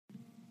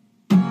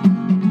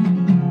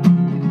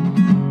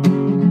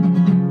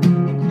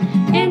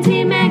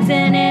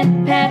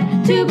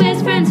Pat, two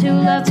best friends who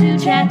love to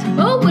chat.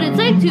 Oh, what it's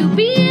like to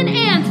be an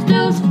ant.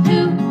 Those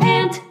who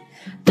ant.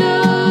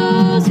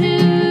 Those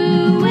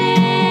who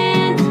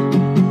ant.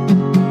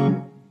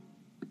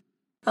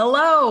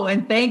 Hello,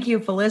 and thank you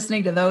for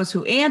listening to Those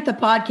Who Ant, the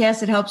podcast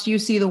that helps you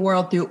see the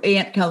world through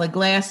ant-colored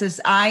glasses.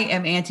 I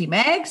am Auntie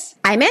Mags.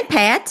 I'm Aunt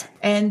Pat.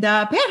 And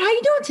Pat, how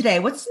you doing today?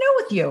 What's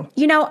new with you?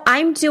 You know,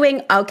 I'm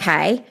doing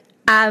okay.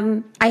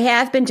 I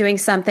have been doing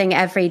something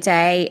every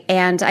day,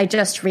 and I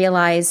just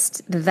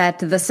realized that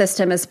the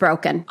system is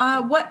broken.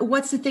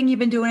 What's the thing you've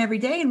been doing every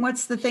day, and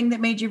what's the thing that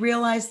made you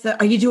realize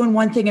that? Are you doing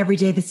one thing every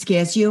day that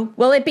scares you?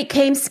 Well, it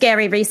became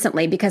scary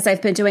recently because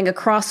I've been doing a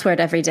crossword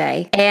every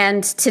day.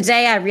 And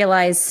today I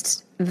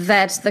realized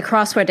that the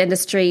crossword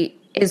industry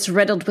is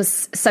riddled with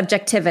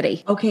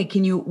subjectivity. Okay,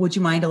 would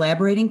you mind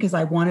elaborating? Because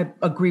I want to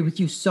agree with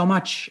you so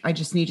much. I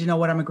just need to know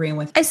what I'm agreeing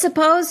with. I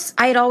suppose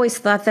I'd always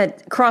thought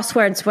that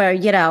crosswords were,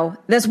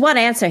 there's one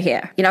answer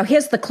here.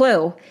 Here's the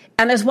clue,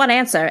 and there's one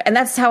answer, and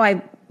that's how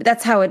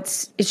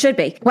it should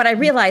be. What I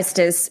realized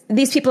is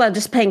these people are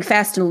just playing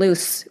fast and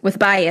loose with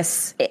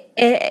bias.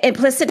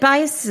 Implicit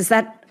bias, is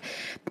that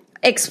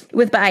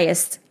with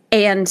bias?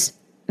 And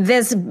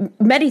there's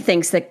many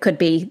things that could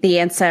be the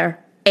answer.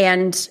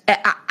 And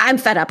I'm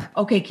fed up.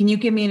 Okay, can you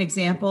give me an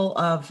example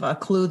of a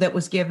clue that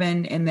was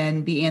given, and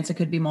then the answer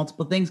could be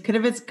multiple things?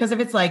 Because if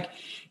it's like,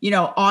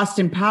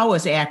 Austin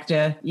Powers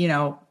actor,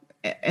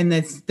 and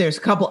there's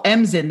a couple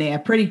M's in there,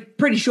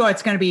 pretty sure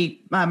it's going to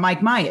be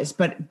Mike Myers,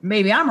 but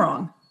maybe I'm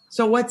wrong.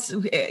 So what's,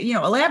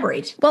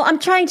 elaborate. Well, I'm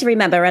trying to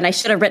remember, and I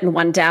should have written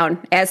one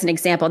down as an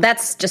example.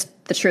 That's just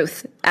the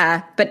truth.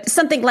 But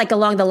something like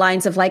along the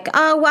lines of like,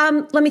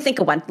 let me think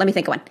of one.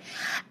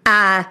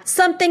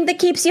 Something that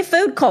keeps your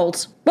food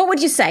cold. What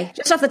would you say?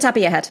 Just off the top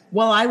of your head.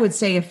 Well, I would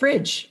say a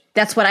fridge.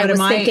 That's what I was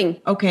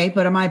thinking. Okay,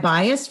 but am I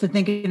biased for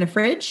thinking a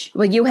fridge?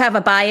 Well, you have a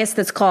bias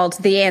that's called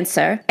the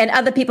answer. And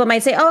other people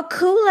might say,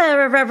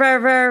 cooler,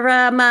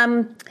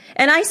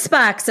 an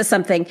icebox or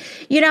something.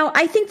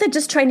 I think they're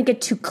just trying to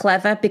get too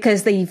clever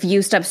because they've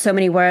used up so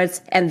many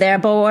words and they're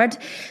bored.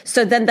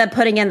 So then they're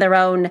putting in their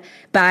own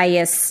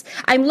bias.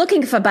 I'm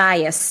looking for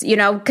bias,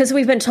 because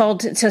we've been told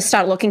to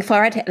start looking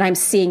for it, and I'm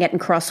seeing it in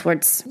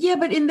crosswords. Yeah,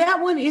 but in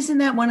that one, isn't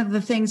that one of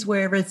the things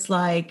where it's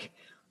like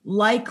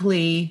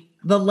likely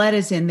the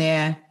letters in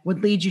there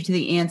would lead you to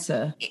the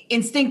answer?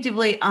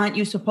 Instinctively, aren't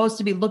you supposed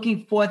to be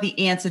looking for the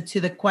answer to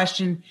the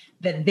question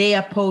that they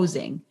are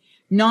posing?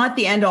 Not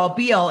the end all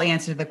be all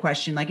answer to the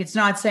question. Like, it's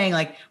not saying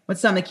like,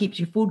 what's something that keeps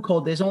your food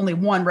cold? There's only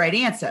one right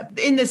answer.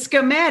 In the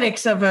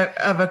schematics of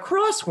a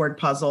crossword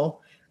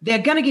puzzle, they're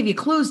going to give you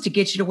clues to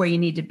get you to where you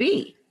need to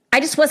be. I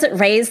just wasn't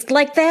raised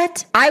like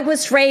that. I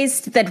was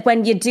raised that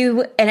when you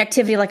do an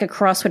activity like a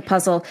crossword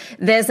puzzle,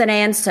 there's an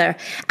answer.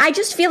 I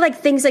just feel like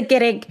things are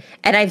getting,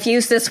 and I've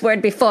used this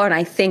word before, and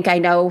I think I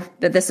know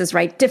that this is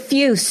right,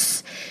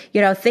 diffuse.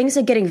 Things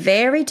are getting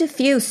very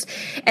diffuse.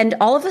 And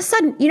all of a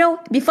sudden,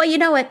 before you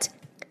know it,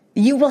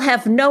 you will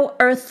have no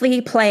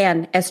earthly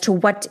plan as to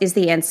what is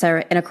the answer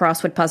in a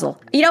crossword puzzle.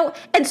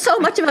 And so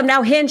much of them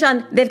now hinge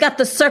on, they've got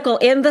the circle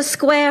in the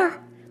square.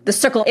 The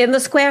circle in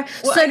the square.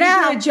 Well, so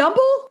now a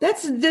jumble?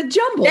 That's the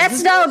jumble.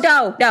 That's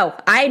no.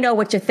 I know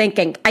what you're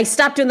thinking. I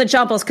stopped doing the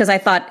jumbles because I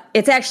thought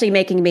it's actually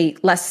making me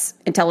less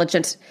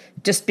intelligent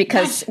just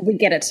because we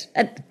get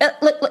it.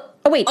 Look.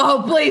 Oh, wait.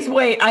 Oh, please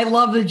wait. I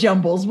love the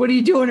jumbles. What are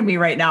you doing to me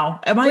right now?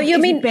 Is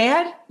it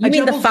bad? You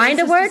mean the find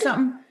a word?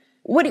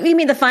 What do you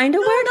mean, the find a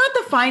word? No, not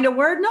the find a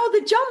word. No,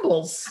 the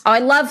jumbles. Oh, I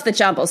love the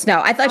jumbles. No,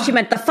 I thought you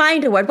meant the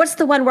find a word. What's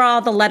the one where all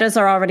the letters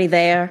are already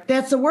there?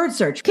 That's the word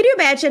search. Can you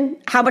imagine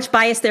how much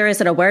bias there is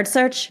in a word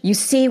search? You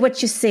see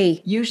what you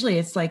see. Usually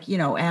it's like,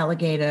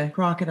 alligator,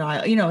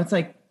 crocodile. It's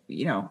like,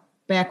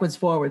 backwards,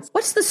 forwards.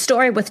 What's the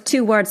story with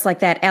two words like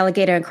that,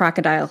 alligator and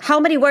crocodile? How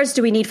many words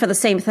do we need for the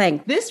same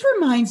thing? This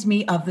reminds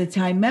me of the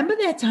time. Remember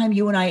that time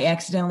you and I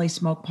accidentally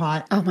smoked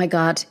pot? Oh my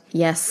God,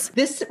 yes.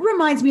 This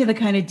reminds me of the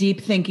kind of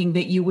deep thinking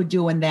that you were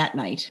doing that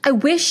night. I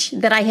wish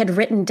that I had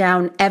written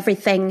down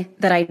everything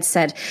that I'd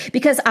said,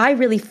 because I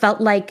really felt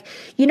like,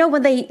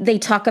 when they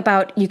talk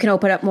about you can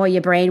open up more of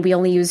your brain, we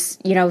only use,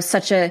 we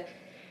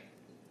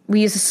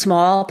use a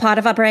small part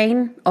of our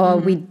brain, or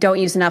we don't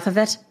use enough of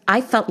it.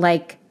 I felt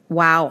like,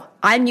 wow,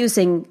 I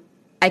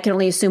can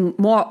only assume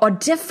more or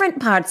different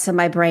parts of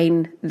my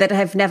brain that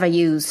I've never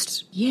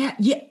used. Yeah.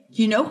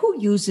 You know who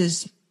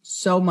uses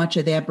so much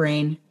of their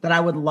brain that I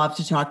would love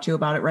to talk to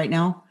about it right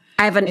now?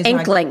 I have an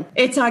inkling.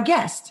 It's our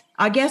guest.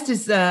 Our guest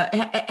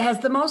has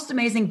the most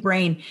amazing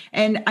brain.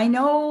 And I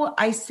know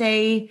I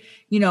say,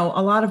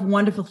 a lot of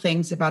wonderful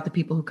things about the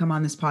people who come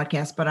on this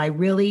podcast, but I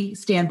really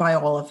stand by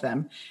all of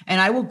them. And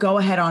I will go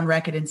ahead on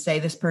record and say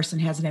this person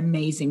has an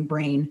amazing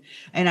brain.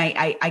 And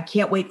I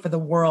can't wait for the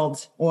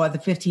world or the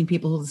 15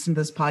 people who listen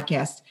to this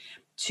podcast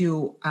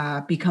to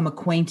become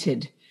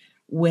acquainted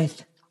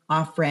with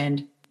our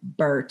friend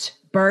Bert.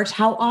 Bert,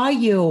 how are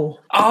you?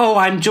 Oh,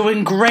 I'm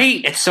doing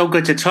great. It's so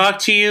good to talk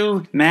to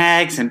you,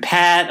 Mags and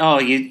Pat. Oh,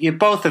 you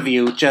both of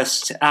you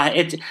just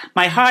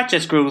my heart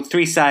just grew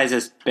 3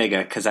 sizes bigger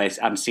because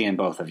I'm seeing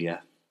both of you.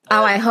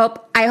 Oh, I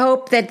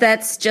hope that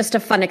that's just a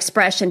fun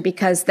expression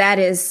because that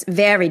is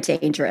very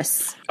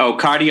dangerous. Oh,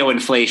 cardio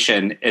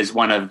inflation is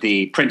one of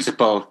the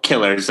principal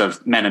killers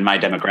of men in my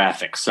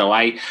demographic. So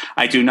I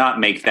do not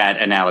make that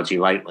analogy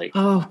lightly.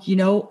 Oh,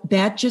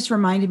 that just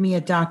reminded me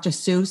of Dr.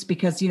 Seuss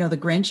because, the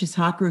Grinch, his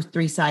hot grew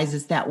 3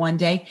 sizes that one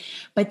day.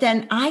 But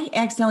then I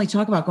accidentally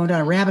talk about going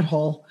down a rabbit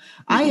hole.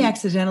 I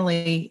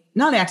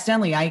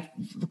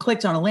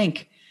clicked on a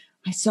link.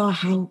 I saw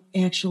how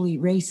actually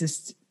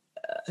racist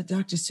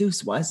Dr.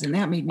 Seuss was, and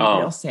that made me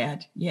real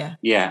sad. Yeah.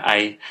 Yeah.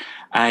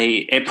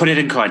 It put it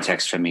in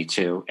context for me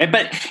too.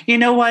 But you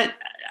know what?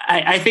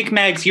 I think,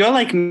 Mags, you're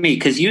like me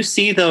because you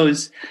see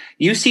those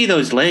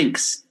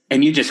links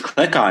and you just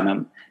click on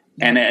them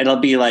and it'll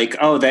be like,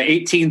 oh, the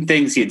 18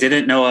 things you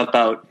didn't know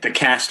about the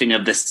casting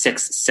of The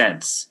Sixth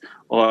Sense.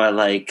 Or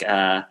like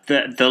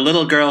the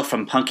little girl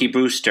from Punky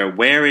Brewster,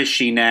 where is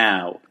she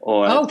now?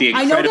 Or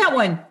I know that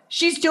one.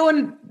 She's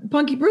doing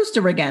Punky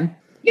Brewster again.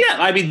 Yeah,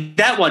 I mean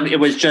that one. It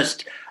was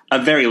just a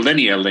very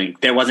linear link.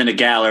 There wasn't a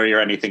gallery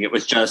or anything. It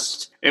was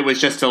just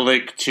a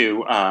link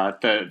to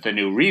the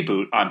new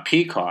reboot on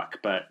Peacock.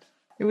 But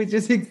it was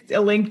just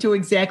a link to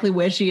exactly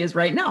where she is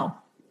right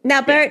now.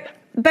 Now, Bert,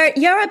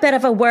 you're a bit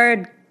of a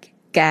word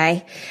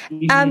guy.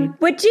 Mm-hmm.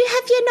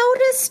 Have you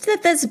noticed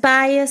that there's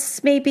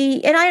bias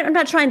maybe, and I'm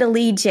not trying to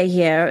lead you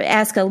here,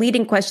 ask a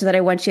leading question that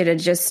I want you to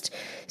just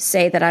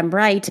say that I'm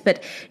right,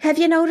 but have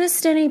you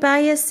noticed any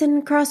bias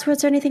in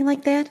crosswords or anything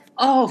like that?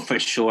 Oh, for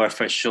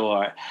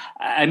sure.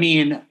 I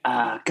mean,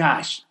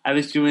 gosh, I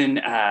was doing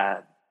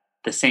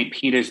the St.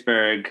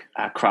 Petersburg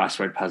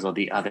crossword puzzle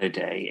the other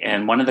day,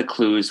 and one of the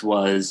clues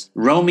was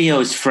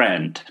Romeo's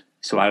friend.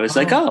 So I was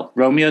like, oh,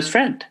 Romeo's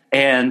friend.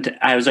 And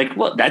I was like,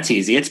 well, that's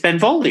easy. It's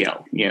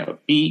Benvolio.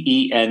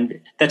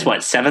 B-E-N. That's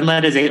what, 7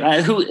 letters?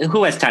 8,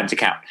 who has time to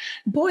count?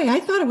 Boy,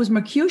 I thought it was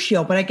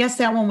Mercutio, but I guess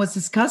that one was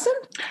his cousin?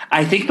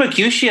 I think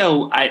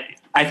Mercutio,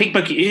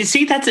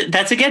 see,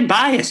 that's again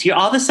bias.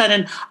 All of a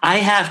sudden, I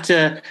have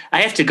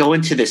to go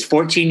into this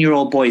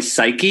 14-year-old boy's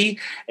psyche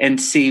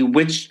and see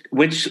which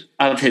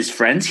of his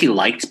friends he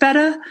liked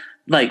better.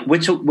 Like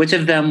which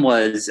of them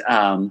was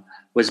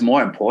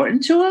more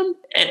important to him.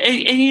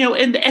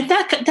 And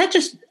that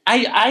just,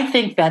 I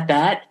think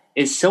that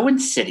is so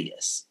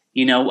insidious.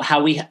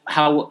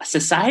 How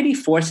society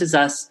forces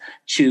us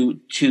to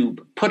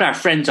put our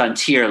friends on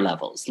tier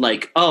levels.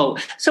 Like, oh,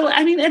 so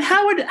I mean, and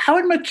how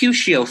would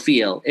Mercutio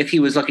feel if he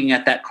was looking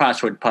at that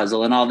crossword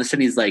puzzle and all of a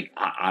sudden he's like,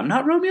 I'm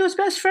not Romeo's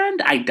best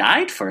friend. I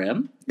died for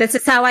him. This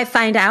is how I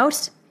find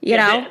out.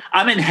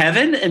 I'm in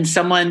heaven and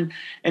someone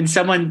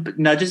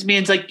nudges me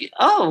and is like,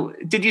 oh,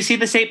 did you see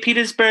the St.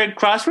 Petersburg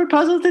crossword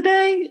puzzle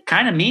today?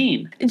 Kind of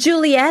mean.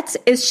 Juliet,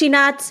 is she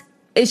not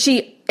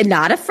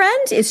a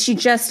friend? Is she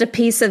just a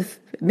piece of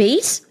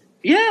meat?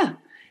 Yeah.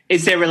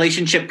 Is their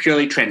relationship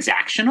purely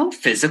transactional,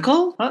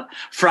 physical?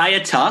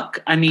 Friar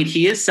Tuck, I mean,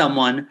 he is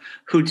someone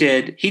who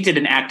did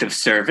an act of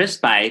service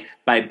by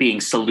being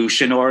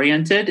solution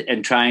oriented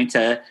and trying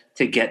to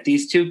get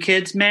these 2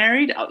 kids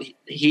married.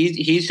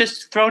 He's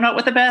just thrown out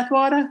with the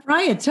bathwater.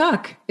 Friar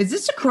Tuck, is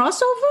this a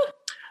crossover?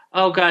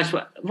 Oh gosh,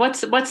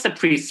 what's the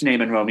priest's name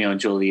in Romeo and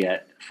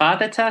Juliet?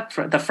 Father Tuck,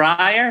 the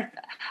friar.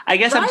 I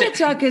guess Friar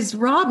Tuck is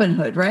Robin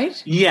Hood,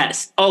 right?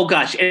 Yes. Oh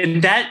gosh,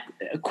 and that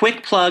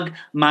quick plug,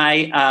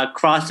 my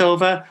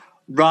crossover,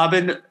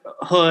 Robin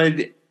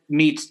Hood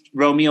meets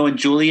Romeo and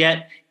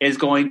Juliet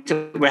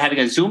we're having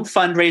a Zoom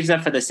fundraiser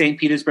for the St.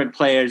 Petersburg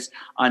players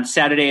on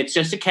Saturday. It's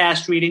just a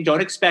cast reading. Don't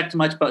expect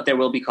much, but there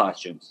will be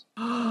costumes.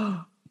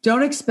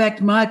 Don't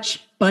expect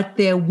much, but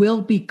there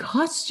will be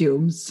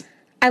costumes.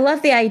 I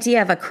love the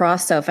idea of a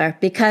crossover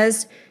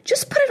because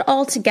just put it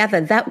all together.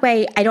 That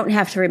way I don't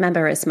have to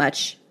remember as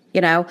much.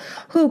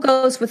 Who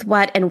goes with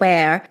what and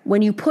where.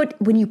 When you put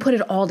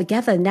it all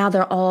together, now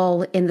they're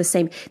all in the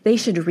same. They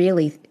should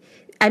really.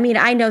 I mean,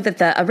 I know that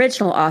the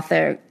original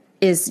author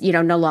is,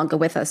 no longer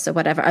with us or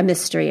whatever, a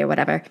mystery or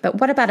whatever. But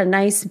what about a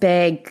nice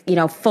big,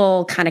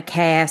 full kind of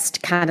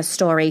cast kind of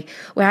story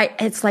where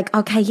it's like,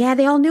 okay, yeah,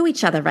 they all knew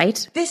each other,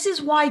 right? This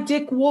is why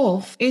Dick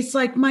Wolf is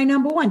like my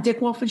number one. Dick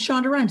Wolf and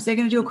Shonda Rhimes. They're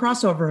going to do a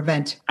crossover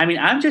event. I mean,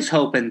 I'm just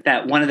hoping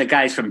that one of the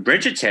guys from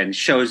Bridgerton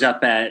shows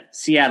up at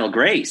Seattle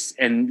Grace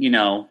and,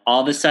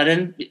 all of a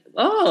sudden,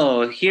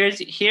 oh,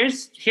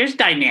 here's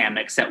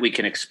dynamics that we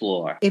can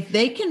explore. If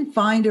they can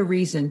find a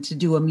reason to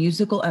do a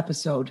musical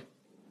episode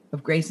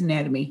of Grey's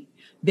Anatomy,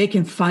 they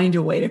can find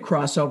a way to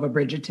cross over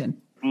Bridgerton.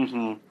 Mm-hmm,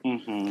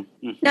 mm-hmm,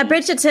 mm-hmm. Now,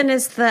 Bridgerton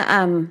is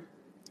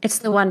it's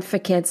the one for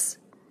kids.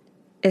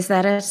 Is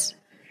that it?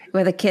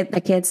 Where the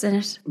kids in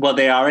it? Well,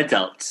 they are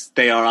adults.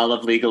 They are all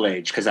of legal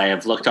age because I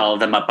have looked all of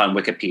them up on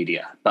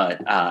Wikipedia.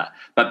 But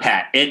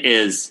Pat, it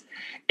is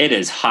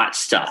hot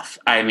stuff.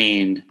 I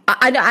mean,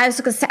 I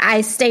was going to say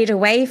I stayed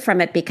away from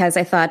it because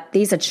I thought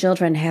these are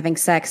children having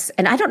sex,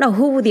 and I don't know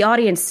who the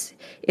audience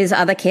is,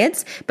 other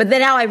kids. But then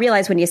now I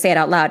realize when you say it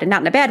out loud, and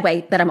not in a bad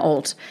way, that I'm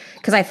old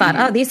because I thought,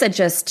 oh, these are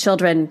just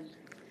children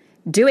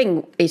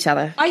doing each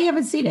other. I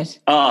haven't seen it.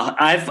 Oh,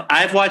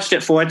 I've watched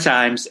it 4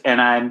 times, and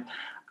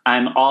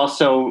I'm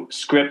also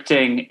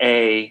scripting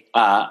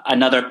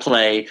another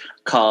play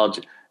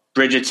called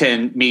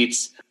Bridgerton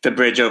meets the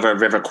bridge over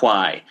River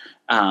Kwai.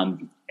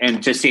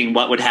 And just seeing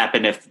what would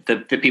happen if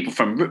the people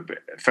from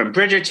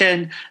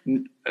Bridgerton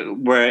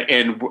were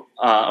in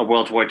a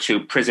World War II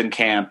prison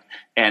camp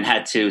and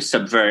had to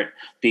subvert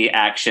the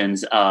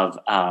actions of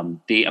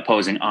the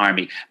opposing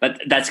army.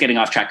 But that's getting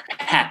off track.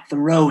 Pat,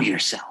 throw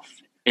yourself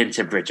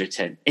into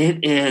Bridgerton.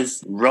 It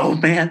is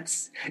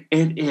romance.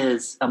 It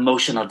is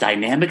emotional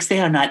dynamics. They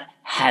are not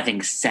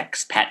having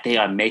sex, Pat. They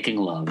are making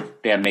love.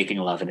 They are making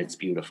love, and it's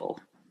beautiful.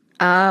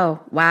 Oh,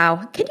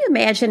 wow. Can you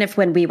imagine if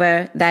when we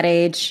were that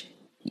age,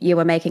 you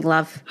were making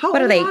love? How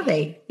what old are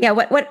they? Yeah,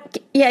 what?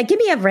 Yeah, give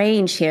me a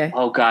range here.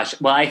 Oh, gosh.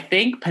 Well, I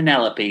think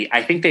Penelope,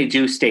 I think they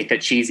do state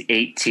that she's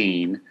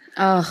 18.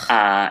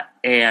 Oh.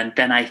 And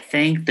then I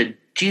think the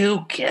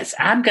Duke is,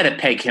 I'm going to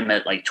peg him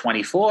at like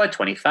 24,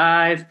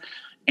 25.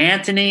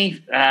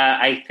 Anthony,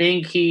 I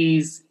think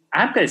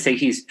I'm going to say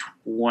he's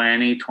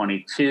 20,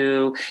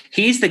 22.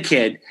 He's the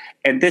kid.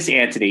 And this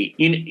Anthony,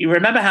 you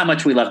remember how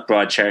much we loved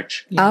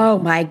Broadchurch? Oh,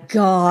 my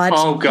God.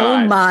 Oh,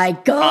 God. Oh, my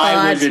God.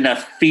 I was in a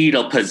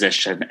fetal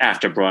position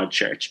after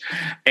Broadchurch.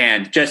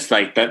 And just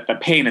like the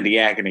pain and the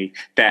agony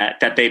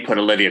that they put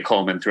Olivia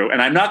Colman through.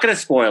 And I'm not going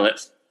to spoil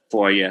it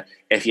for you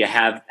if you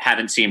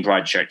haven't seen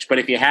Broadchurch. But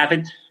if you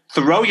haven't,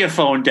 throw your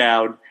phone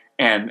down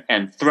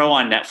and throw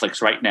on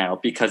Netflix right now,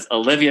 because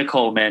Olivia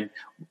Colman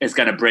is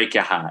going to break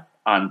your heart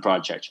on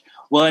Broadchurch.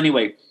 Well,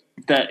 anyway,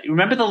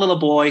 remember the little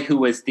boy who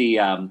was the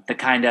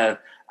kind of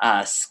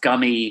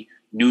scummy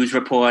news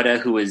reporter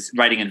who was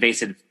writing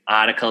invasive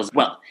articles?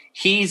 Well,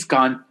 he's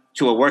gone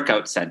to a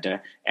workout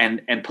center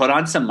and put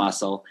on some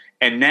muscle,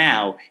 and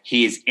now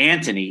he's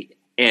Anthony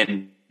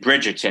in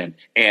Bridgerton,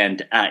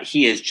 and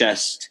he is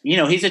just,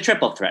 he's a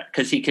triple threat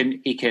because he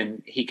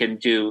can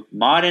do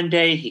modern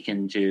day, he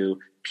can do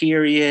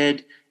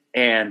period,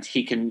 and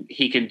he can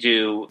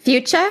do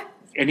future.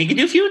 And he can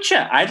do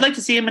future. I'd like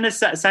to see him in a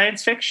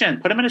science fiction.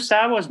 Put him in a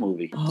Star Wars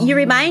movie. Oh. You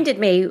reminded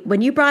me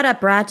when you brought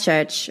up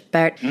Broadchurch,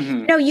 Bert.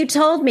 Mm-hmm. You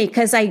told me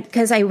because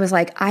I was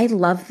like, I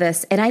love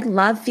this, and I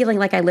love feeling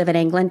like I live in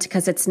England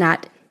because it's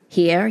not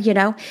here,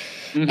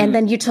 Mm-hmm. And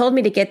then you told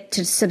me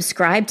to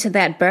subscribe to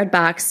that Bird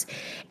Box,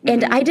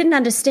 and I didn't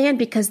understand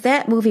because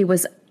that movie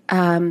was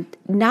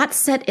not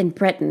set in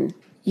Britain.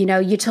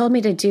 You told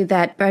me to do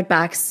that Bird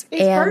Box.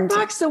 Is Bird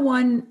Box the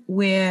one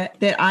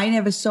that I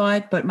never saw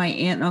it, but my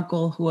aunt and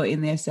uncle who are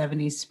in their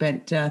 70s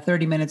spent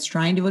 30 minutes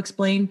trying to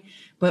explain,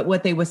 but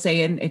what they were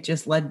saying, it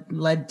just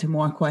led to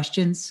more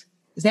questions.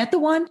 Is that the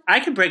one? I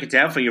can break it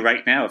down for you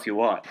right now if you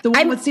want. The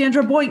one with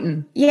Sandra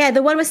Boynton. Yeah,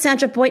 the one with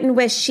Sandra Boynton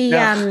where she,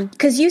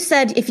 because you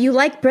said if you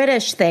like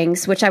British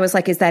things, which I was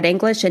like, is that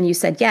English? And you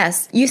said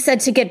yes. You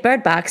said to get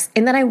Bird Box,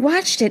 and then I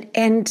watched it,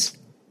 and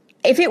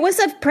if it was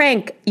a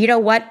prank, you know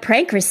what?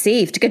 Prank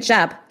received. Good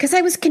job. Because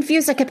I was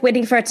confused. I kept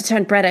waiting for it to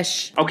turn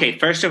British. Okay,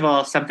 first of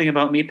all, something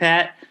about me,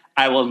 Pat.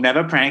 I will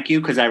never prank you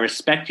because I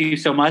respect you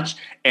so much.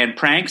 And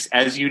pranks,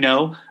 as you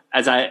know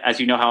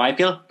how I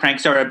feel,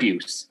 pranks are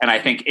abuse. And I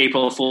think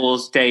April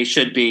Fool's Day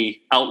should be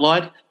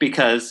outlawed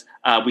because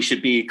we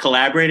should be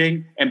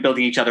collaborating and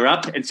building each other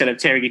up instead of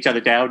tearing each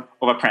other down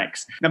over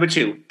pranks. Number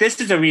two,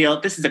 this is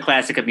a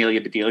classic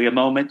Amelia Bedelia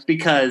moment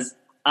because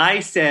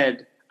I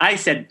said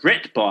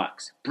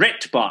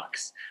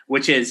BritBox,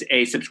 which is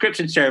a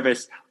subscription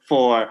service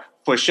for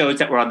shows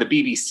that were on the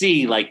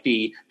BBC, like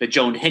the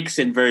Joan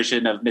Hickson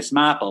version of Miss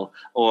Marple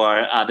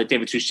or the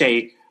David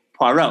Suchet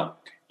Poirot.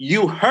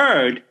 You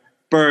heard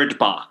Bird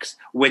Box,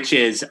 which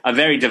is a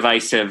very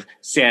divisive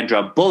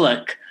Sandra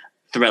Bullock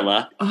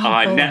thriller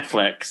on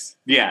Netflix.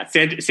 Yeah,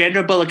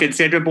 Sandra Bullock and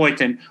Sandra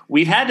Boynton.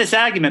 We've had this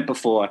argument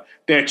before.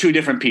 They're two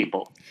different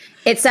people.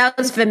 It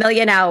sounds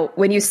familiar now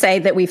when you say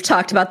that we've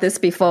talked about this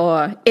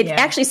before. It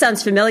actually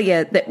sounds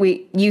familiar that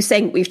you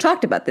saying we've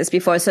talked about this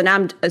before. So now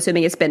I'm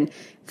assuming it's been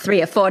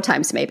 3 or 4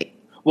 times maybe.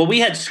 Well, we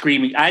had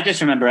screaming. I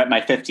just remember at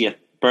my 50th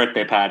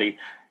birthday party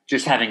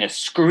just having a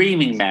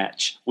screaming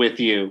match with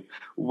you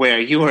where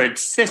you were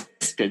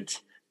insistent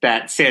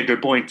that Sandra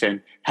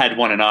Boynton had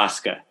won an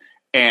Oscar.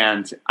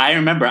 And I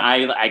remember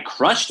I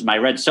crushed my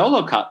red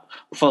Solo cup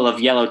full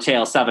of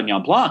Yellowtail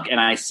Sauvignon Blanc. And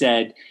I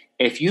said,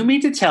 if you mean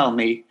to tell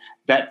me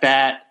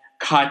that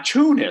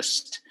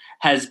cartoonist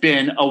has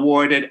been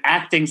awarded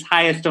acting's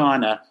highest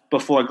honor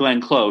before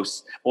Glenn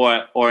Close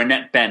or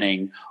Annette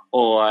Bening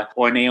or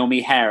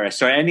Naomi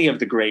Harris or any of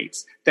the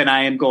greats, then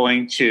there are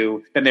going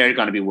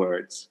to be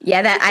words.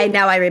 Yeah,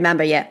 I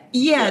remember. Yeah.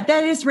 Yeah,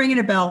 that is ringing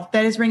a bell.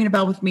 That is ringing a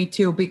bell with me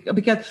too.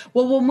 Because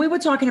when we were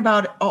talking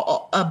about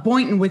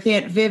Boynton with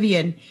Aunt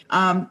Vivian,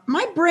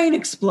 my brain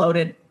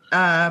exploded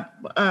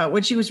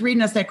when she was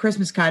reading us that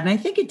Christmas card, and I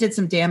think it did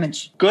some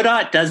damage. Good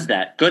art does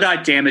that. Good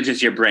art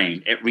damages your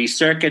brain. It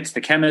recircuits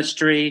the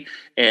chemistry.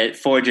 It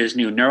forges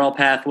new neural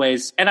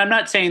pathways. And I'm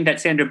not saying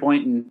that Sandra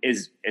Boynton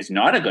is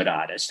not a good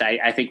artist.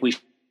 I think we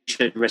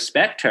should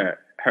respect her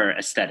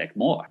aesthetic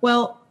more.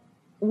 Well,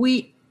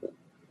 we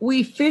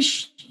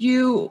fished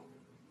you,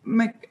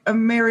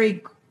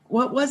 Mary.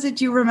 What was it?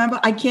 Do you remember?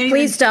 I can't.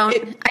 Please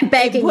don't. I'm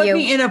begging you. Put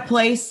me in a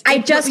place. I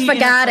just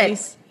forgot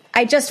it.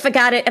 I just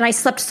forgot it, and I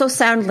slept so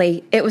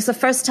soundly. It was the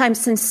first time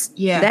since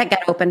that got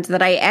opened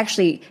that I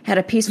actually had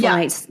a peaceful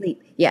night's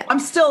sleep. Yeah. I'm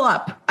still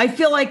up. I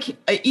feel like,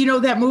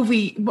 that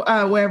movie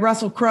where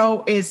Russell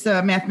Crowe is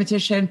a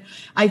mathematician.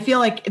 I feel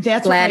like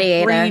that's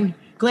Gladiator. What my brain...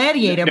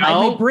 Gladiator.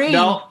 No, my brain...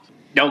 No,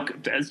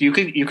 you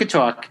could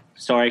talk.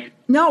 Sorry.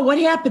 No, what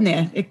happened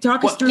there?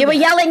 Talk us through You were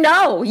yelling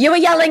no. You were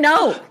yelling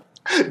no.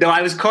 No,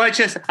 I was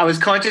conscious of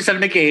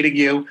negating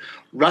you.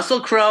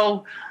 Russell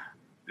Crowe,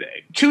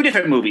 2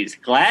 different movies.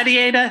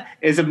 Gladiator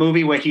is a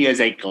movie where he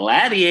is a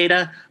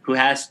gladiator who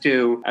has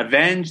to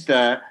avenge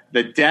the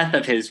death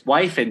of his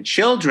wife and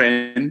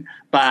children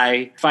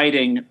by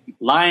fighting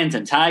lions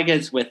and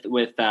tigers with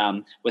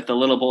the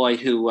little boy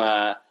who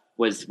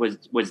was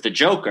the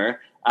Joker.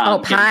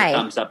 Pi.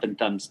 Thumbs up and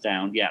thumbs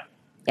down. Yeah.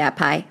 Yeah,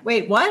 Pi.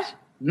 Wait, what?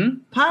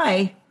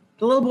 Pi?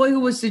 The little boy who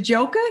was the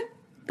Joker?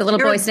 The little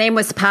boy's name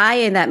was Pi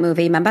in that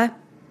movie, remember?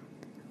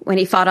 When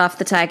he fought off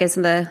the tigers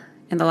and the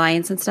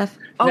lions and stuff?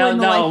 Oh, No, in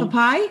The Life of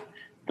Pi?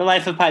 The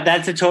Life of Pi.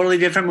 That's a totally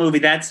different movie.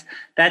 That's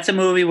a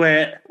movie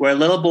where a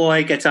little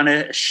boy gets on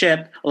a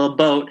ship, a little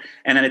boat,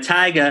 and then a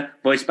tiger,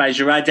 voiced by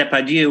Gerard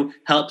Depardieu,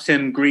 helps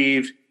him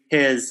grieve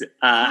his,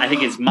 I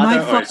think his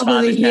mother or his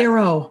father's the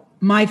hero.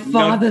 My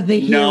father, the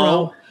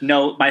hero.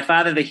 No, My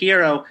Father the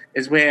Hero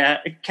is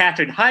where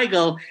Katherine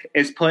Heigl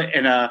is put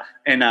in a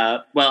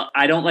well,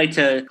 I don't like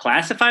to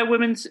classify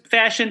women's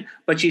fashion,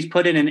 but she's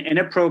put in an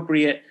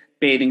inappropriate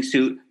bathing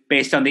suit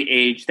based on the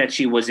age that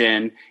she was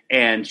in,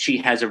 and she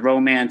has a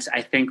romance,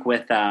 I think,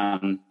 with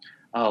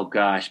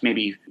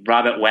maybe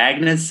Robert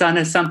Wagner's son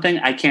or something.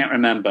 I can't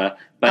remember.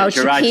 But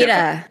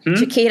Chiquita.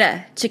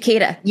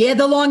 Chiquita. Yeah,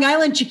 the Long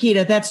Island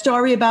Chiquita. That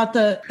story about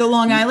the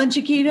Long Island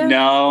Chiquita?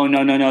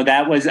 No.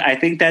 That was, I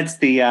think that's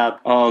the,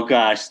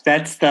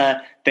 that's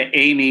the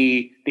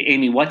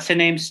Amy, what's her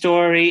name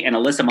story, and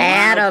Alyssa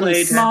Milano played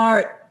her.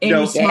 Smart.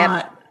 Amy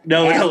Smart.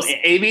 No,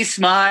 Amy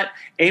Smart.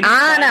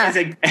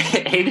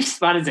 Amy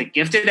Smart is a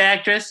gifted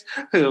actress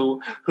who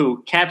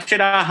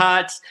captured our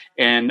hearts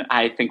in,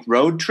 I think,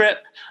 Road Trip,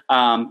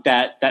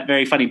 that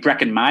very funny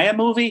Breckin Meyer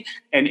movie.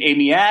 And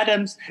Amy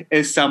Adams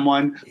is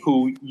someone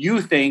who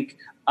you think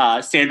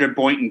Sandra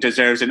Boynton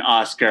deserves an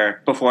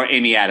Oscar before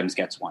Amy Adams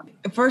gets one.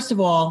 First of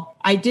all,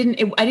 I didn't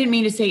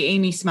mean to say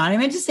Amy Smart. I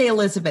meant to say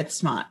Elizabeth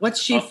Smart.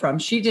 What's she from?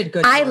 She did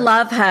good. I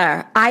love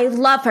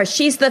her.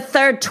 She's the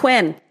third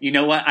twin. You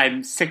know what?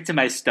 I'm sick to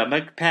my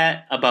stomach,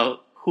 Pat,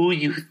 about who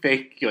you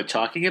think you're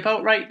talking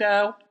about right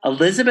now.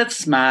 Elizabeth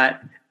Smart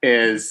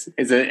is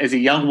a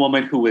young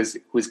woman who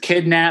was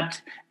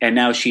kidnapped, and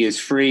now she is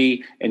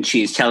free, and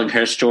she's telling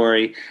her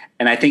story.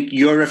 And I think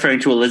you're referring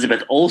to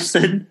Elizabeth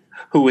Olsen,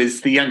 who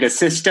is the younger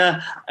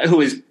sister, who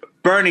is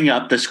burning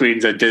up the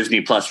screens of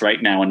Disney Plus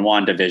right now in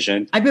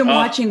WandaVision. I've been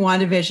watching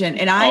WandaVision,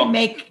 and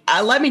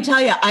let me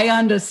tell you, I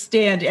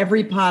understand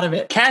every part of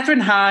it.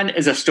 Katherine Hahn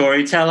is a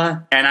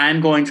storyteller, and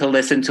I'm going to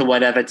listen to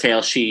whatever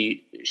tale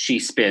she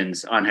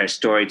spins on her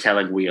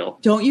storytelling wheel.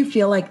 Don't you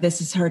feel like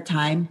this is her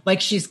time? Like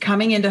she's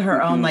coming into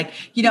her own, like,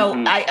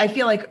 I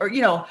feel like,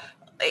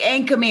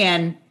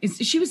 Anchorman,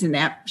 she was in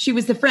that. She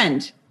was the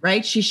friend,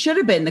 right? She should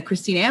have been the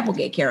Christina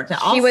Applegate character.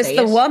 She was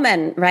the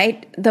woman,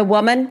 right? The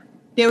woman.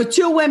 There were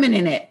 2 women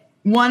in it.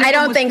 I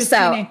don't think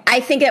so.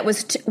 I think it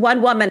was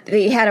one woman.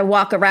 They had to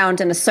walk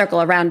around in a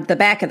circle around the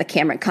back of the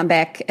camera and come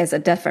back as a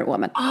different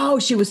woman. Oh,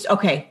 she was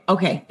okay.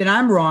 Then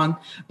I'm wrong.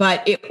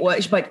 But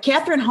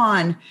Katherine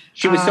Hahn.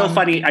 She was so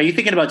funny. Are you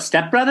thinking about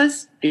Step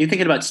Brothers?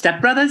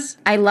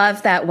 I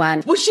love that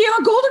one. Was she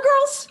on Golden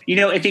Girls?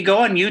 If you go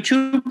on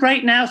YouTube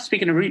right now,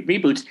 speaking of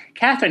reboots,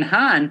 Katherine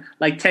Hahn,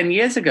 like 10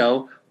 years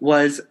ago,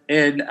 was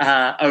in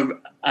an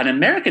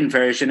American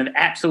version of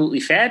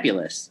Absolutely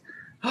Fabulous.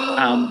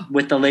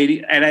 With the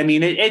lady, and I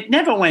mean, it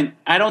never went.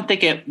 I don't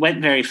think it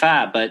went very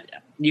far, but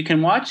you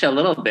can watch a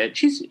little bit.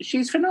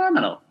 She's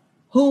phenomenal.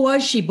 Who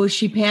was she? Was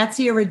she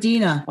Patsy or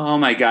Adina? Oh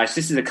my gosh,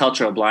 this is a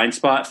cultural blind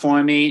spot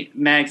for me,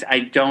 Mags. I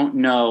don't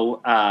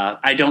know.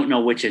 I don't know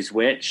which is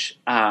which.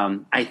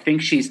 I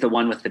think she's the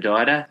one with the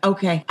daughter.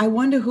 Okay, I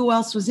wonder who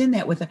else was in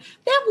that with her.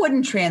 That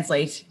wouldn't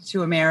translate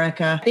to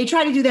America. They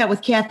tried to do that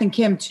with Kath and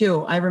Kim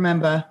too. I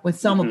remember with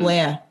Selma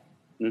Blair.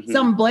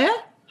 Selma Blair.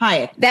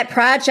 Hayek. That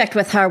project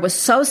with her was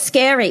so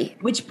scary.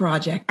 Which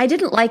project? I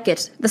didn't like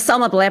it. The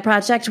Selma Blair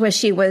project, where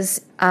she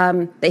was,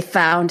 they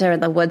found her in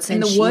the woods. In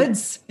the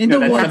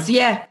woods,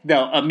 yeah.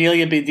 No,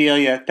 Amelia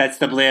Bedelia, that's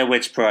the Blair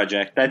Witch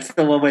Project. That's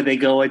the one where they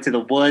go into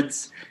the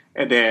woods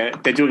and they're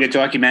doing a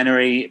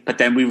documentary, but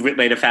then we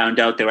later found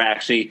out they were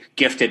actually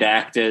gifted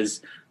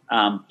actors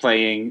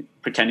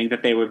pretending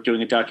that they were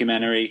doing a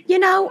documentary.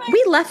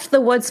 We left the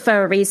woods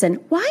for a reason.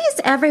 Why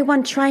is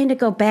everyone trying to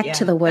go back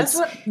to the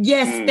woods?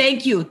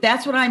 Thank you.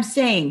 That's what I'm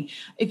saying.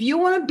 If you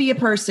want to be a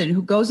person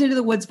who goes into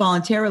the woods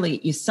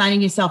voluntarily, you're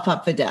signing yourself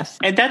up for death.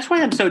 And that's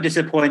why I'm so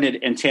disappointed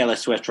in Taylor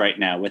Swift right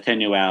now with her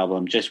new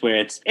album, just where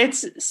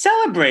it's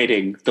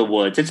celebrating the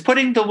woods. It's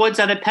putting the woods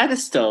on a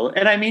pedestal.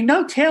 And I mean,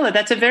 no, Taylor,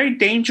 that's a very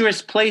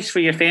dangerous place for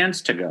your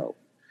fans to go.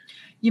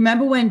 You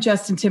remember when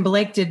Justin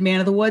Timberlake did Man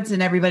of the Woods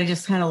and everybody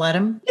just kind of let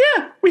him?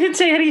 Yeah. We didn't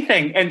say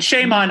anything, and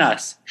shame on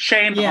us.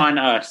 Shame on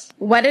us.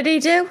 What did he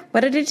do?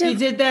 He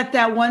did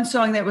that one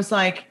song that was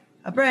like,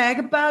 I brag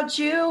about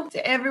you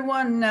to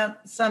everyone,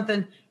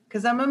 something,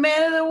 because I'm a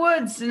man of the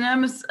woods,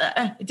 and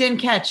it didn't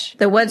catch.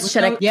 The woods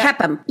should have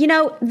kept him. You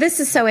know, this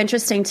is so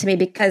interesting to me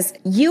because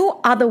you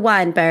are the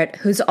one, Bert,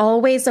 who's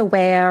always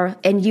aware,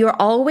 and you're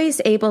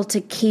always able to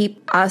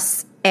keep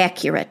us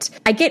accurate.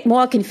 I get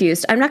more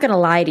confused. I'm not going to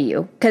lie to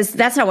you, because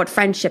that's not what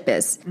friendship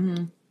is.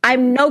 Mm-hmm.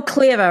 I'm no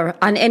clearer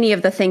on any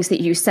of the things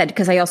that you said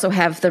because I also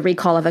have the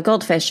recall of a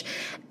goldfish.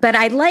 But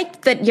I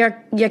like that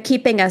you're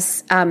keeping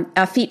us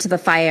our feet to the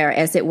fire,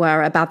 as it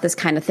were, about this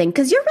kind of thing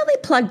because you're really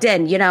plugged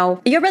in. You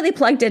know, you're really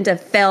plugged into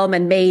film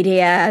and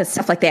media,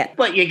 stuff like that.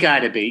 Well, you got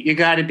to be. You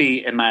got to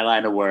be in my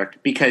line of work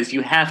because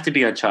you have to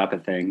be on top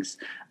of things.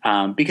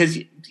 Because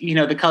you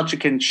know the culture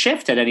can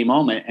shift at any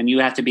moment, and you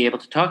have to be able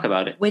to talk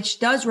about it. Which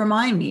does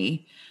remind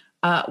me.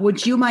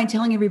 Would you mind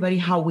telling everybody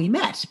how we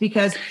met?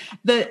 Because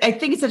I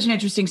think it's such an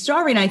interesting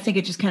story, and I think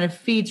it just kind of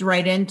feeds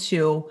right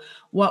into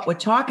what we're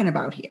talking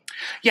about here.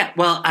 Yeah,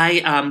 well,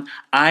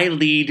 I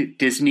lead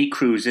Disney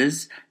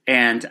cruises,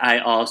 and I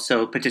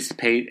also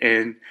participate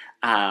in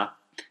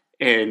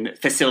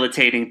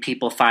facilitating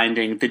people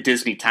finding the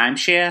Disney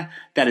timeshare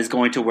that is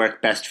going to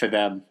work best for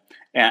them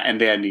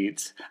and their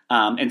needs.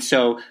 And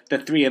so the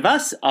three of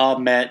us all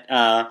met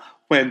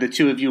when the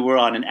two of you were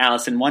on an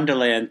Alice in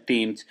Wonderland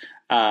themed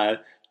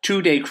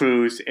 2-day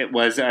cruise. It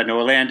was an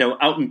Orlando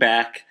out and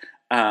back.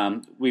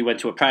 We went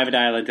to a private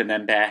island and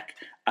then back.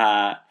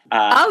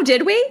 Oh,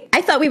 did we?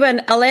 I thought we were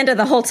in Orlando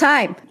the whole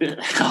time.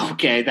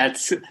 Okay,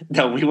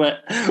 we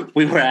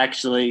were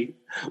actually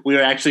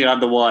on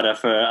the water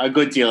for a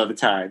good deal of the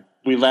time.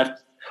 We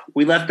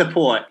left the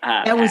port.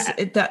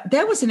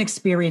 That was an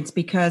experience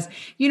because,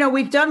 you know,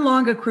 we've done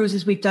longer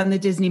cruises. We've done the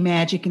Disney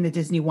Magic and the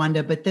Disney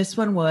Wonder, but this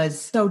one was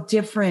so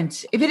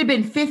different. If it had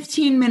been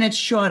 15 minutes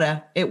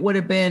shorter, it would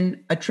have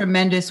been a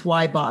tremendous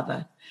why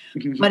bother.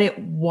 But it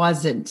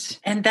wasn't.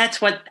 And that's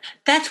what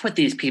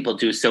these people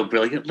do so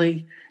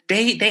brilliantly.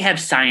 They have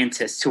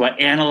scientists who are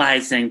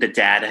analyzing the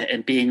data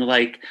and being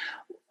like,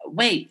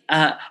 wait,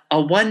 a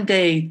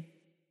 1-day,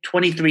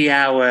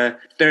 23-hour,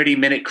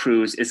 30-minute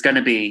cruise is going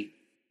to be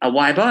a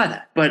why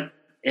bother? But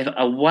if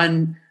a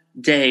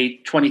 1-day,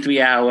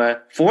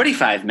 23-hour,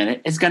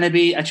 45-minute is going to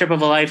be a trip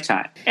of a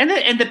lifetime.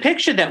 And the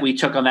picture that we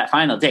took on that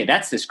final day,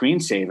 that's the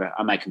screensaver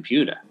on my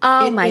computer.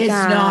 Oh, my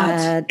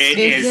God. It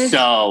is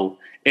so.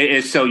 It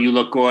is so. You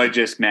look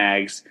gorgeous,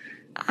 Mags.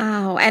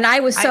 Oh, and I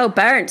was so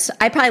burnt.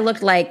 I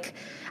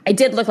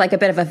did look like a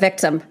bit of a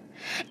victim.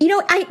 You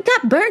know, I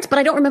got burnt, but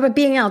I don't remember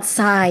being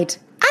outside.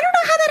 I don't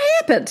know how that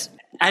happened.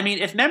 I mean,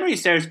 if memory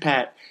serves,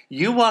 Pat,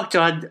 you walked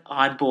on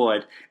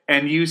board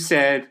and you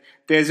said,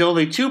 there's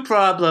only 2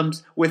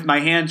 problems with my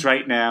hands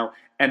right now,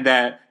 and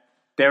that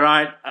there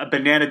aren't a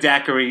banana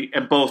daiquiri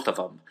in both of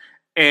them.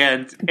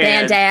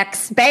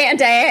 Bandax.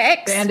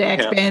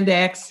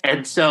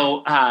 And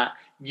so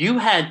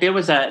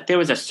there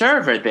was a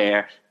server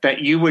there that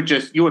you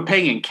were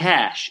paying in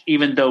cash,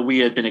 even though we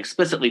had been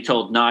explicitly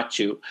told not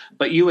to,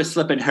 but you were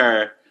slipping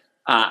her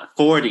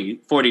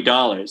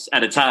 $40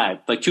 at a time,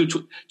 like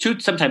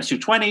sometimes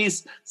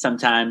 220s,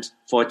 sometimes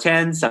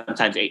 410s,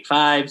 sometimes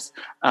 85s,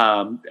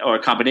 or a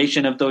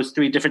combination of those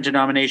 3 different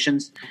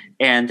denominations.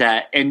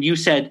 And you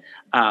said,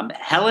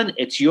 Helen,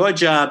 it's your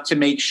job to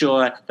make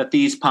sure that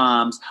these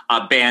palms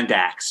are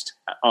bandaxed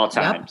all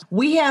times. Yep.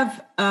 We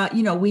have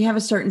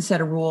a certain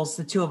set of rules,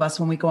 the two of us,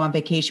 when we go on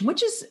vacation,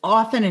 which is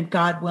often and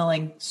God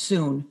willing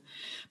soon.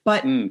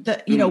 But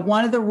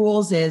one of the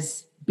rules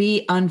is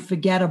be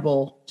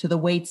unforgettable to the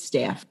wait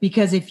staff,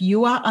 because if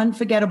you are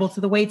unforgettable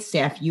to the wait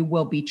staff, you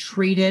will be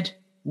treated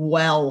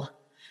well.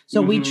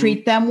 So we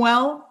treat them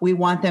well. We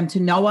want them to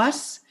know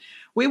us.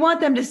 We want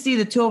them to see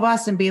the two of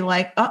us and be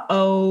like,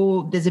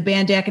 uh-oh, there's a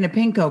Bandac and a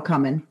Pinko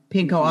coming.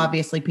 Pinko,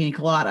 obviously, pina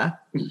colada.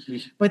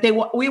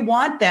 But we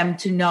want them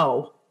to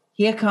know,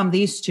 here come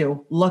these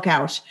two, look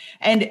out.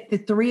 And the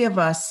three of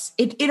us,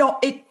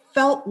 it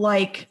felt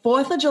like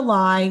 4th of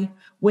July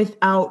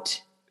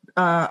without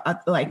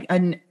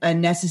a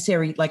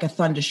necessary, like a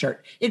thunder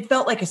shirt. It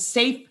felt like a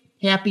safe,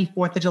 happy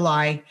 4th of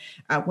July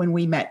when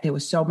we met. There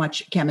was so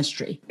much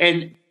chemistry.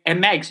 And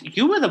Mags,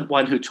 you were the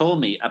one who told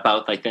me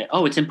about like that.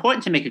 Oh, it's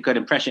important to make a good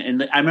impression.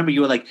 And I remember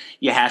you were like,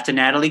 you have to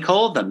Natalie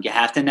Cole them. You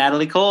have to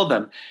Natalie Cole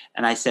them.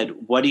 And I said,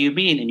 what do you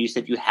mean? And you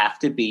said, you have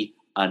to be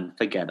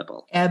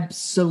unforgettable.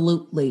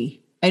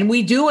 Absolutely. And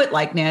we do it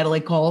like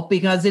Natalie Cole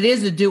because it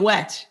is a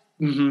duet.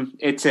 Mm-hmm.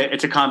 It's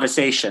a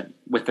conversation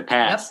with the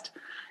past.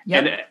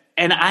 Yep.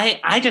 And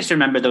I just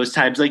remember those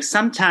times. Like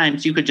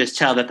sometimes you could just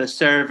tell that the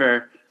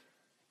server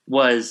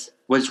was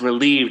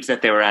relieved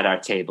that they were at our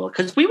table,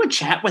 because we would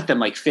chat with them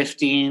like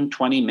 15,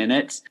 20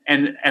 minutes.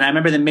 And I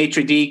remember the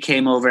maitre d'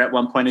 came over at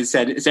one point and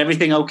said, is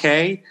everything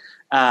okay?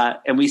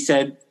 And we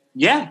said,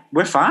 yeah,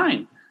 we're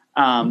fine.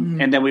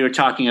 And then we were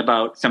talking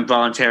about some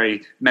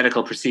voluntary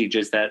medical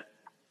procedures that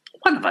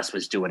one of us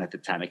was doing at the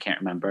time. I can't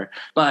remember.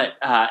 But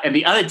and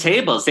the other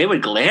tables, they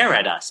would glare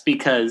at us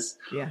because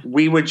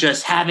we were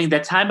just having the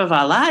time of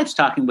our lives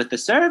talking with the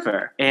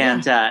server.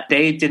 And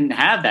they didn't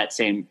have that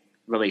same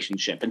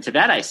relationship. And to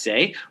that I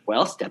say,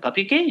 well, step up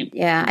your game.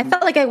 Yeah, I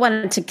felt like I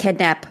wanted to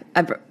kidnap,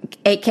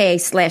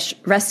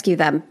 /rescue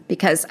them,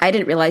 because I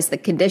didn't realize the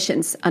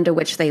conditions under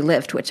which they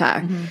lived, which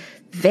are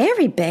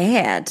very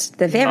bad.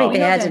 They're very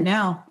bad. And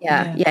now.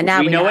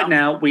 Now we know it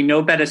now. We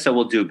know better, so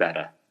we'll do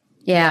better.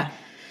 Yeah.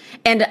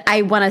 And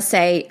I want to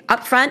say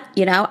up front,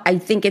 I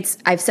think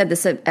I've said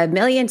this a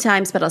million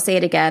times, but I'll say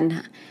it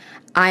again.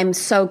 I'm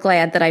so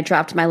glad that I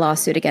dropped my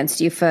lawsuit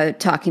against you for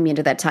talking me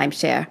into that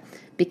timeshare,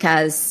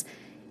 because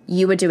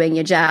you were doing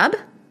your job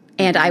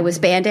and I was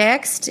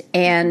band-axed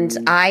and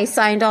I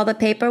signed all the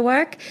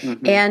paperwork.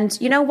 And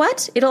you know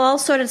what? It'll all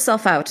sort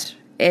itself out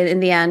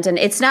in the end. And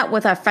it's not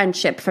with our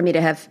friendship for me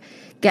to have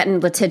gotten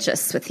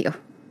litigious with you.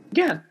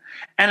 Yeah.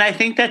 And I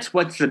think that's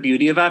what's the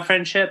beauty of our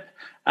friendship,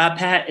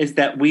 Pat, is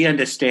that we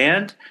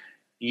understand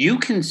you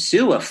can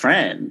sue a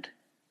friend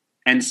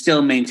and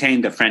still maintain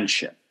the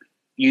friendship.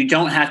 You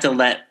don't have to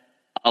let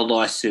a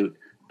lawsuit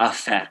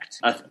affect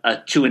a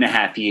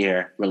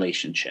 2.5-year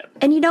relationship.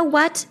 And you know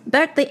what,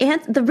 Bert?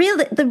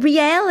 The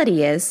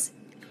reality is,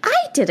 I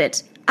did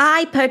it.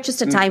 I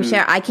purchased a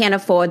timeshare I can't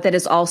afford that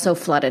is also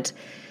flooded.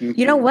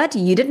 You know what?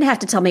 You didn't have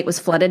to tell me it was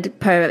flooded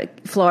per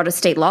Florida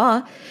state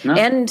law. No.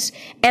 And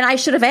I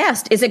should have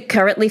asked, is it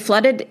currently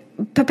flooded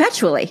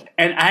perpetually?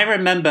 And I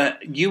remember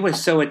you were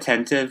so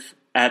attentive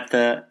at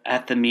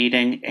the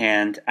meeting,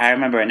 and I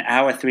remember in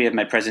hour 3 of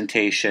my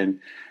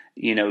presentation,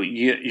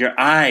 your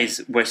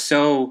eyes were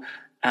so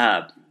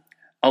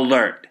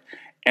alert,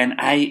 and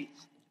I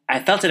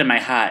felt it in my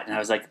heart, and I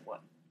was like,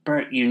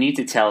 Bert, you need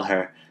to tell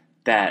her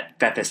that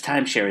this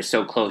timeshare is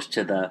so close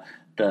to the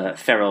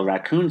feral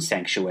raccoon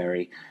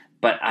sanctuary.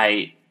 But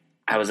I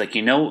was like,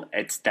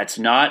 that's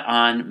not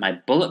on my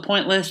bullet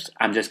point list.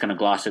 I'm just going to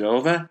gloss it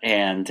over,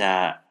 and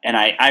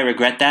I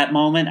regret that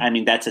moment. I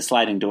mean, that's a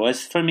sliding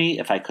doors for me.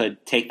 If I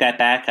could take that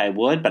back, I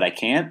would, but I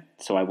can't,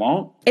 so I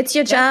won't. It's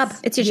your job.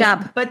 It's your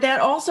job. But that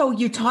also,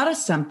 you taught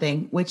us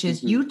something, which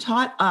is you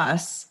taught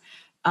us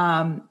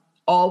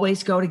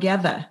always go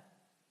together.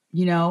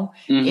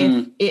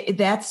 If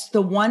that's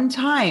the one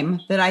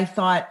time that I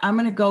thought I'm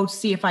going to go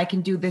see if I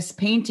can do this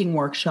painting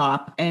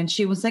workshop. And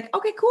she was like,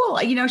 okay, cool.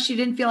 She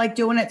didn't feel like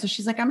doing it. So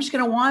she's like, I'm just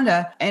going to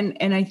wander. And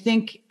I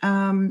think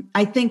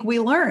we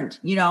learned,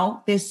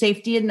 there's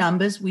safety in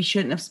numbers. We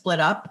shouldn't have split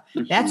up.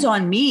 That's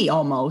on me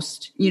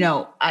almost,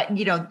 I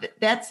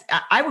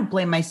would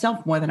blame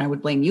myself more than I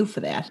would blame you for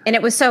that. And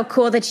it was so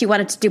cool that you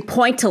wanted to do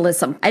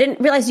pointillism. I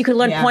didn't realize you could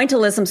learn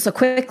pointillism so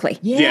quickly.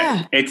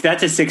 Yeah.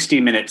 That's a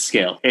 60-minute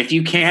skill. If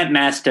you can't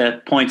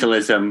master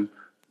pointillism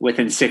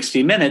within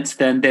 60 minutes,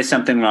 then there's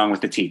something wrong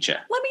with the teacher.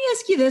 Let me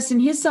ask you this,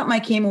 and here's something I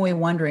came away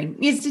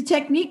wondering. Is the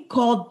technique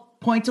called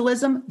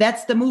pointillism?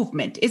 That's the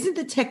movement. Isn't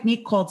the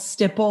technique called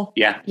stipple?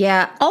 Yeah.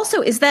 Yeah.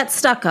 Also, is that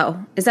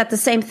stucco? Is that the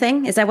same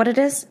thing? Is that what it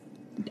is?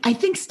 I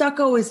think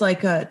stucco is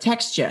like a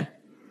texture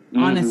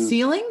on a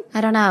ceiling.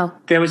 I don't know.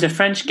 There was a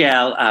French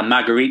gal,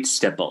 Marguerite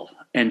Stipple,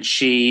 and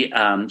she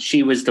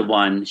was the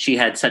one. She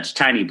had such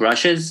tiny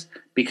brushes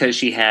because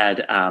she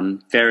had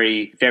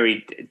very,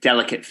 very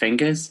delicate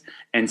fingers.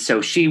 And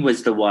so she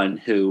was the one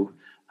who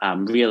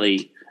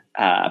really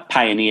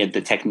pioneered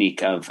the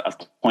technique of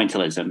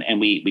pointillism. And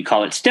we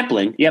call it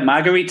stippling. Yeah,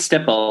 Marguerite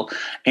Stipple.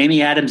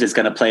 Amy Adams is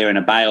going to play her in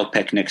a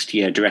biopic next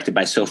year directed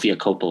by Sofia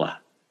Coppola.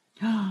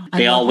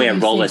 They all wear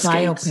roller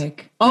skates.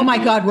 Biopic. Oh my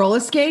God, roller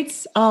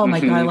skates? Oh my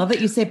God, I love that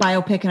you say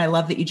biopic, and I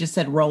love that you just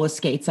said roller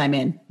skates. I'm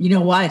in. You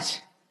know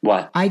what?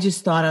 What? I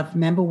just thought of,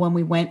 remember when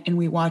we went and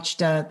we watched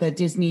the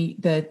Disney,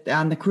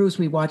 on the cruise,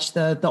 we watched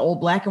the old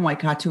black and white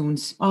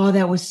cartoons. Oh,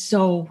 that was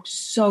so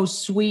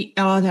sweet.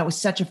 Oh, that was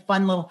such a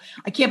fun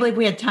I can't believe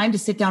we had time to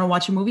sit down and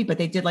watch a movie, but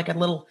they did like a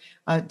little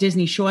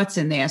Disney shorts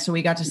in there. So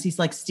we got to see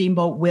like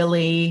Steamboat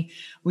Willie.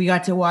 We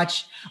got to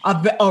watch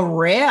a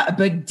rare,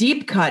 but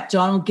deep cut,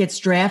 Donald Gets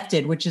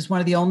Drafted, which is one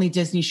of the only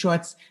Disney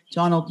shorts.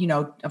 Donald,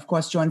 of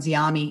course, John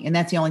Ziami. And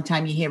that's the only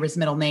time you hear his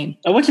middle name.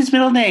 Oh, what's his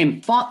middle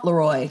name?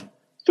 Fauntleroy.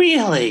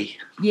 Really?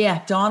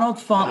 Yeah, Donald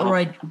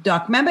Fauntleroy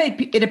Duck. Remember,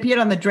 it appeared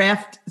on the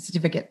draft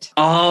certificate.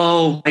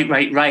 Oh,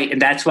 right.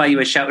 And that's why you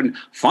were shouting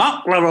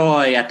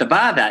Fauntleroy at the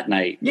bar that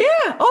night. Yeah.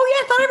 Oh, yeah.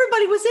 I thought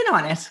everybody was in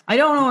on it. I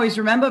don't always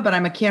remember, but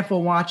I'm a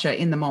careful watcher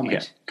in the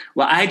moment. Yeah.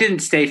 Well, I didn't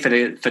stay for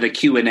the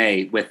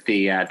Q&A with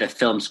the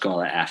film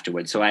scholar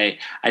afterwards, so I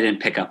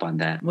didn't pick up on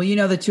that.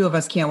 Well, the two of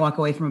us can't walk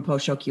away from a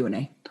post-show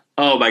Q&A.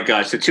 Oh my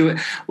gosh,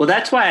 well,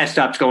 that's why I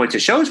stopped going to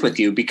shows with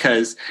you,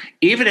 because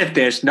even if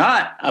there's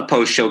not a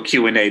post-show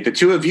Q&A, the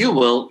two of you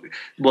will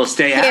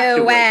stay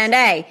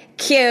afterwards.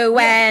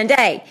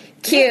 Q&A.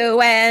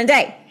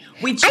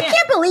 I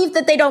can't believe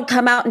that they don't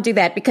come out and do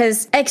that,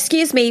 because,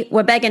 excuse me,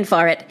 we're begging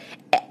for it.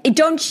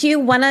 Don't you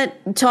want to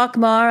talk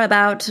more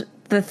about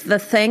the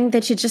thing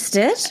that you just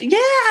did?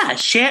 Yeah,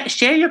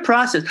 share your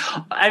process.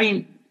 I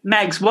mean,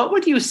 Mags, what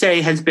would you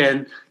say has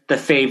been the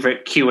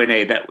favorite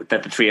Q&A that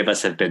the three of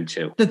us have been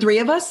to? The three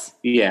of us?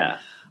 Yeah.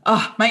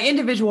 My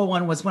individual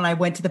one was when I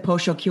went to the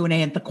post-show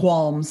Q&A at the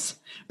Qualms.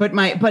 But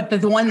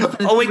the one.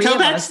 Oh wait, tell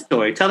that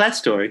story. Tell that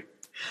story.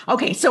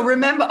 Okay, so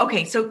remember.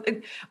 Okay, so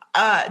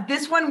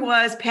this one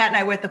was Pat and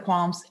I were at the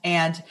Qualms,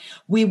 and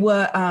we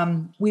were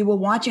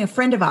watching. A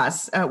friend of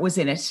ours was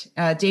in it.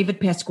 David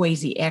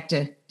Pasquesi,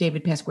 actor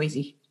David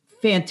Pasquesi.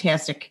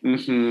 Fantastic.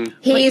 Mm-hmm.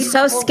 He's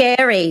so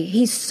scary.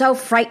 He's so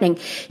frightening.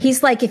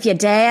 He's like if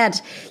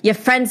your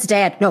friend's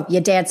dad. No,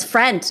 your dad's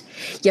friend.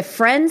 Your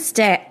friend's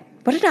dad.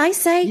 What did I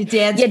say?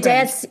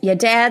 Your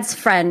dad's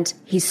friend.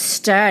 He's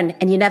stern,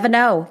 and you never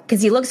know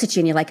because he looks at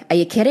you and you're like, "Are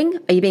you kidding?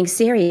 Are you being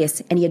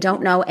serious?" And you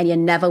don't know, and you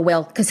never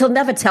will because he'll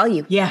never tell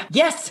you. Yeah.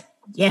 Yes.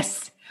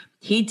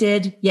 He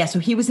did. Yeah. So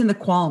he was in the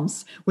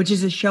Qualms, which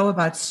is a show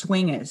about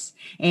swingers,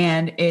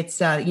 and it's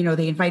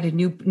they invited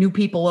new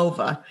people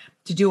over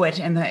to do it,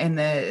 and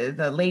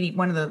the lady,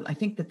 I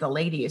think that the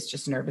lady is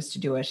just nervous to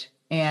do it,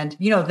 and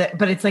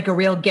but it's like a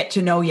real get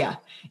to know ya,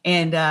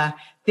 and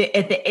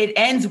it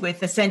ends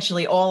with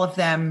essentially all of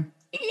them.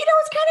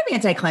 It's kind of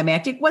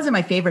anticlimactic. It wasn't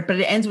my favorite, but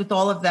it ends with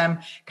all of them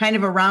kind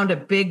of around a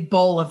big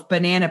bowl of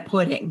banana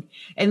pudding,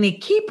 and they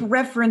keep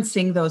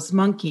referencing those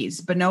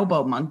monkeys,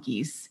 bonobo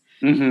monkeys.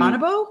 Mm-hmm.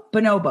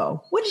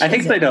 Bonobo. I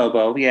think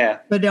bonobo. Yeah,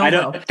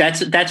 bonobo.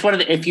 That's one of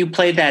the. If you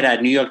play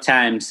that New York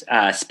Times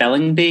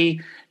spelling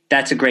bee,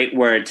 that's a great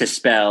word to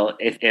spell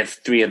if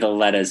three of the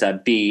letters are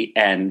B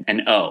and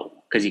an O,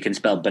 because you can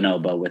spell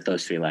bonobo with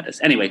those three letters.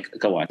 Anyway,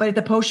 go on. But at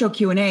the post-show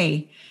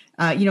Q&A,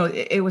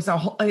 it was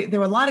there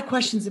were a lot of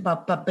questions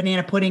about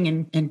banana pudding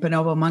and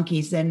bonobo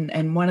monkeys,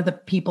 and one of the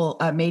people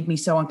made me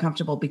so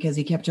uncomfortable because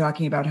he kept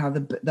talking about how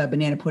the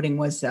banana pudding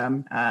was,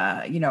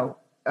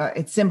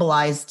 it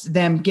symbolized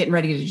them getting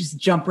ready to just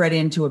jump right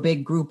into a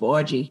big group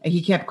orgy.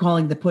 He kept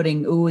calling the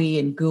pudding ooey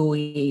and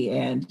gooey,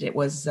 and it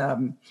was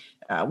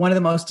one of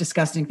the most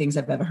disgusting things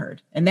I've ever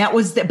heard. And that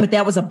was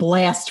a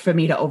blast for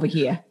me to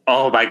overhear.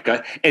 Oh my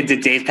God. And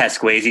did Dave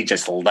Pasquesi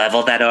just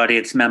level that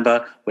audience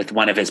member with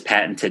one of his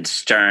patented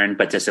stern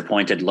but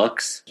disappointed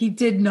looks? He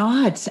did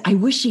not. I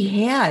wish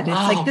he had. It's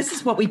like, this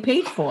is what we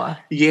paid for.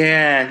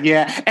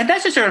 Yeah. And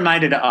that's just a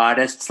reminder to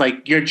artists,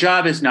 like, your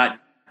job is not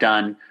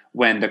done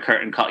when the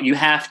curtain call. You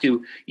have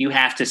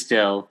to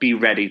still be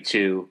ready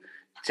to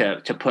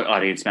put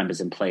audience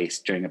members in place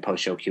during a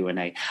post-show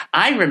Q&A.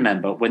 I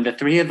remember when the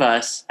three of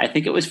us, I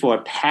think it was for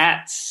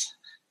Pat's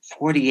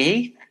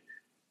 48th.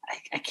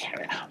 I can't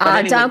remember.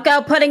 Anyway, don't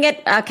go putting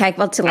it. Okay,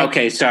 well, too late.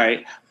 Okay,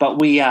 sorry. But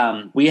we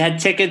had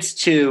tickets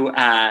to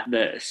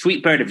the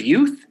Sweet Bird of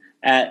Youth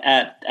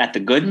at the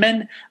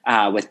Goodman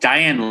with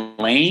Diane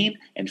Lane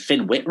and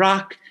Finn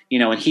Whitrock.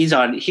 And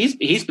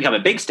he's become a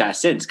big star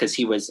since, because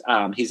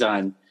he's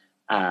on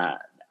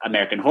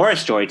American Horror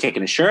Story,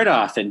 taking his shirt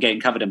off and getting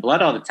covered in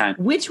blood all the time.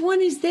 Which one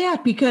is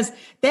that? Because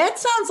that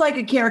sounds like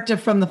a character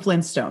from the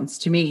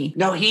Flintstones to me.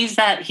 No, he's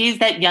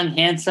that young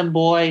handsome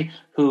boy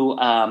who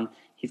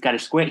he's got a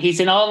square. He's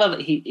in all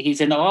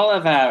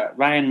of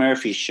Ryan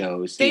Murphy's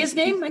shows. Say his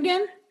name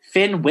again.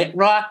 Finn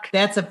Whitrock.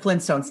 That's a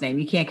Flintstones name.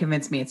 You can't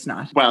convince me it's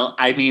not. Well,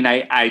 I mean,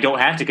 I don't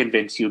have to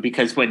convince you,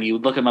 because when you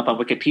look him up on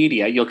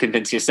Wikipedia, you'll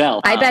convince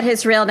yourself. I bet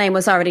his real name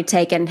was already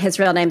taken. His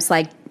real name's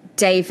like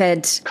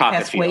David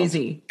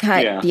Pasquesi.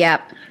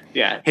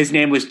 Yeah. His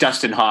name was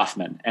Dustin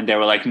Hoffman, and they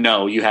were like,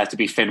 "No, you have to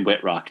be Finn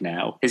Whitrock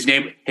now." His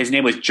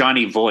name was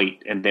Johnny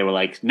Voight, and they were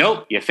like,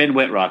 "Nope, you're Finn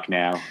Whitrock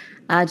now."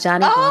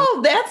 Johnny. Oh,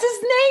 Voight. That's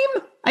his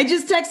name. I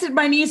just texted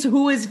my niece,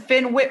 who is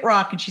Finn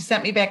Whitrock, and she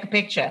sent me back a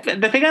picture.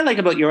 The thing I like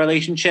about your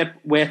relationship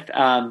with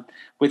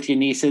your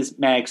nieces,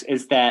 Mags,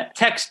 is that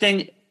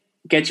texting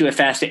gets you a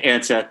faster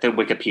answer than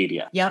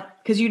Wikipedia.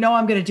 Yep, because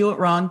I'm going to do it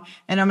wrong,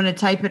 and I'm going to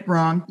type it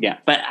wrong. Yeah,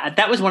 but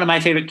that was one of my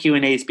favorite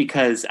Q&As,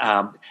 because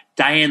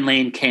Diane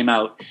Lane came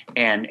out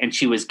and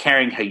she was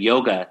carrying her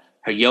yoga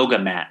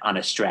mat on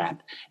a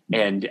strap,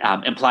 and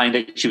implying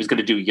that she was going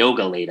to do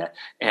yoga later.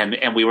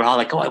 And we were all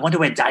like, "Oh, I wonder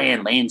when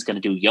Diane Lane's going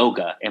to do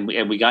yoga." And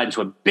we got into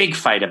a big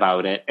fight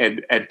about it.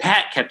 And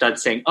Pat kept on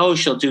saying, "Oh,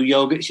 she'll do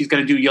yoga. She's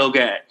going to do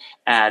yoga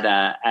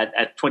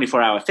at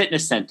 24-Hour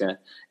Fitness Center."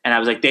 And I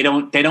was like, they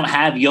don't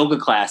have yoga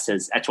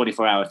classes at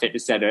 24-Hour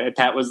Fitness Center. And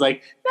Pat was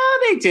like, "No,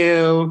 they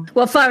do."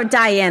 Well, for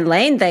Diane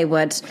Lane, they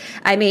would.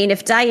 I mean,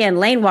 if Diane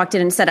Lane walked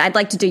in and said, "I'd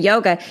like to do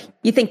yoga,"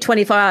 you think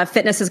 24-Hour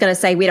Fitness is going to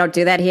say, "We don't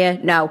do that here"?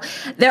 No.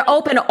 They're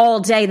open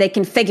all day. They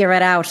can figure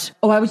it out.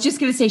 Oh, I was just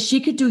going to say, she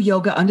could do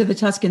yoga under the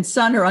Tuscan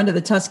sun or under the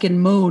Tuscan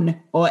moon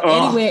or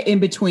anywhere in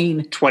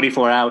between.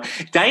 24 hours.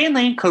 Diane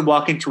Lane could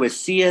walk into a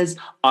Sears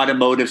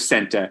Automotive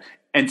Center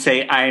and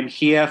say, "I am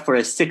here for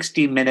a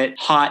 60-minute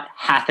hot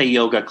hatha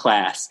yoga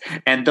class."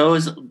 And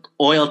those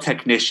oil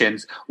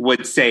technicians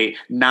would say,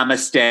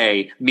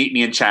 "Namaste, meet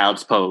me in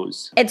child's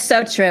pose." It's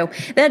so true.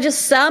 There are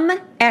just some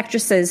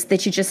actresses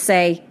that you just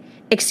say,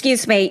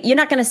 "Excuse me, you're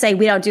not going to say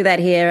we don't do that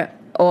here,"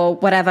 or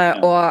whatever,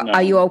 or no.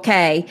 are you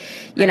okay?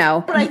 You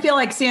know, But I feel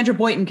like Sandra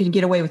Boynton can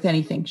get away with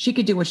anything. She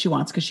could do what she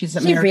wants because she's she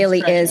America's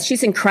really treasure. is.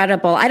 She's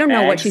incredible. I don't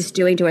know what Thanks. she's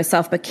doing to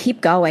herself, but keep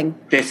going.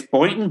 This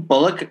Boynton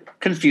Bullock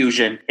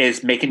confusion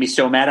is making me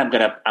so mad. I'm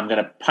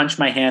gonna punch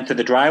my hand through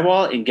the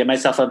drywall and give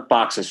myself a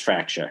boxer's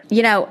fracture.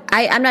 You know,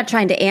 I'm not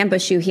trying to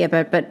ambush you here,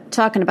 but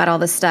talking about all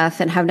this stuff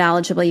and how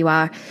knowledgeable you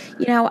are,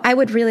 you know, I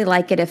would really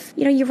like it if,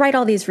 you know, you write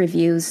all these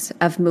reviews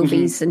of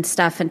movies and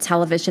stuff and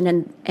television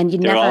and you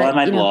They're never, all on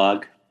my you know,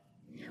 blog.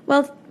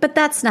 well, but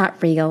that's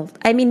not real.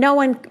 I mean, no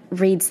one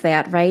reads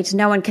that, right?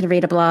 No one can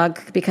read a blog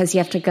because you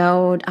have to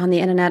go on the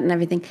internet and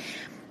everything.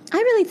 I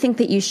really think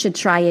that you should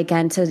try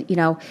again to, you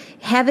know,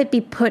 have it be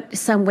put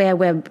somewhere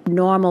where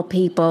normal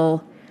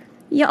people,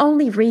 you're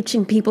only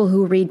reaching people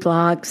who read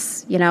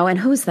blogs, you know, and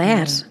who's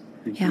that?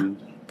 Mm-hmm. Yeah.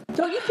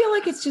 Don't you feel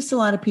like it's just a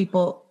lot of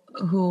people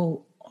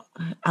who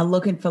are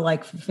looking for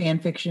like fan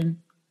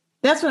fiction?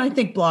 That's what I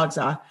think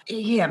blogs are.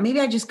 Yeah, maybe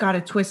I just got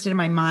it twisted in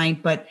my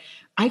mind, but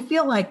I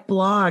feel like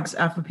blogs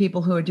are for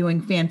people who are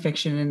doing fan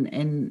fiction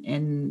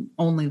and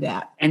only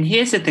that. And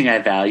here's the thing I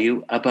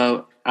value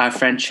about our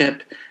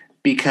friendship,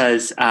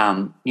 because,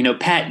 you know,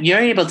 Pat, you're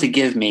able to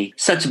give me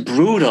such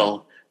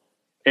brutal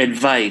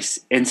advice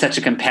in such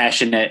a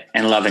compassionate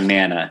and loving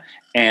manner.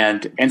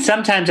 And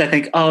sometimes I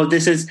think, oh,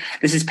 this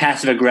is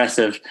passive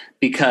aggressive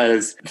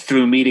because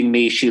through meeting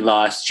me, she's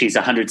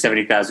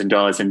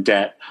 $170,000 in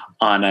debt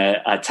on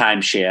a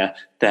timeshare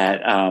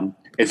that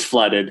is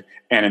flooded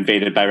and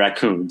invaded by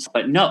raccoons.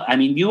 But no, I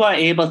mean, you are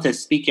able to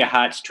speak your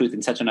heart's truth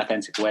in such an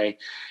authentic way.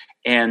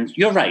 And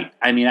you're right.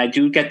 I mean, I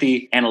do get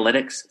the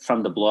analytics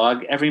from the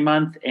blog every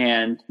month,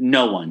 and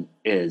no one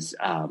is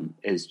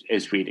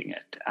reading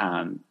it.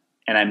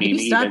 And I mean,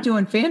 Maybe stop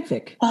doing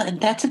fanfic. Well,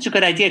 and that's such a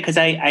good idea, because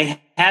I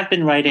have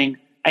been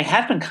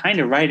kind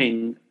of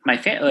writing my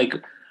fan, like,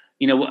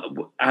 you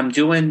know, I'm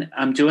doing the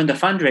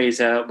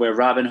fundraiser where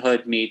Robin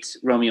Hood meets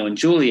Romeo and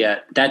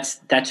Juliet.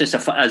 That's just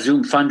a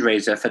Zoom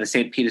fundraiser for the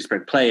St.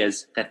 Petersburg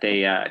Players that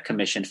they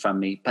commissioned from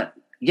me. But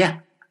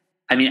yeah,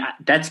 I mean,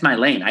 that's my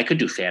lane. I could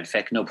do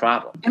fanfic, no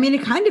problem. I mean,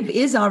 it kind of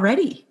is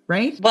already,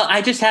 right? Well,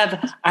 I just have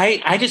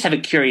a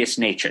curious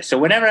nature. So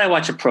whenever I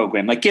watch a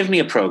program, like give me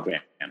a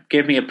program,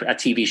 give me a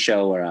TV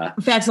show or a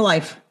Facts of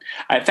Life.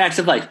 Facts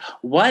of Life.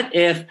 What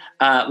if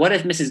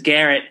Mrs.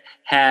 Garrett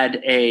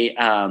had a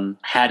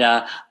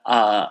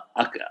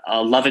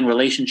loving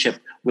relationship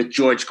with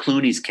George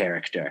Clooney's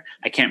character?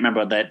 I can't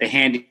remember the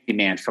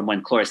handyman from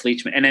when Cloris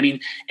Leachman. And I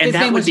mean, and His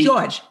that name would was be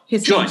George.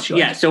 His name was George.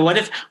 Yeah. So what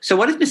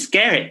if Miss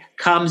Garrett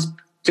comes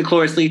to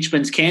Cloris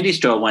Leachman's candy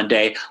store one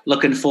day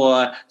looking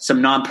for some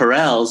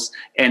nonpareils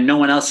and no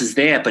one else is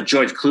there, but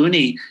George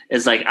Clooney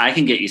is like, I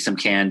can get you some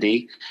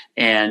candy.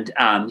 And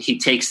he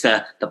takes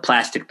the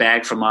plastic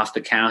bag from off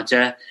the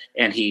counter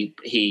and he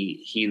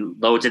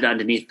loads it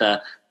underneath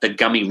the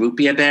gummy root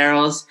beer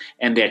barrels,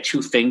 and their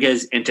two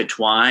fingers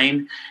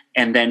intertwine.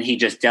 And then he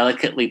just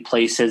delicately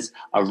places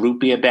a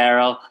root beer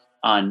barrel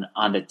on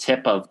the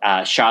tip of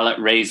Charlotte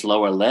Ray's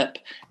lower lip.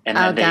 And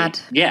then God.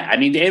 Yeah, I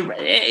mean, it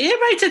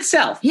writes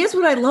itself. Here's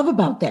what I love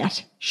about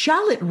that.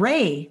 Charlotte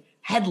Ray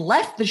had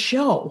left the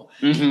show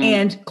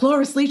and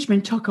Cloris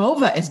Leachman took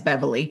over as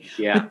Beverly.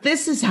 Yeah. But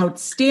this is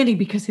outstanding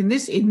because in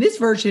this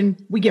version,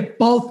 we get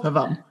both of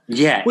them.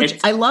 Yeah. Which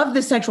I love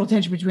the sexual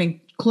tension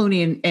between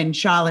Clooney and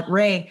Charlotte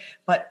Ray,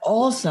 but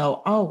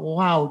also, oh,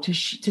 wow, to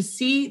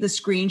see the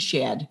screen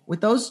shared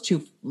with those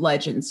two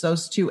legends,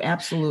 those two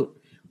absolute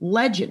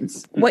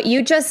legends. What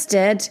you just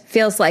did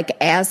feels like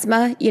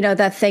asthma. You know,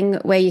 that thing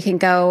where you can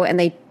go and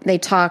they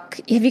talk.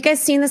 Have you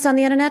guys seen this on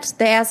the internet?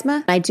 The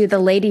asthma? I do the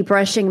lady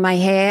brushing my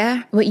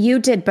hair. What you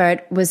did,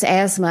 Bert, was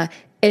asthma.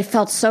 It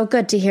felt so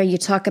good to hear you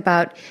talk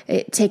about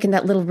taking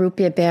that little root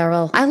beer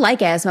barrel. I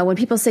like asthma. When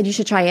people said you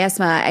should try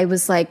asthma, I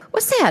was like,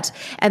 what's that?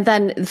 And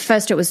then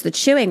first it was the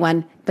chewing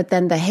one, but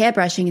then the hair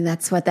brushing, and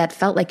that's what that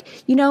felt like.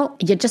 You know,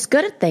 you're just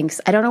good at things.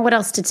 I don't know what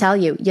else to tell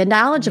you. You're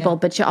knowledgeable,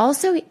 but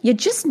you're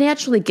just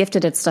naturally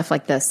gifted at stuff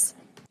like this.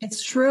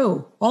 It's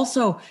true.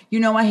 Also,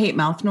 you know, I hate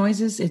mouth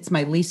noises. It's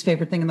my least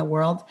favorite thing in the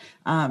world.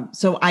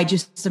 So I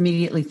just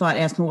immediately thought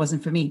asthma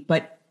wasn't for me.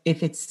 But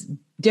if it's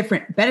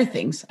different, better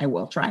things, I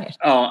will try it.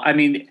 Oh, I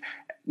mean,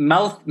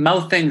 mouth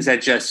things are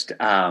just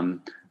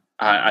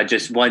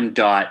one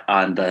dot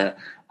on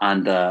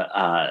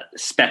the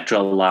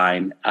spectral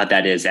line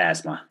that is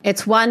asthma.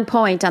 It's one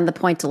point on the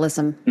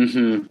pointillism.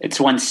 Mm-hmm. It's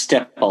one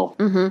stipple.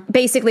 Mm-hmm.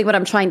 Basically, what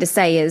I'm trying to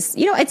say is,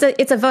 you know,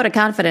 it's a vote of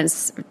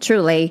confidence,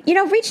 truly. You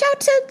know, reach out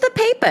to the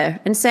paper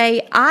and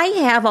say, I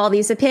have all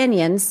these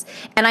opinions,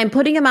 and I'm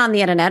putting them on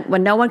the internet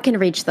when no one can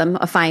reach them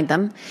or find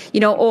them, you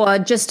know, or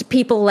just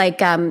people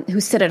like who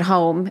sit at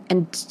home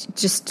and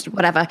just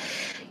whatever.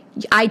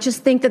 I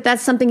just think that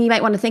that's something you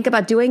might want to think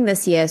about doing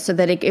this year so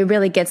that it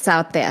really gets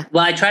out there.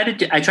 Well, I try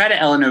to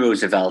Eleanor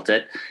Roosevelt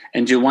it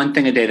and do one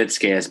thing a day that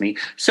scares me.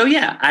 So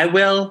yeah, I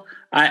will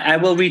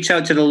reach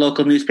out to the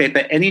local newspaper.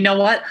 And you know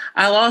what?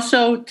 I'll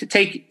also to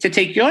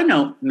take your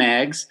note,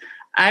 Mags,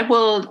 I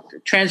will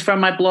transfer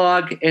my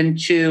blog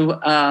into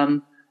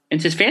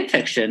fan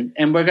fiction,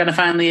 and we're going to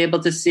finally able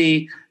to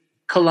see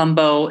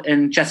Columbo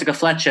and Jessica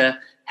Fletcher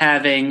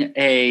having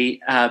a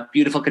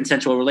beautiful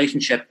consensual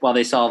relationship while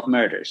they solve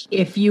murders.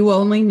 If you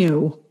only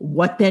knew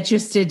what that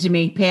just did to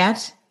me,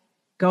 Pat.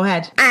 Go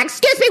ahead.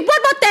 Excuse me,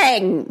 one more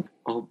thing.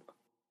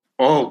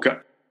 Oh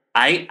God.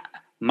 I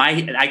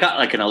got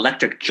like an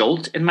electric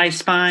jolt in my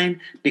spine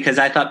because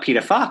I thought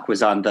Peter Falk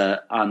was on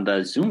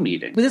the Zoom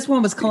meeting. But this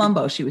one was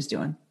Columbo she was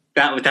doing.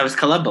 That was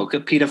Columbo.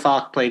 Peter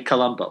Falk played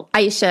Columbo.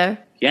 Are you sure?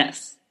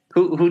 Yes.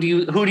 Who do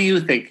you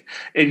think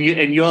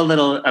in your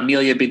little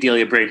Amelia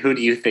Bedelia brain? Who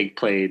do you think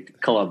played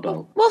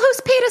Columbo? Well,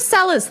 who's Peter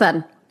Sellers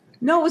then?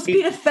 No, it was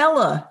Peter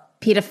Fella.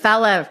 Peter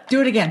Feller.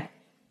 Do it again.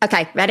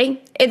 Okay,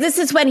 ready? This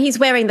is when he's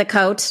wearing the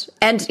coat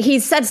and he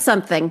said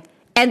something.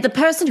 And the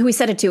person who he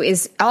said it to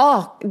is,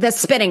 they're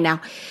spinning now.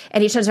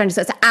 And he turns around and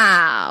says,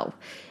 ow.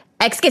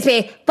 Excuse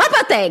me, one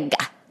more thing.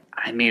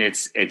 I mean,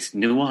 it's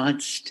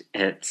nuanced.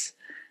 It's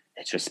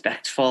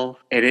respectful.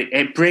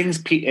 It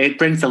brings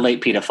the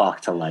late Peter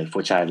Falk to life,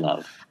 which I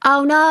love.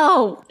 Oh,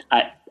 no.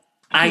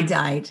 He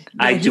died.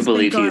 I do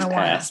believe he's he's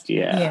passed.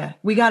 Yeah.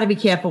 We got to be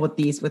careful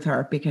with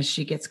her because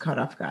she gets caught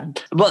off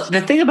guard. Well,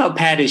 the thing about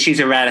Pat is she's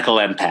a radical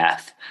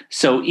empath.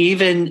 So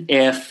even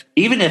if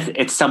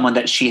it's someone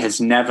that she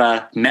has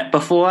never met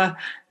before,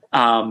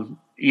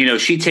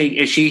 if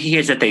she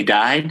hears that they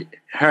died,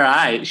 her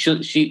eyes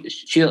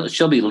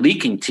she'll be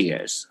leaking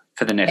tears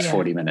for the next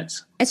 40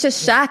 minutes. It's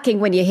just shocking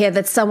when you hear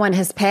that someone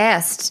has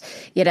passed.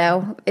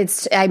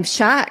 I'm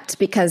shocked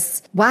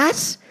because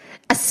what?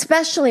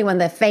 Especially when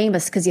they're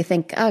famous, because you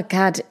think, oh,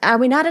 God, are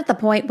we not at the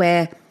point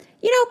where,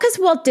 because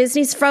Walt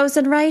Disney's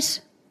frozen,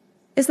 right?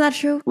 Isn't that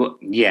true? Well,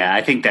 yeah,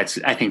 I think that's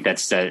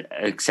the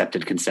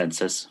accepted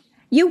consensus.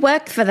 You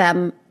work for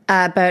them,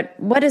 but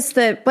what's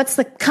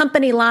the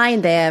company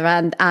line there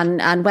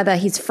on whether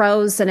he's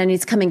frozen and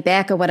he's coming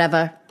back or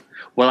whatever?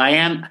 Well, I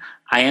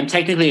am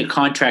technically a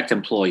contract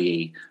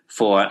employee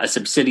for a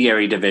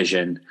subsidiary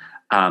division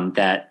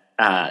that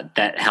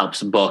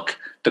helps book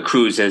the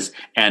cruises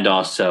and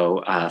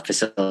also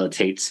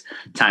facilitates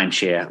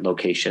timeshare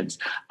locations.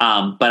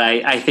 But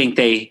I think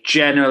they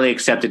generally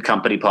accepted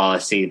company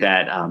policy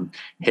that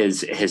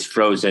his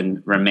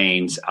frozen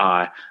remains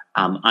are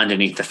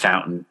underneath the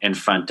fountain in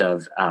front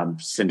of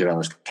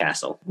Cinderella's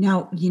castle.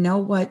 Now, you know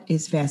what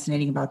is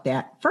fascinating about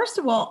that? First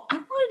of all, I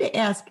wanted to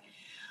ask,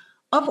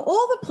 of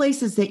all the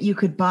places that you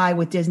could buy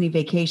with Disney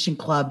Vacation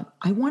Club,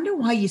 I wonder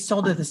why you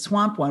sold her the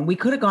Swamp one. We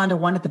could have gone to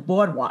one at the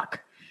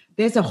Boardwalk.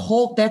 That's a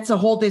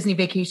whole Disney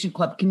Vacation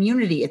Club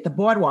community at the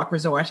Boardwalk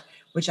Resort,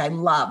 which I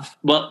love.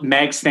 Well,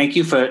 Megs, thank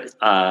you for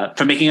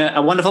making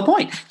a wonderful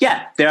point.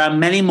 Yeah, there are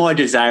many more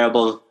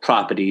desirable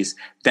properties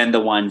than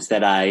the ones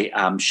that I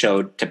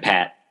showed to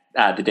Pat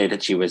the day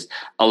that she was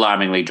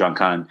alarmingly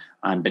drunk on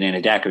banana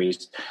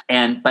daiquiris.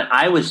 But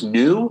I was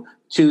new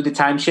to the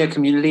timeshare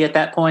community at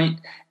that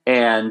point,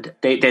 and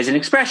there's an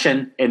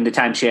expression in the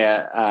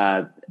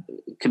timeshare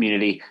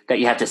community that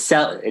you have to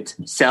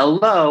sell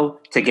low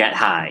to get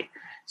high.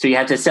 So you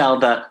have to sell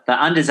the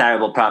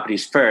undesirable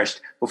properties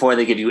first before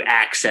they give you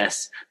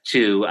access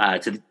to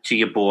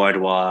your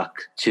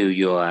Boardwalk,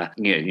 to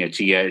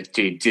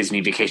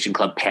Disney Vacation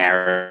Club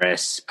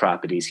Paris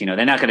properties.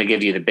 They're not going to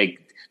give you the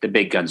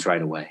big guns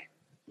right away.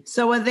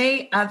 So are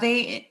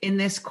they in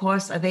this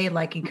course? Are they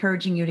like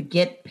encouraging you to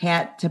get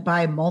Pat to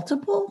buy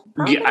multiple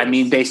properties? Yeah, I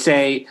mean, they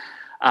say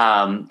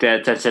that's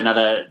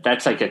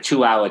like a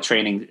 2-hour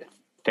training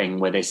thing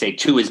where they say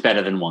 2 is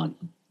better than 1.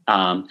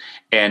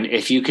 And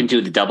if you can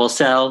do the double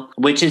sell,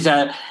 which is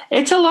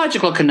it's a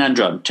logical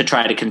conundrum to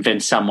try to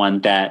convince someone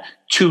that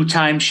 2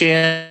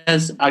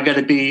 timeshares are going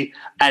to be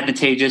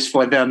advantageous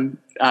for them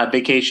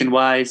vacation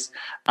wise.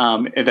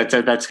 That's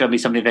going to be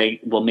something they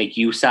will make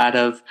use out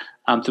of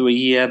through a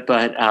year.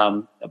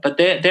 But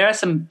there are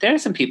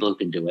some people who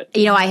can do it.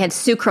 I had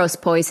sucrose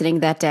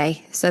poisoning that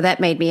day, so that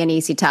made me an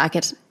easy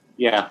target.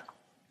 Yeah.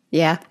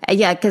 Yeah,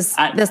 because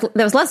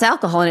there was less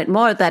alcohol in it,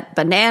 more of that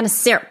banana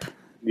syrup.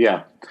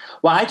 Yeah.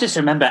 Well, I just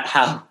remember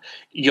how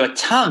your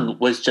tongue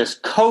was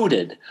just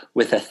coated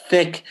with a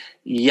thick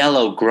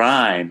yellow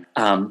grime,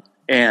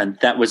 and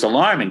that was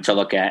alarming to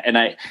look at.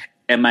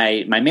 And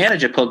my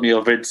manager pulled me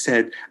over and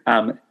said,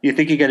 "You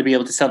think you're going to be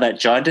able to sell that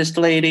jaundiced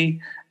lady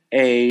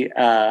a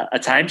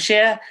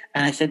timeshare?"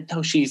 And I said,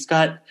 "No, she's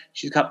got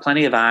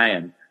plenty of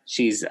iron.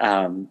 She's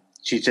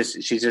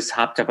just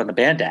hopped up on the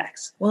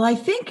Bandax." Well, I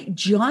think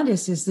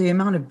jaundice is the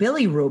amount of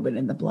bilirubin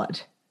in the blood,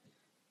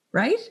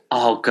 right?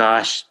 Oh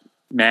gosh.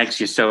 Mags,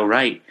 you're so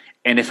right.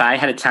 And if I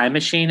had a time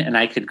machine and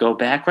I could go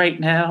back right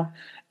now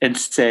and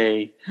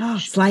say...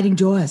 sliding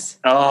doors.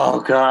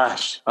 Oh,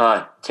 gosh.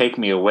 Take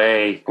me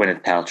away,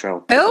 Gwyneth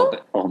Paltrow. Who?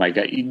 Oh, my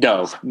God.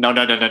 No.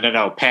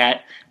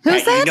 Pat.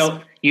 Who's Pat,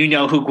 that? You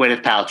know who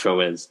Gwyneth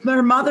Paltrow is.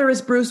 Her mother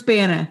is Bruce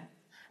Banner.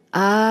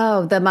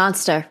 Oh, the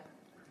monster.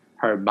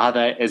 Her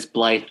mother is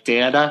Blythe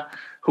Danner,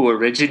 who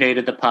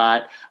originated the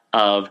part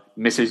of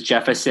Mrs.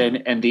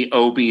 Jefferson and the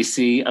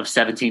OBC of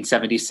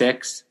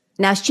 1776.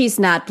 Now she's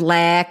not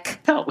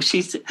black. No,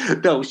 she's.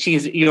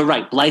 You're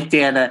right. Blythe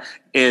Danner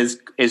is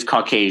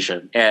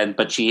Caucasian,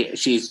 but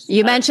she's.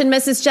 You mentioned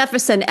Mrs.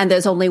 Jefferson, and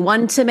there's only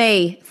one to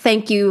me.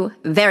 Thank you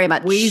very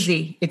much.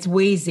 Wheezy. It's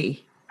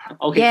Wheezy.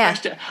 Okay, Yeah.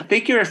 first, I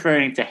think you're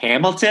referring to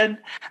Hamilton,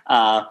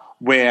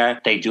 where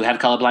they do have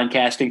colorblind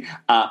casting.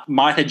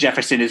 Martha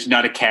Jefferson is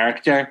not a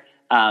character.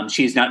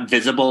 She's not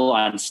visible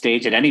on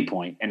stage at any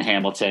point in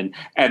Hamilton,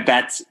 and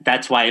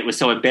that's why it was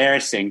so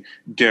embarrassing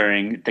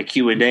during the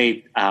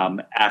Q&A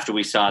after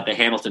we saw the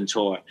Hamilton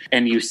tour.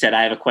 And you said,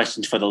 "I have a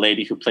question for the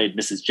lady who played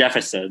Mrs.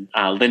 Jefferson."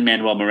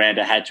 Lin-Manuel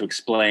Miranda had to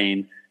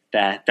explain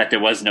that there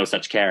was no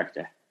such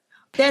character.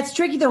 That's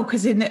tricky though,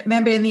 because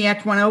remember in the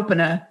Act One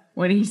opener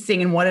when he's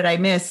singing "What Did I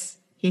Miss,"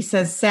 he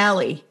says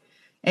Sally,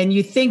 and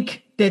you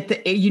think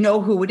that you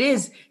know who it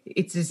is.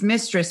 It's his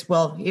mistress.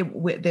 Well,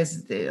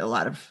 there's a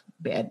lot of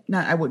bad.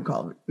 Not I wouldn't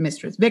call it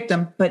mistress,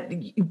 victim, but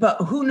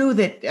who knew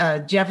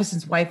that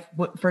Jefferson's wife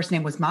first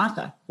name was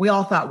Martha? We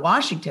all thought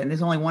Washington.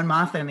 There's only one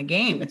Martha in the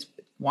game. It's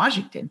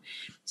Washington.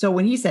 So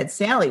when he said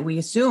Sally, we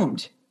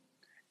assumed.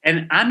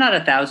 And I'm not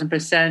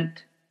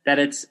 1,000%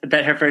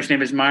 that her first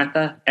name is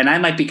Martha, and I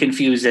might be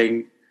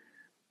confusing.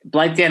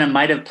 Blythe Danner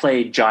might have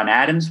played John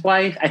Adams'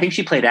 wife. I think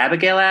she played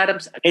Abigail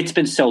Adams. It's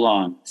been so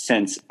long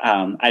since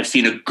I've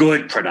seen a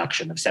good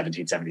production of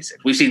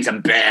 1776. We've seen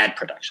some bad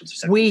productions of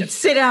 1776.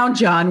 Sit down,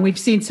 John. We've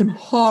seen some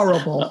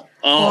horrible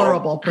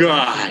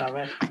productions of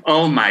it.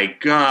 Oh my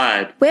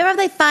God. Where are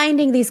they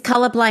finding these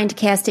colorblind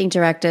casting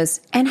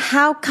directors? And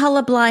how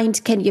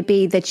colorblind can you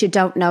be that you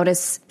don't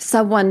notice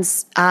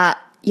someone's,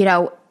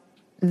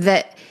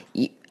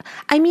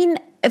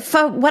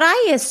 for what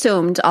I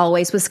assumed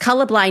always was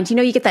colorblind. You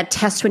know, you get that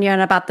test when you're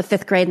in about the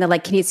 5th grade and they're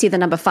like, can you see the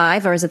number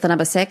 5 or is it the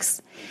number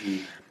 6? Mm-hmm.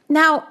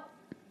 Now,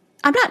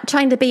 I'm not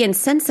trying to be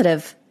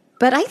insensitive,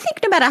 but I think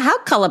no matter how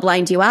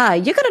colorblind you are,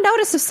 you're going to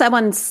notice if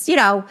someone's,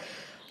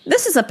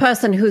 this is a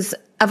person who's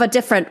of a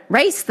different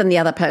race than the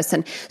other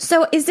person.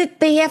 So is it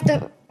they have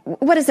to...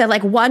 What is there,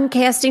 like one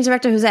casting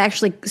director who's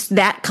actually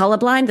that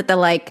colorblind that they're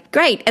like,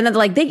 great. And then they're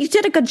like, you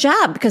did a good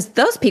job because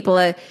those people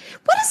are,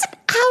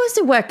 how is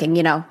it working,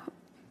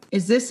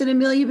 Is this an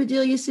Amelia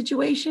Bedelia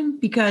situation?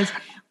 Because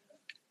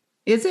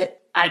is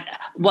it?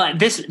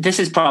 This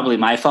is probably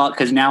my fault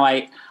because now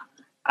I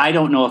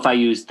don't know if I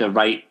used the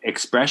right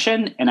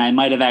expression and I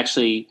might have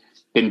actually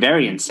been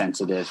very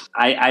insensitive.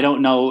 I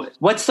don't know.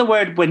 What's the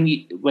word when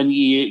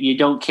you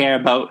don't care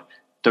about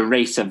the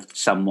race of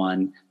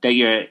someone, that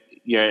you're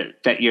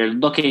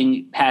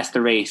looking past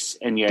the race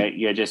and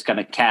you're just going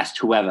to cast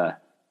whoever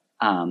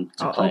to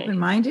play.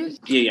 Open-minded?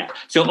 Yeah.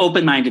 So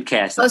open-minded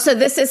casting. Oh, so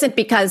this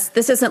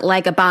isn't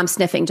like a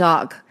bomb-sniffing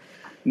dog.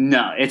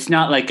 No, it's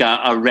not like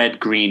a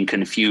red-green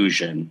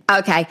confusion.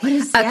 Okay. What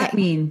does that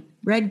mean?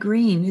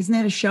 Red-green? Isn't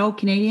that a show,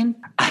 Canadian?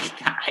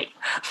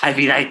 I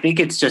mean, I think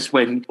it's just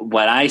when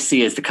what I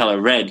see as the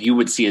color red, you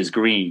would see as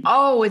green.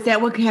 Oh, is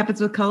that what happens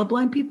with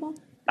colorblind people?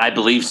 I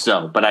believe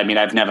so, but I mean,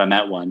 I've never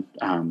met one,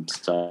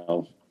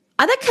 so...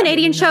 Are there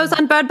Canadian shows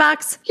on Bird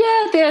Box?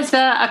 Yeah, there's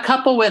a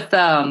couple with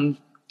there's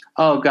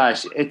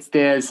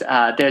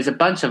a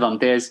bunch of them.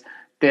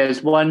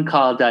 There's one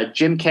called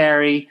Jim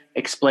Carrey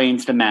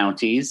Explains the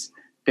Mounties.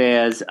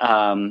 There's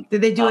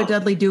did they do a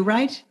Dudley Do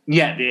Right?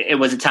 Yeah, it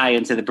was a tie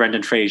into the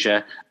Brendan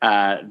Fraser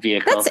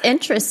vehicle. That's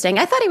interesting.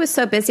 I thought he was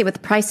so busy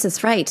with Price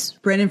is Right.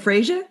 Brendan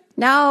Fraser?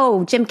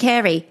 No, Jim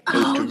Carrey.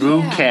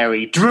 Drew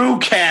Carey. Drew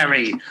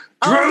Carey.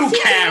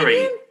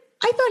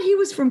 I thought he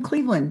was from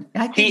Cleveland.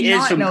 He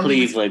is from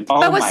Cleveland.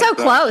 But we're so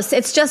close.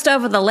 It's just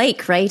over the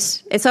lake,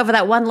 right? It's over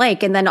that one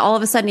lake, and then all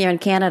of a sudden you're in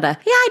Canada.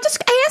 Yeah, I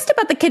asked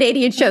about the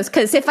Canadian shows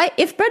because if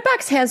Bird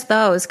Box has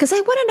those, because I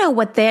want to know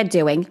what they're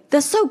doing.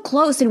 They're so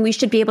close, and we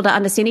should be able to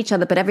understand each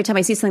other. But every time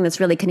I see something that's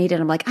really Canadian,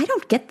 I'm like, I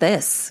don't get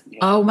this.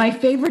 Oh, my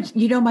favorite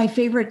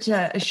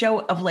show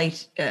of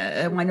late,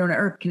 Winona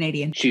Earp,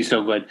 Canadian. She's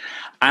so good.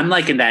 I'm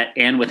liking that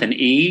Anne with an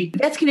E.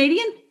 That's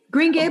Canadian?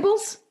 Green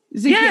Gables?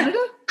 Is it Canada?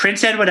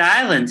 Prince Edward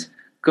Island.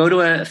 Go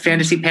to a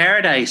fantasy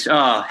paradise.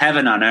 Oh,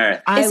 heaven on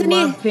earth. I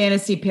love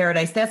Fantasy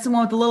Paradise. That's the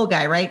one with the little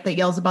guy, right? That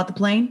yells about the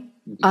plane?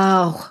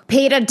 Oh,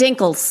 Peter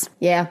Dinkles.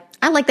 Yeah.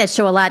 I like that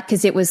show a lot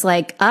because it was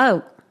like,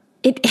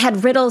 it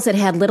had riddles. It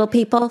had little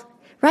people,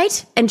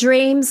 right? And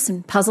dreams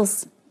and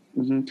puzzles.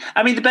 Mm-hmm.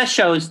 I mean, the best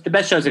shows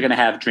are going to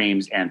have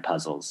dreams and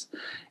puzzles.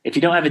 If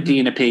you don't have a D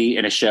and a P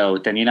in a show,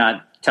 then you're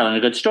not telling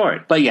a good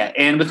story. But yeah,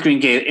 Anne of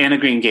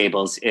Green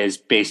Gables is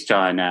based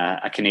on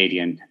a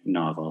Canadian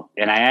novel.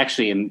 And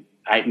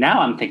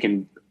I'm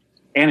thinking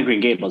Anne of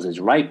Green Gables is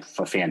ripe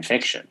for fan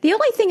fiction. The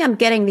only thing I'm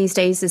getting these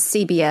days is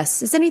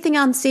CBS. Is anything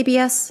on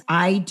CBS?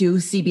 I do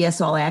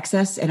CBS All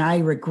Access, and I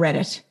regret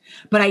it.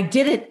 But I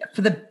did it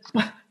for the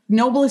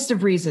noblest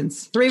of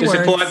reasons. 3 words. To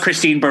support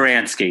Christine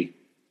Baranski.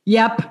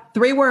 Yep.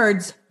 3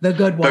 words. The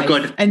Good Wife. The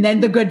Good. And then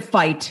The Good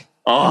Fight.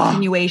 Oh.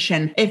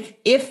 Continuation.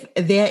 If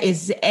there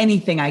is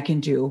anything I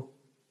can do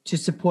to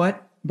support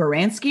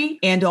Baranski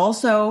and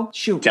also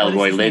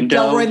Delroy Lindo.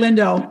 Delroy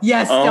Lindo.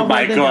 Yes. Oh Delroy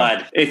my Lindo.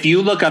 God. If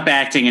you look up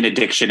acting in a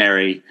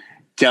dictionary,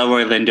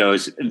 Delroy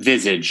Lindo's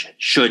visage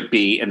should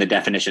be in the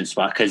definition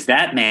spot because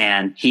that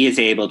man, he is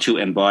able to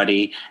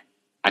embody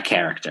a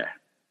character.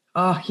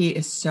 Oh, he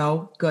is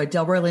so good.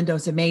 Delroy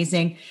Lindo's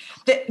amazing.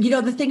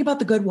 The thing about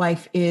The Good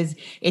Wife is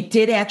it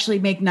did actually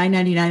make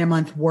 $9.99 a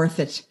month worth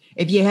it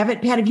If you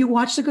haven't, Pat, have you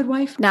watched The Good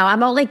Wife? No,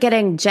 I'm only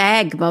getting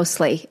Jag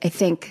mostly, I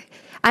think.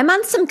 I'm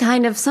on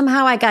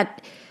somehow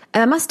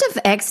I must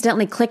have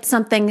accidentally clicked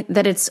something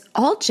that it's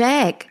all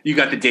Jag. You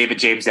got the David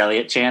James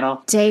Elliott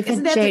channel? David J.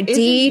 Isn't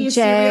he a serial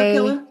DJ.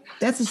 killer?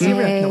 That's a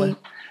serial killer.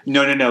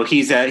 No.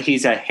 He's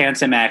a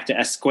handsome actor,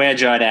 a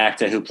square-jawed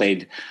actor who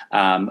played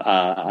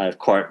a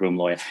courtroom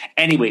lawyer.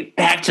 Anyway,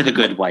 back to The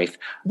Good Wife.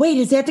 Wait,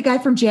 is that the guy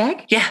from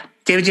Jag? Yeah,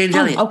 David James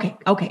Elliott.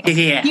 Okay.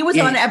 Yeah, He was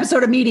on an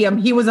episode of Medium.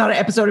 He was on an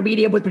episode of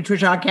Medium with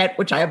Patricia Arquette,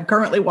 which I am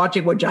currently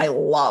watching, which I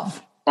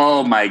love.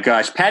 Oh my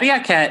gosh, Patty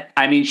Arquette.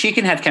 I mean, she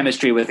can have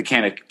chemistry with a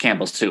can of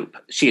Campbell's soup.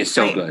 She is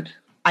so good.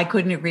 I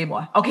couldn't agree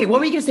more. Okay, what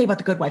were you going to say about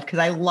The Good Wife? Because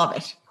I love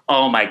it.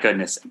 Oh my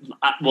goodness.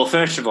 Well,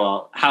 first of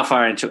all, how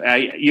far into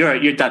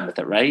you're done with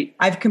it, right?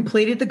 I've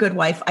completed The Good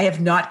Wife. I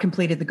have not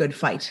completed The Good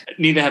Fight.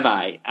 Neither have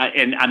I,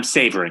 and I'm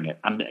savoring it.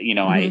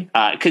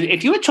 Because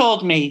if you had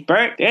told me,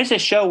 Bert, there's a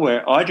show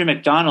where Audra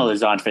McDonald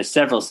is on for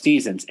several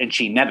seasons and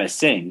she never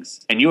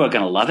sings, and you are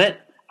going to love it,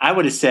 I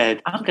would have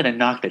said, I'm going to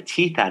knock the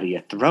teeth out of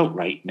your throat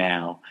right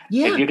now.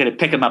 Yeah. And you're going to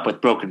pick them up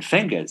with broken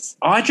fingers.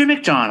 Audra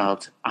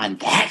McDonald on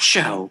that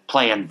show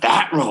playing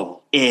that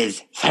role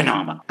is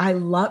phenomenal.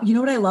 You know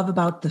what I love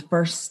about the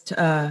first,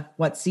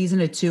 season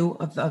or 2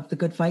 of The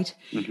Good Fight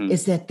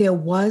is that there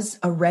was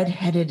a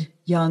redheaded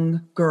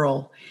young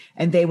girl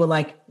and they were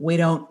like, we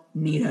don't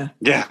need her.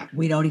 Yeah.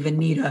 We don't even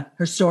need her.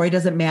 Her story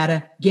doesn't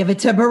matter. Give it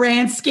to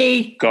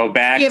Baranski. Go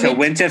back to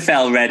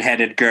Winterfell,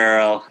 redheaded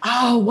girl.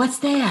 Oh, what's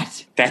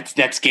that?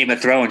 That's Game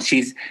of Thrones.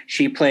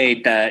 She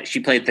played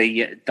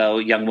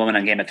the young woman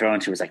on Game of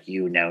Thrones who was like,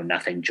 you know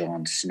nothing,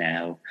 Jon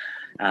Snow.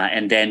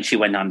 And then she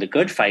went on The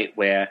Good Fight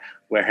where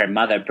her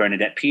mother,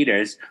 Bernadette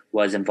Peters,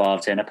 was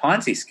involved in a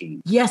Ponzi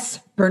scheme. Yes,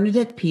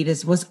 Bernadette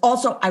Peters was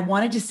also, I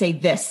wanted to say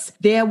this.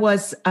 There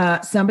was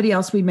somebody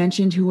else we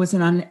mentioned who was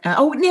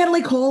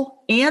Natalie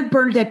Cole and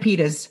Bernadette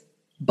Peters,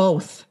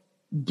 both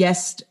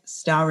guest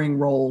starring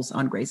roles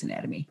on Grey's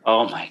Anatomy.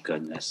 Oh my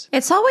goodness.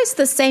 It's always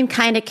the same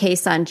kind of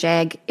case on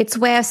Jag. It's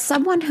where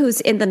someone who's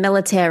in the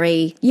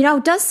military,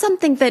 does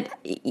something that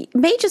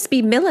may just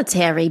be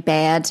military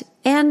bad,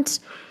 and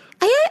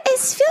it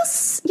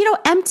feels,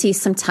 empty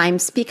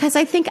sometimes because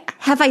I think,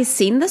 have I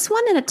seen this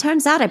one? And it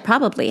turns out I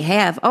probably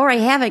have, or I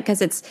haven't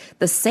because it's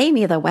the same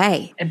either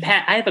way. And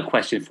Pat, I have a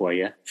question for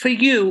you. For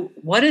you,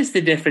 what is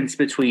the difference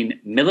between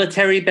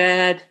military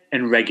bad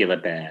and regular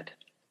bad?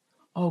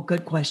 Oh,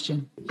 good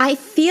question. I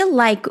feel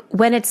like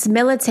when it's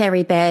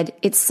military bad,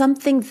 it's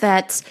something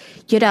that,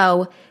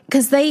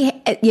 because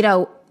they,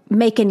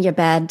 making your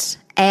bed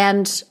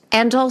and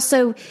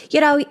also,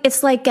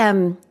 it's like,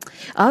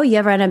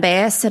 you're an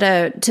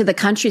ambassador to the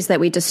countries that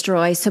we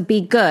destroy, so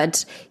be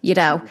good,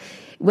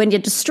 When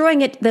you're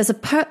destroying it, there's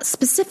a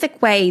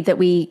specific way that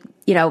we,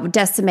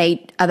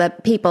 decimate other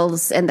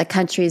peoples and the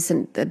countries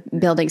and the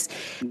buildings.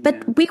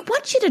 But we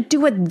want you to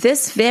do it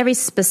this very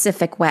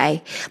specific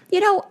way,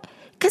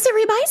 because it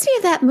reminds me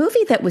of that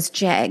movie that was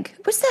Jag.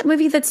 What's that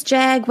movie that's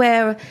Jag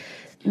where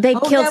they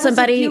killed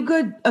somebody?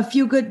 A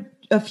few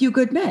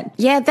good men.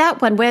 Yeah,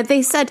 that one where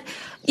they said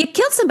you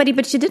killed somebody,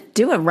 but you didn't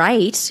do it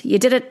right. You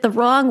did it the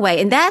wrong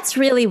way. And that's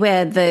really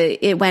where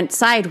it went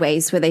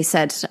sideways, where they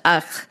said,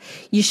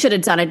 you should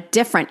have done it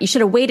different. You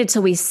should have waited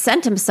till we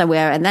sent him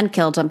somewhere and then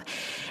killed him.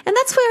 And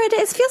that's where it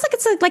is. It feels like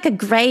it's like a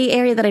gray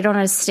area that I don't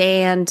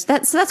understand.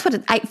 That's what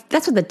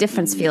the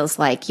difference feels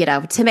like,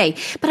 to me.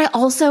 But I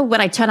also, when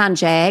I turn on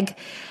Jag,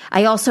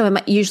 I also am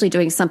usually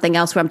doing something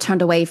else where I'm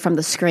turned away from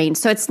the screen.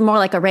 So it's more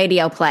like a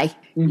radio play.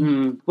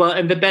 Mm-hmm. Well,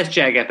 and the best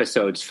Jag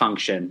episodes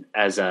function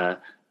as a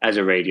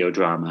radio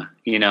drama,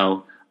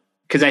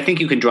 because I think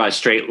you can draw a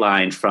straight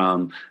line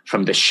from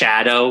The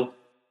Shadow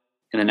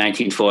in the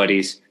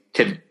 1940s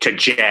to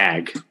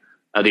Jag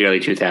of the early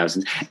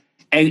 2000s.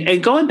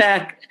 And going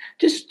back,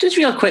 just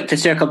real quick to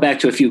circle back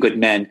to A Few Good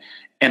Men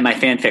and my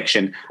fan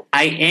fiction,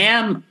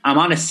 I'm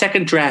on a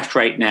second draft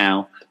right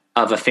now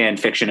of a fan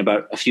fiction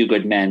about A Few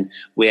Good Men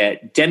where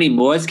Demi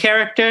Moore's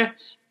character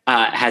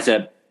has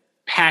a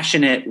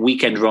passionate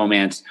weekend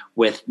romance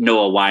with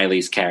Noah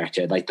Wiley's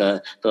character, like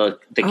the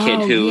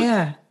kid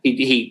who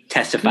he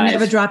testifies. He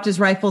never dropped his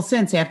rifle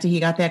since after he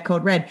got that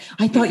code red.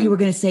 I thought you were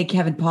going to say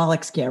Kevin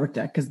Pollak's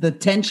character because the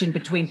tension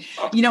between,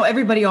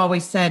 everybody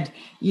always said,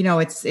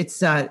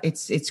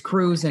 it's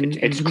Cruise and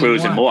it's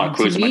Cruise and Moore.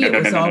 Cruise and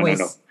Moore.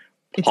 No.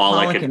 It's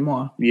Pollak and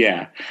Moore.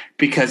 Yeah,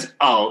 because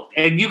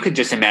and you could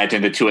just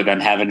imagine the two of them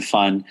having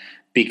fun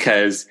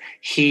because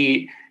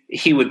he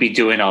would be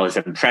doing all his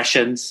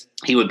impressions.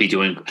 He would be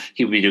doing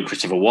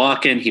Christopher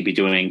Walken. He'd be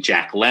doing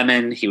Jack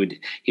Lemmon. He would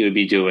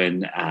be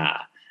doing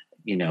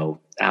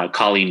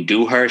Colleen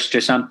Dewhurst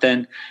or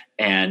something.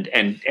 And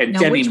now,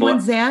 Demi which Moore,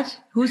 one's that?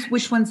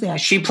 Which one's that?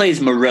 She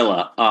plays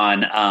Marilla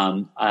on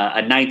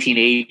a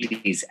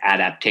 1980s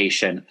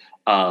adaptation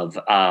of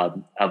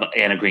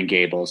Anna Green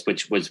Gables,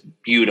 which was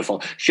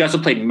beautiful. She also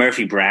played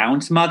Murphy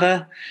Brown's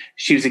mother.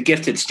 She was a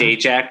gifted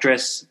stage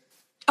actress.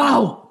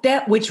 Oh,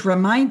 which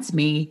reminds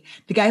me,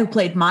 the guy who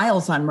played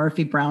Miles on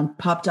Murphy Brown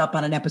popped up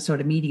on an episode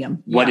of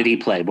Medium. Yeah. What did he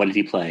play?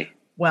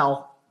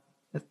 Well,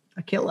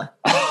 a killer.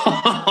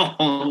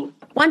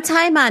 One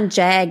time on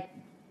JAG,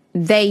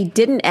 they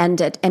didn't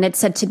end it, and it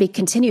said to be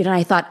continued. And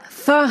I thought,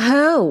 for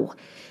who?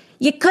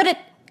 You couldn't.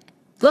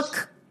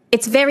 Look,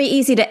 it's very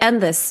easy to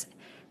end this.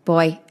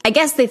 Boy, I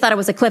guess they thought it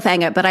was a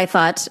cliffhanger, but I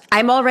thought,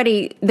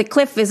 the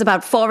cliff is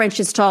about 4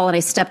 inches tall, and I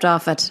stepped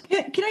off it.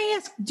 Can I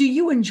ask, do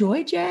you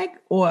enjoy JAG,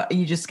 or are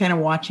you just kind of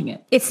watching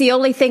it? It's the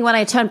only thing when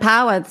I turn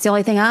power, it's the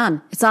only thing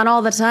on. It's on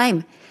all the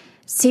time.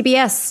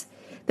 CBS.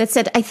 That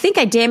said, I think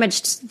I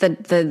damaged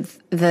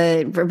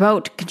the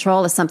remote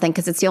control or something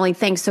because it's the only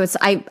thing. So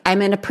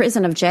I'm in a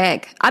prison of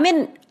JAG. I'm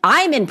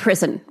in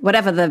prison,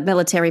 whatever the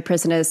military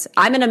prison is.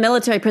 I'm in a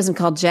military prison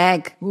called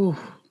JAG. Ooh.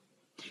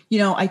 You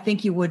know, I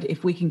think you would,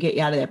 if we can get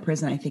you out of that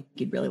prison, I think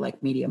you'd really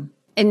like Medium.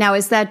 And now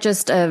is that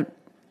just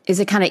is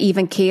it kind of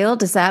even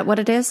keeled? Is that what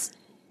it is?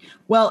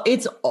 Well,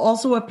 it's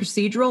also a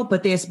procedural,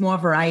 but there's more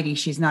variety.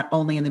 She's not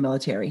only in the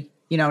military.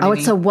 You know what I mean?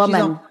 It's a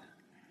woman.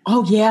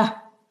 Oh, yeah.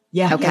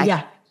 Yeah, okay.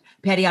 yeah.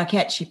 Patty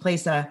Arquette, she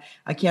plays a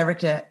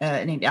character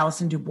named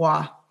Alison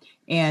Dubois,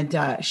 and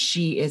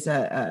she is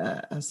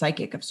a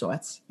psychic of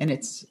sorts, and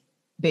it's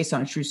based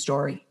on a true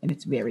story, and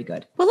it's very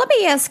good. Well, let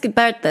me ask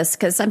about this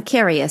because I'm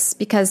curious.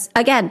 Because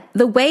again,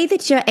 the way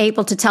that you're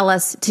able to tell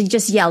us to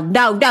just yell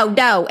 "no, no,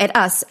 no" at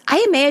us,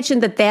 I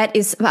imagine that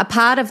is a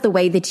part of the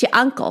way that you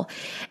uncle,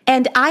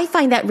 and I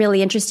find that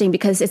really interesting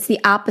because it's the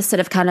opposite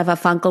of kind of a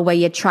funkle where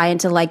you're trying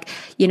to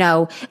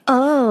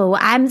oh,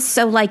 I'm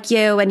so like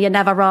you, and you're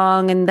never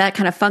wrong, and that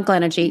kind of funkle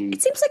energy.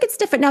 It seems like it's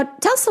different. Now,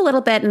 tell us a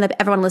little bit, and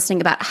everyone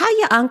listening, about how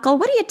you uncle.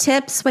 What are your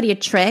tips? What are your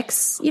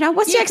tricks?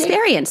 What's your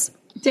experience?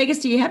 Take us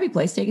to your happy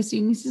place. Take us to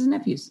your nieces and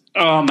nephews.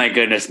 Oh my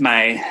goodness,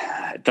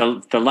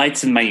 the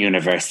lights in my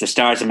universe, the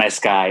stars in my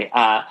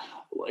sky.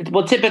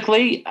 Well,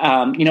 typically,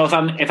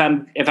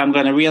 if I'm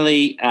going to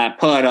really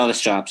pull out all the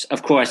stops,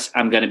 of course,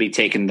 I'm going to be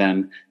taking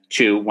them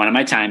to one of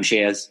my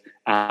timeshares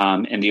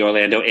in the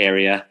Orlando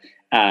area,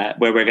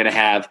 where we're going to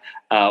have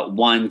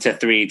 1 to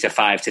 3 to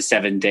 5 to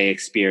 7 day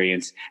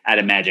experience at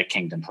a Magic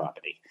Kingdom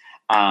property.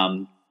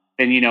 And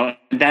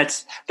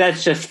that's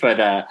just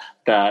for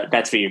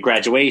that's for your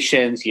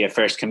graduations, your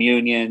first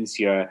communions,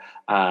 your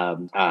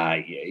bar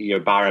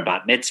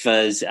bat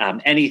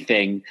mitzvahs,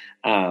 anything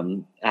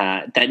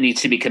that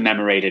needs to be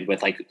commemorated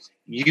with, like,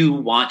 you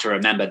want to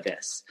remember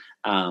this.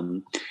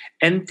 And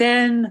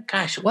then,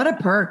 gosh, what a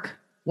perk!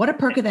 What a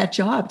perk of that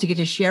job to get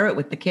to share it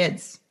with the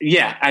kids.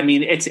 Yeah, I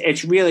mean,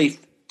 it's really,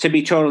 to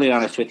be totally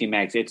honest with you,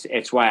 Megs,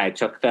 it's why I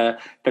took the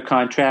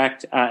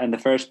contract in the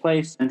first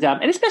place, and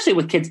especially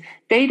with kids,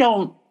 they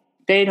don't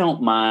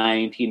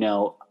mind,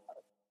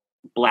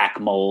 black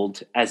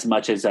mold as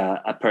much as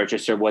a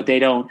purchaser would. They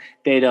don't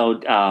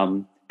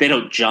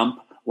jump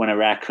when a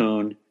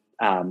raccoon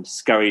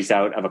scurries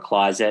out of a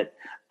closet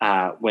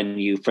when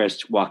you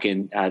first walk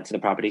in to the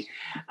property.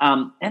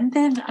 And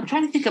then I'm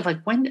trying to think of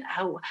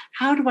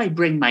how do I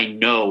bring my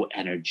no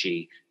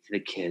energy to the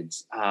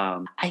kids?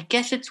 I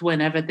guess it's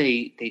whenever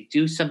they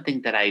do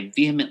something that I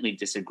vehemently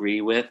disagree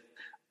with,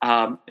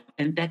 and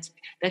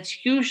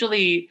that's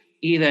usually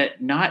either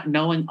not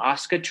knowing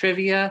Oscar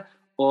trivia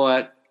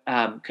or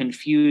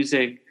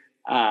confusing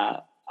an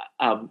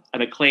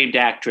acclaimed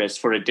actress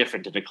for a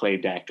different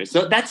acclaimed actress.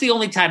 So that's the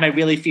only time I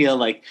really feel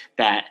like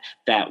that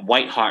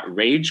white hot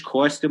rage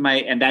course through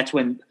and that's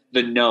when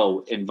the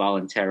no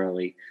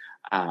involuntarily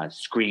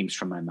screams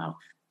from my mouth.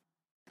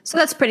 So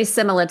that's pretty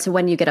similar to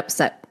when you get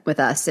upset with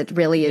us. It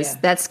really is. Yeah.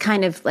 That's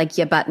kind of like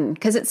your button,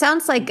 because it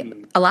sounds like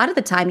a lot of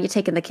the time you're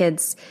taking the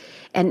kids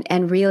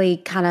and really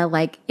kind of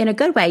like in a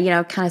good way,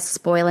 kind of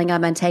spoiling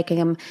them and taking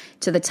them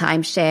to the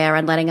timeshare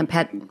and letting them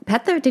pet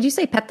did you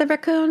say pet the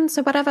raccoons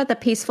or whatever? They're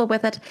peaceful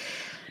with it.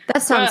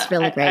 That sounds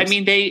really great. I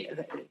mean,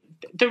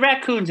 the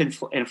raccoons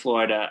in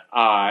Florida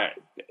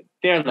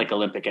they're like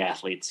Olympic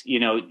athletes.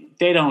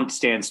 They don't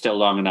stand still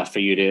long enough for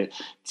you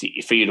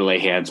to lay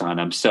hands on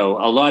them. So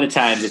a lot of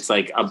times it's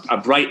like a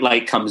bright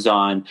light comes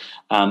on,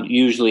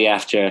 usually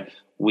after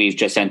we've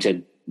just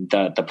entered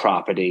the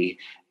property.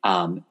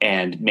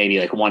 And maybe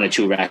like 1 or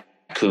 2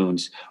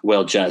 raccoons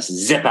will just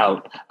zip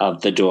out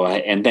of the door,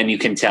 and then you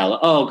can tell,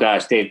 oh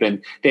gosh, they've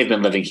been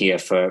living here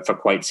for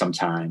quite some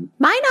time.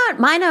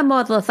 Mine are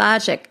more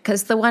lethargic,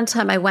 because the one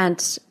time I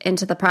went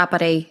into the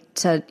property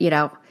to,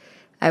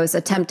 I was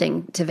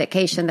attempting to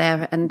vacation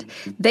there, and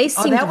they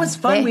seemed. Oh, that was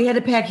fun. We had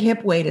to pack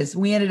hip waders.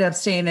 We ended up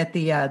staying at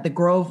the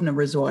Grosvenor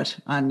Resort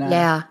on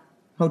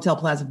Hotel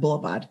Plaza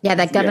Boulevard. Yeah,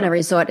 that Governor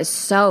Resort is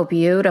so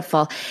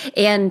beautiful.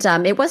 And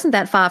it wasn't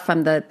that far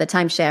from the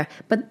timeshare.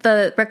 But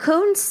the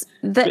raccoons...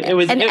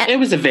 It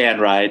was a van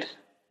ride.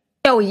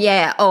 Oh,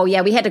 yeah.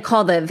 We had to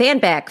call the van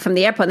back from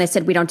the airport, and they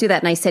said, we don't do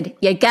that. And I said,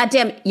 you're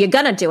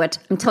going to do it.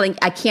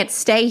 I can't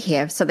stay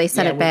here. So they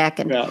sent it back.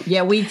 And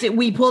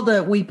we pulled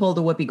the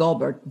Whoopi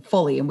Goldberg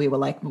fully, and we were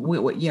like,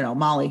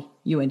 Molly,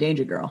 you in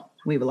danger, girl.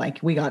 We were like,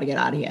 we got to get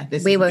out of here.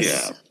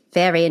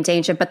 Very in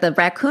danger, but the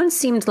raccoons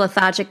seemed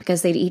lethargic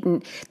because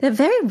they're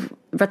very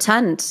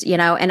rotund,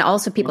 and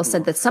also people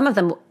said that some of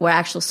them were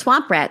actual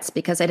swamp rats,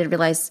 because I didn't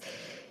realize,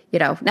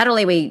 not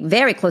only are we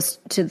very close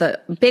to the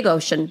big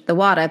ocean, the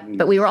water,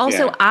 but we were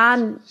also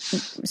on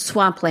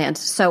swampland.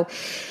 So,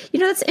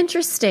 it's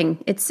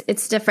interesting.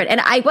 It's different.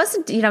 And I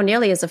wasn't,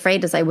 nearly as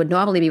afraid as I would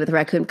normally be with a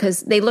raccoon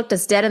because they looked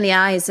us dead in the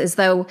eyes as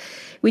though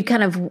we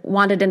kind of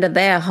wandered into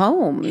their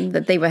home,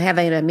 that they were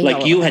having a meal.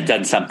 Like you had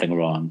done something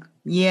wrong.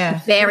 Yeah,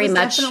 very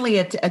much. Definitely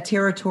a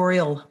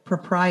territorial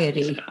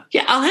propriety.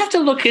 Yeah, I'll have to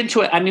look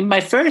into it. I mean,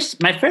 my first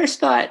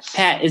thought,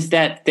 Pat, is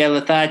that they're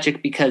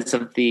lethargic because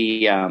of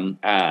the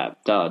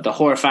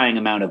horrifying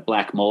amount of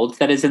black mold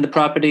that is in the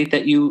property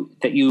that you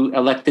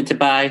elected to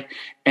buy,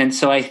 and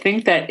so I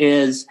think that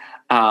is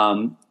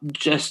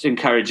just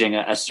encouraging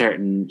a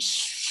certain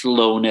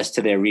slowness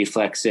to their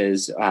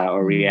reflexes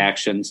or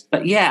reactions.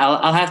 But yeah,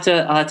 I'll have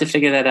to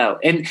figure that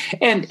out.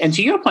 And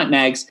to your point,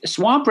 Mags,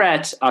 swamp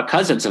rats are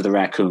cousins of the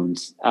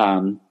raccoons.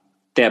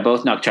 They're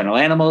both nocturnal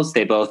animals.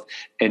 They both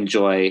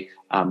enjoy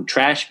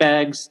trash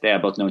bags. They are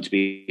both known to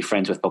be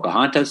friends with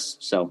Pocahontas.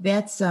 So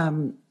that's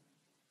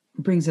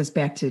brings us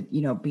back to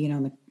being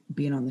on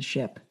the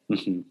ship.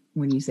 Mm-hmm.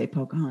 When you say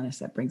Pocahontas,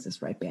 that brings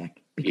us right back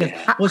because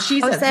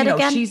she's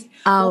she's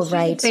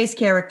a face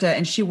character,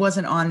 and she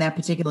wasn't on that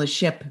particular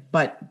ship.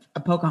 But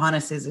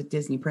Pocahontas is a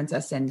Disney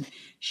princess, and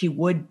she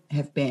would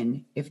have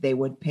been if they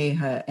would pay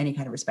her any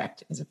kind of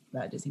respect as a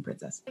Disney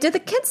princess. Do the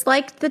kids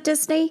like the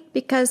Disney?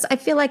 Because I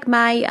feel like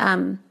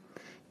my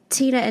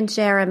Tina and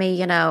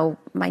Jeremy,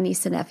 my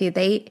niece and nephew,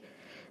 they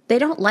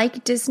don't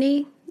like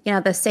Disney.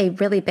 They say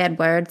really bad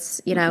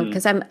words,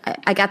 because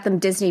I got them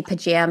Disney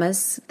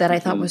pajamas that I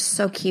thought was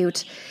so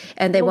cute,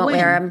 and they won't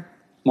wear them.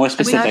 More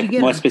specific.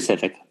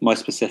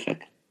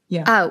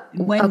 Yeah. Oh,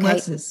 when okay.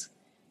 was this?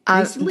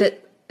 Recently?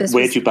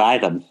 Where'd you buy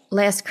them?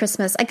 Last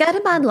Christmas. I got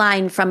them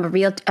online from a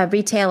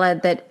retailer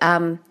that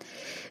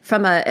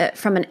from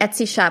an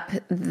Etsy shop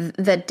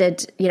that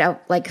did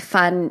like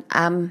fun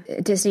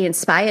Disney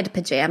inspired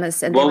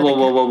pajamas. And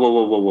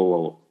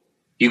whoa.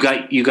 You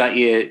got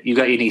your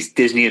niece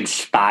Disney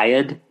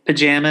inspired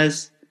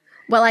pajamas?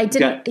 Well, I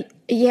didn't.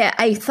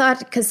 I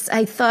thought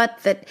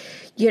that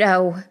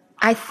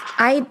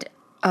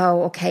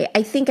okay.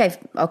 I think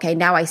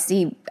now I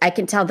see. I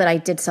can tell that I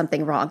did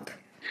something wrong.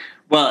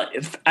 Well,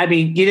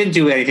 you didn't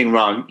do anything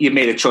wrong. You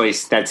made a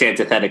choice that's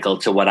antithetical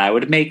to what I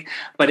would make.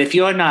 But if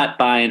you're not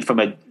buying from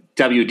a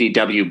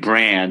WDW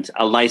brand,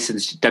 a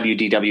licensed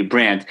WDW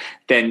brand,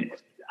 then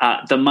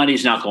the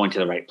money's not going to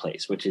the right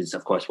place, which is,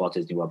 of course, Walt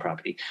Disney World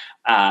property.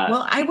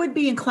 Well, I would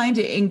be inclined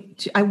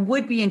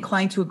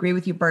to agree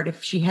with you, Bert,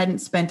 if she hadn't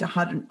spent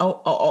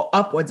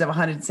upwards of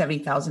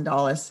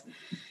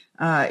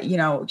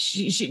 $170,000.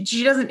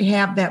 She doesn't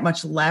have that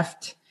much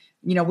left.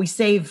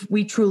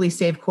 We truly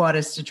save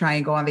quarters to try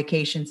and go on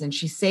vacations, and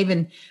she's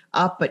saving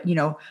up, but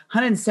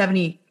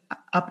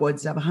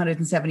upwards of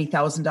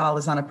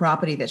 $170,000 on a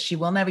property that she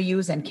will never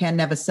use and can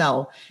never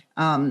sell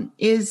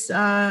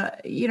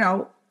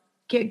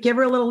give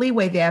her a little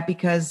leeway there,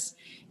 because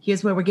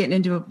here's where we're getting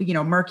into,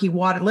 murky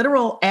water,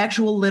 literal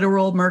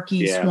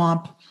murky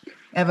swamp,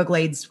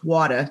 Everglades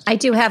water. I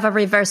do have a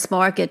reverse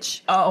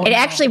mortgage. It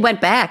actually went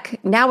back.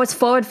 Now it's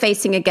forward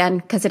facing again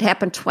because it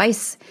happened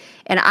twice.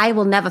 And I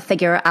will never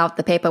figure out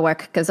the paperwork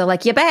because they're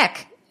like, you're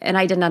back. And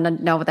I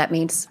didn't know what that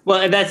means. Well,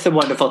 and that's the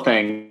wonderful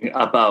thing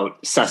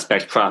about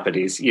suspect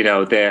properties.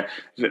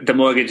 The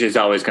mortgage is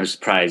always going to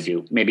surprise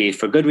you, maybe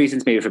for good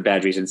reasons, maybe for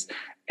bad reasons.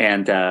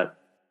 And,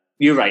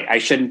 you're right. I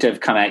shouldn't have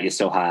come at you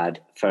so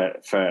hard for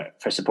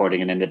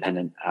supporting an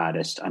independent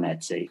artist on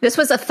Etsy. This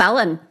was a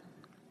felon.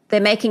 They're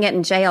making it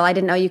in jail. I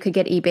didn't know you could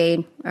get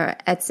eBay or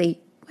Etsy.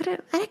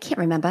 I can't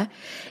remember.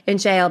 In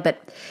jail.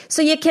 But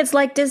so your kids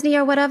like Disney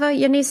or whatever?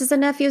 Your nieces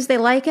and nephews, they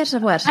like it or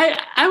what?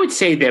 I would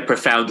say they're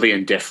profoundly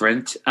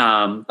indifferent.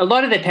 A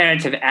lot of their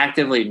parents have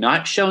actively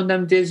not shown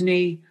them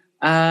Disney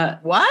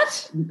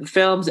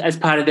films as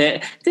part of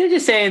it. They're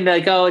just saying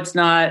like, it's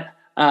not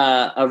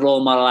a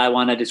role model I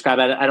want to describe.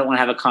 I don't want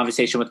to have a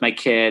conversation with my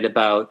kid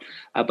about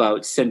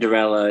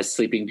Cinderella,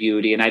 Sleeping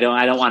Beauty, and I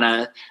don't want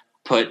to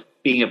put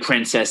being a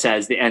princess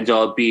as the end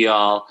all be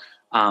all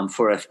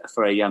for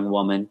a young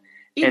woman.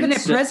 Even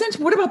at present,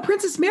 what about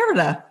Princess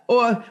Merida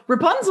or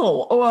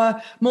Rapunzel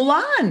or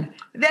Mulan?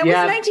 That was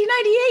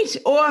 1998,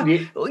 or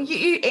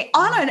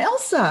Anna and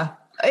Elsa.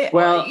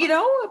 Well,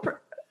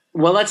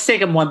 well, let's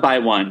take them one by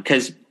one,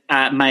 because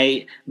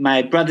my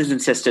brothers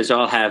and sisters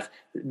all have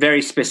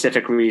very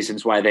specific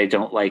reasons why they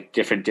don't like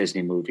different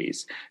Disney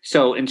movies.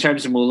 So in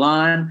terms of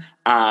Mulan,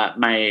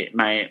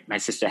 my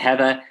sister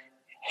Heather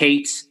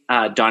hates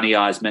Donny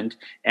Osmond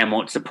and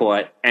won't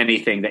support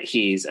anything that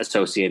he's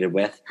associated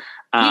with.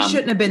 He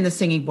shouldn't have been the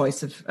singing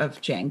voice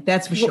of Chang,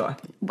 that's for sure.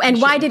 And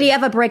why did he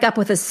ever break up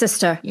with his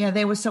sister? Yeah,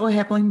 they were so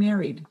happily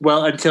married.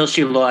 Well, until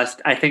she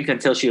lost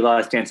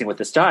Dancing with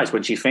the Stars.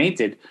 When she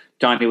fainted,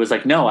 Donnie was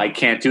like, no, I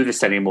can't do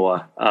this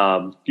anymore.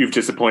 You've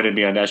disappointed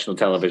me on national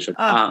television.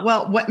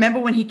 Remember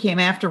when he came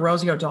after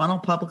Rosie O'Donnell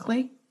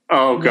publicly?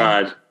 Oh,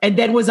 God. And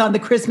then was on the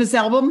Christmas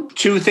album?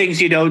 Two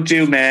things you don't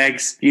do,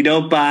 Mags. You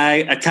don't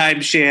buy a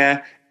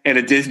timeshare and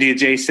a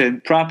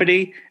Disney-adjacent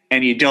property,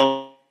 and you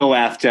don't go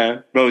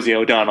after Rosie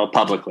O'Donnell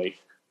publicly.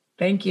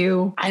 Thank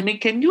you. I mean,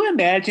 can you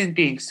imagine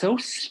being so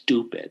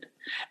stupid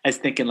as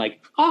thinking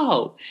like,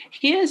 oh,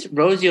 here's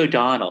Rosie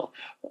O'Donnell,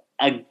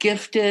 a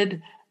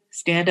gifted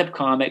stand-up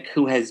comic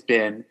who has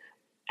been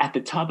at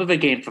the top of her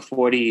game for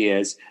 40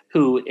 years,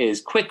 who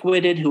is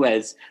quick-witted, who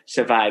has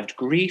survived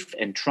grief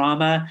and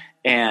trauma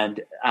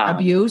and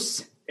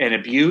Abuse.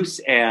 and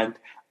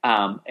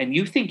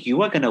you think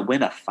you are going to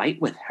win a fight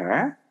with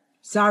her?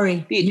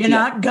 Sorry, you're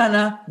not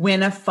gonna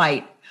win a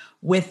fight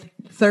with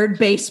third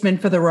baseman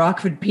for the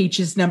Rockford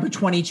Peaches, number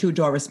 22,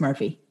 Doris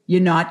Murphy.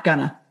 You're not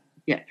gonna.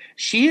 Yeah,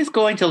 she is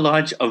going to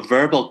launch a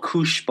verbal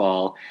koosh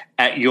ball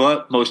at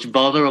your most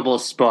vulnerable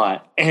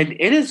spot, and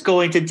it is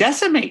going to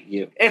decimate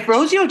you. If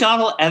Rosie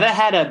O'Donnell ever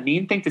had a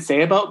mean thing to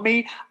say about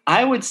me,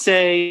 I would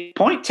say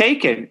point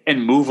taken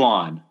and move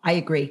on. I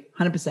agree,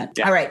 100%.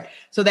 Yeah. All right,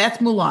 so that's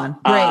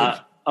Mulan. Brave.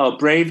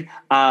 Brave.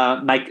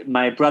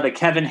 My brother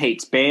Kevin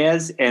hates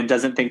bears and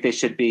doesn't think they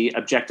should be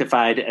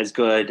objectified as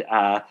good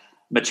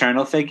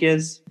maternal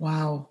figures.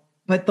 Wow.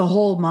 But the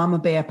whole mama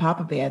bear,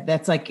 papa bear,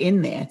 that's like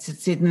in there.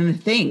 It's in the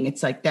thing.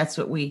 It's like, that's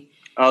what we.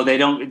 Oh, they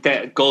don't.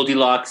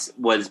 Goldilocks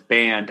was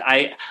banned.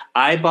 I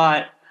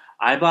bought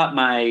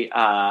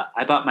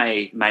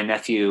my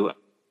nephew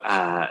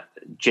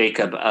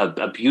Jacob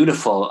a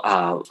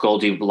beautiful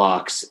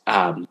Goldilocks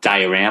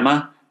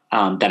diorama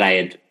that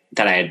I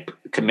had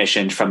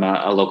commissioned from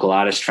a local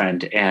artist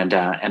friend, and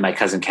my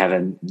cousin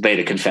Kevin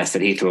later confessed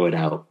that he threw it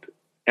out.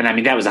 And I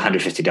mean, that was $150.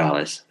 It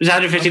was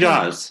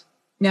 $150. Okay.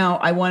 Now,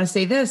 I want to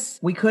say this.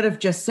 We could have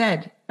just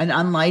said an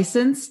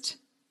unlicensed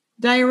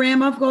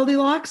diorama of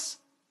Goldilocks,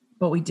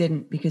 but we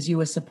didn't because you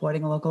were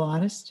supporting a local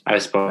artist. I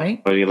was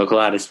supporting a local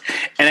artist.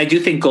 And I do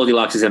think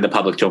Goldilocks is in the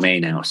public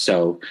domain now.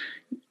 So,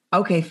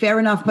 okay, fair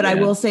enough. But yeah. I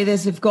will say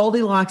this. If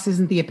Goldilocks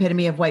isn't the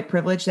epitome of white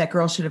privilege, that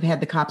girl should have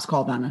had the cops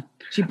called on her.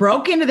 She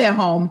broke into their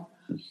home,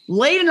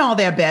 laid in all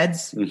their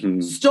beds,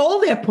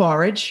 stole their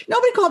porridge.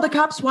 Nobody called the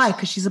cops. Why?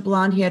 Because she's a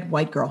blonde-haired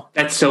white girl.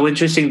 That's so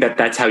interesting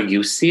that's how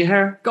you see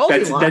her.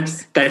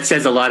 Goldilocks. That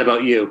says a lot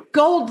about you.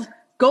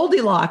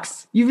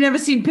 Goldilocks. You've never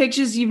seen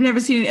pictures. You've never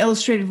seen an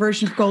illustrated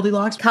version of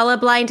Goldilocks.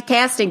 Colorblind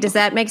casting. Does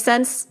that make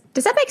sense?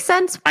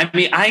 I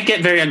mean, I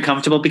get very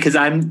uncomfortable because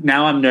I'm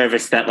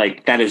nervous that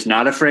like that is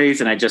not a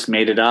phrase and I just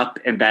made it up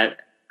and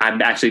that I'm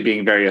actually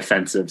being very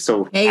offensive.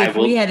 So hey, if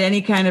we had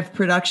any kind of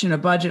production or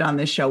budget on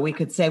this show, we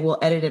could say we'll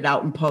edit it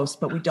out in post,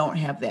 but we don't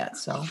have that.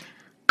 So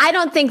I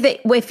don't think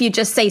that if you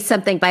just say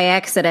something by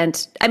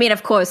accident, I mean,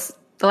 of course,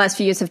 the last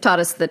few years have taught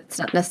us that it's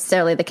not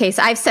necessarily the case.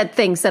 I've said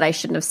things that I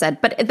shouldn't have said,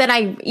 but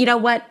then you know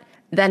what?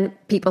 Then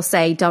people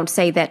say, don't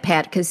say that,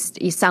 Pat, because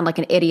you sound like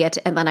an idiot.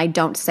 And then I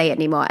don't say it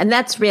anymore. And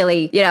that's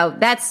really,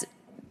 that's,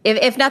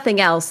 if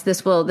nothing else,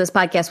 this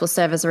podcast will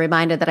serve as a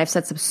reminder that I've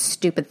said some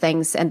stupid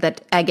things and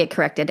that I get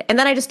corrected. And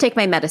then I just take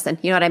my medicine.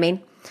 You know what I mean?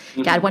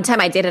 Mm-hmm. God, one time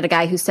I dated a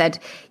guy who said,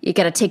 you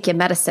got to take your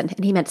medicine.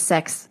 And he meant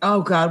sex.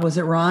 Oh, God. Was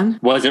it Ron?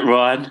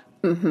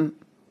 Mm-hmm.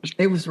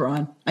 It was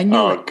Ron. I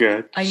knew it.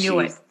 Good. I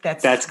knew it.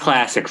 That's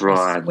classic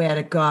Ron. I swear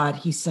to God,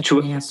 he's such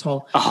an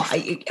asshole.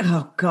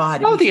 Oh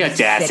God. Oh, the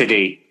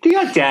audacity. Sick. The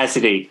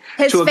audacity.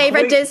 His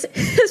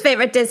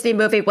favorite Disney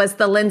movie was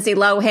the Lindsay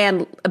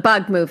Lohan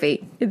bug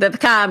movie, the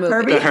car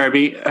movie. The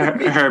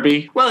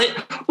Herbie.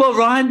 Well,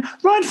 Ron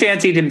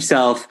fancied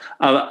himself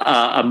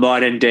a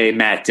modern day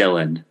Matt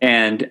Dillon,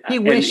 and he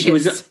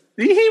wishes.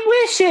 He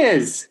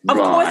wishes. Of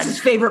course, his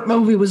favorite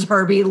movie was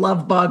Herbie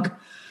Love Bug.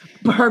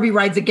 Herbie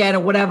Rides Again or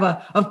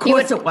whatever. Of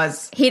course it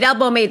was. He'd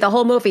elbow me the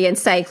whole movie and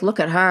say, look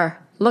at her.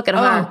 Look at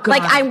her. God.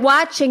 Like, I'm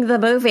watching the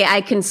movie.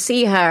 I can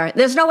see her.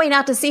 There's no way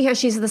not to see her.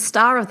 She's the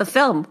star of the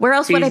film. Where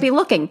else would I be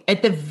looking?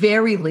 At the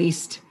very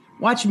least,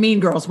 watch Mean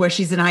Girls where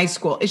she's in high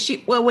school. Is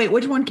she? Well, wait,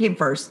 which one came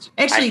first?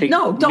 Actually,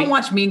 no, don't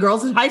watch Mean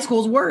Girls. High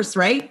school's worse,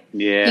 right?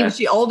 Yeah. Was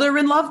she older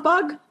in Love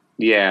Bug?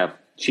 Yeah,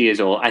 she is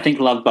old. I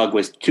think Love Bug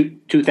was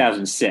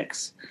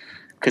 2006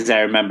 because I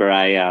remember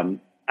I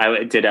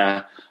did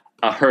a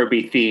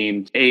Herbie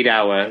themed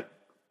 8-hour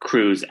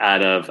cruise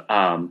out of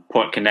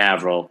Port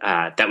Canaveral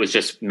that was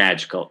just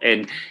magical.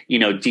 And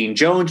Dean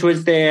Jones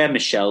was there,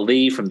 Michelle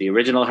Lee from the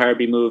original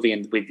Herbie movie,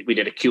 and we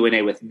did a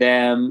Q&A with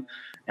them.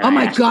 Oh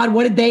my God,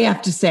 what did they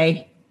have to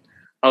say?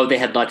 Oh, they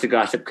had lots of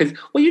gossip because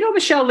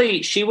Michelle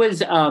Lee, she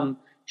was in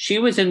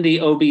the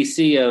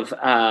OBC of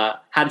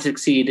How to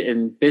Succeed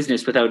in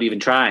Business Without Even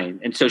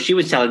Trying, and so she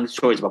was telling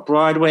stories about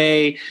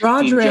Broadway.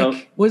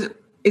 Broderick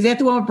is that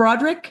the one with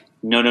Broderick?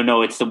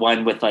 No. It's the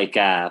one with like,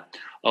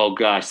 oh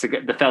gosh,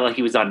 the fella,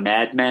 he was on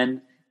Mad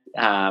Men,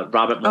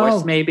 Robert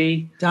Morse,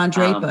 maybe. Don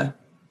Draper.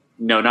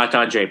 No, not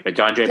Don Draper.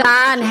 Don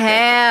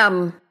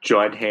Hamm.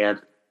 John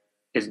Hamm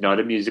is not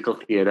a musical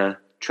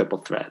theater triple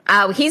threat.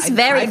 Oh, he's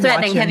very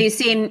threatening. Have you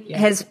seen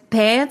his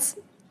pants?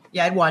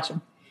 Yeah, I'd watch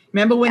him.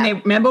 Remember when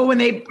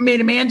they made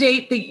a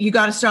mandate that you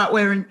got to start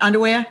wearing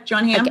underwear,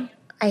 John Hamm?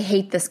 I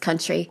hate this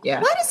country. Yeah.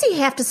 Why does he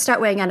have to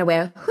start wearing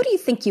underwear? Who do you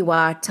think you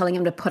are telling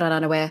him to put on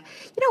underwear?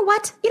 You know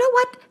what?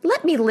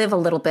 Let me live a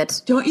little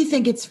bit. Don't you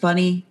think it's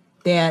funny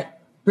that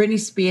Britney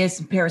Spears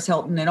and Paris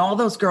Hilton and all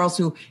those girls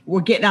who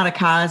were getting out of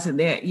cars and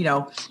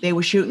they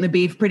were shooting the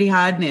beef pretty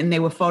hard and they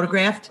were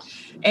photographed.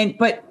 And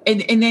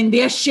then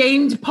they're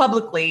shamed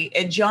publicly.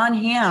 And John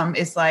Hamm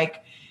is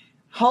like,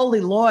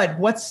 holy Lord,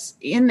 what's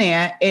in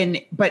there?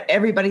 But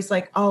everybody's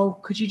like, oh,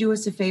 could you do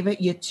us a favor?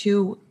 You're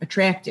too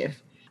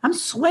attractive. I'm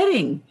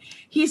sweating.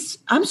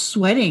 I'm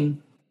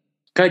sweating.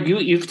 God,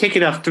 you've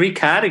taken off 3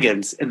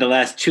 cardigans in the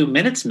last 2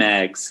 minutes,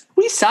 Mags.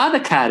 We saw the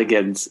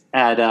cardigans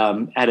at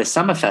a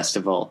summer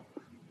festival.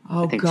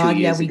 Oh God,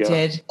 yeah, we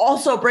did.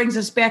 Also brings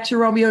us back to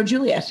Romeo and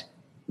Juliet.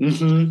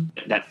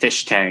 Mm-hmm. That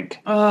fish tank.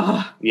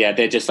 Oh. Yeah,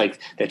 they're just like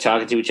they're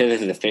talking to each other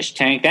through the fish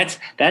tank.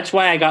 That's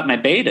why I got my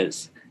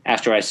betas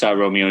after I saw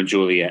Romeo and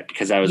Juliet,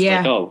 because I was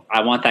like, oh,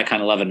 I want that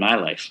kind of love in my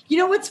life. You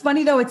know what's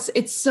funny though?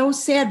 It's so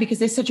sad because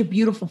they're such a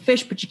beautiful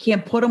fish, but you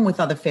can't put them with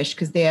other fish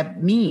because they're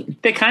mean.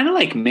 They're kind of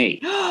like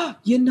me.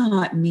 You're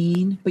not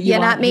mean, but you're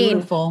not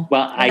beautiful.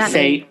 Well,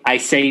 I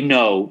say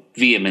no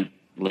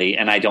vehemently,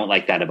 and I don't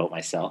like that about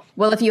myself.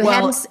 Well, if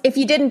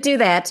you didn't do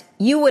that,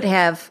 you would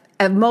have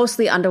a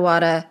mostly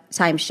underwater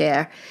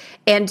timeshare.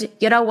 And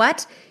you know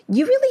what?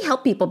 You really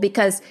help people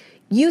because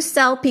you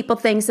sell people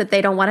things that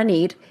they don't want to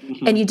need,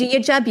 and you do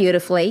your job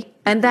beautifully,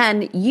 and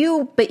then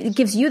but it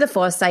gives you the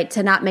foresight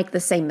to not make the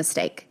same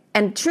mistake.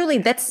 And truly,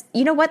 that's,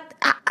 you know what?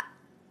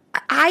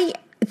 I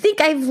think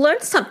I've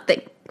learned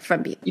something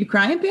from you. You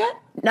crying, Pat?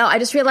 No, I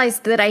just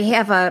realized that I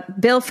have a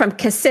bill from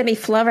Kissimmee,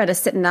 Florida,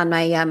 sitting on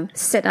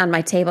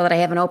my table that I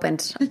haven't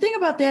opened. The thing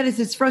about that is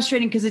it's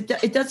frustrating because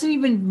it doesn't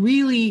even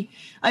really.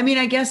 I mean,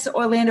 I guess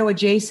Orlando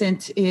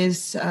adjacent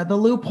is the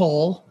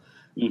loophole,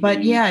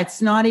 but yeah,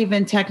 it's not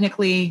even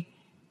technically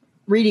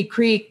Reedy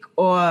Creek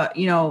or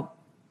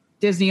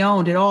Disney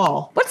owned at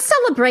all. What's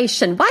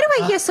Celebration? Why do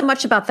I hear so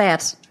much about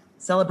that?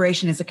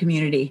 Celebration is a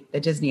community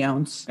that Disney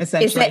owns.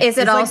 Essentially, is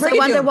it also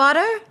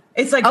underwater?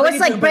 It's like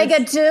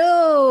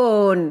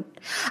Brigadoon.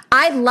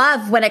 I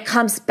love when it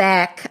comes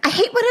back. I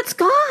hate when it's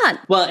gone.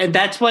 Well, and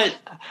that's what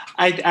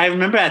I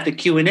remember at the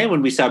Q&A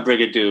when we saw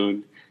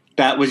Brigadoon.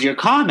 That was your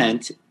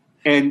comment,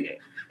 and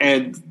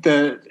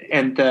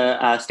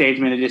the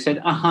stage manager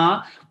said,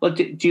 well,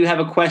 do you have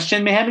a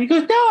question, ma'am? And he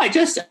goes, no, I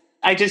just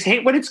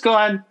hate when it's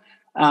gone.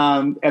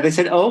 And they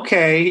said,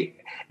 okay.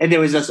 And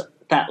there was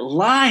that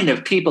line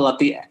of people up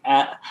the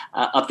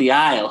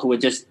aisle who were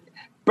just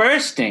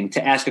bursting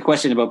to ask a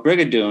question about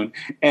Brigadoon,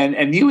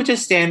 and you were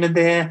just standing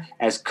there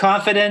as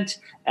confident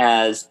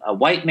as a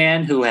white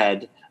man who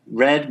had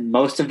read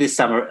most of the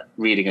summer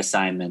reading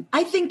assignment.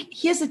 I think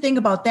here's the thing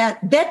about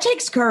that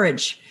takes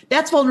courage.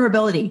 That's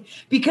vulnerability,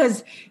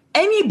 because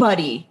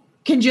anybody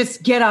can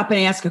just get up and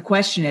ask a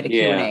question at a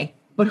Q&A.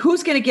 But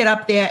who's going to get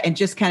up there and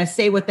just kind of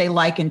say what they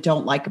like and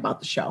don't like about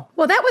the show?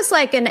 Well, that was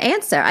like an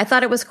answer. I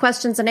thought it was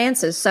questions and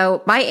answers.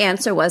 So my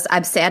answer was,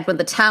 I'm sad when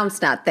the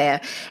town's not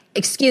there.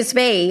 Excuse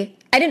me.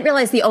 I didn't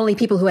realize the only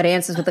people who had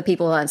answers were the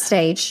people on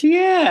stage.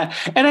 Yeah.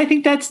 And I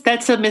think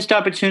that's a missed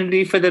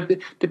opportunity for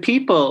the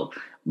people.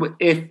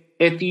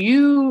 If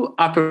you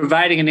are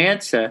providing an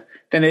answer,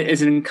 then it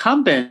is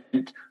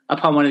incumbent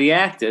upon one of the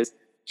actors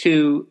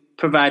to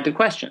provide the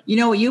question. You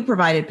know what you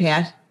provided,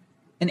 Pat?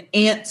 An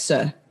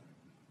answer.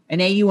 An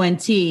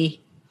AUNTSWER.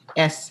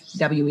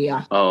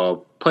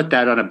 Oh, put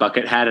that on a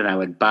bucket hat and I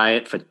would buy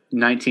it for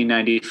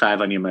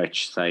 $19.95 on your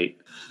merch site.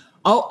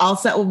 Oh,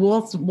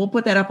 we'll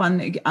put that up on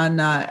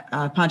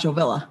Pancho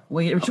Villa.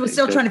 We're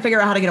still trying to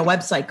figure out how to get a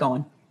website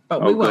going,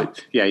 but we will.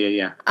 Good.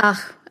 Yeah.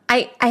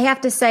 I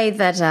have to say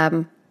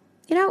that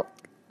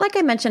like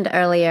I mentioned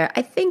earlier,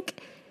 I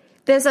think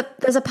there's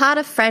a part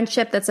of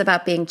friendship that's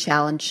about being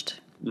challenged,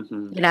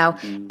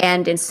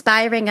 and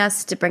inspiring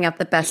us to bring out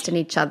the best in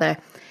each other.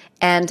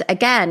 And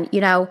again,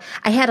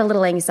 I had a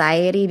little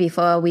anxiety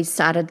before we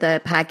started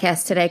the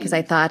podcast today because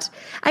I thought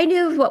I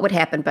knew what would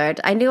happen, Bert.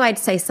 I knew I'd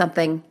say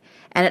something,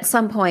 and at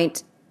some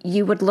point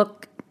you would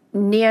look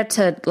near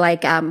to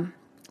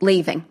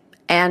leaving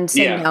and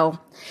say no.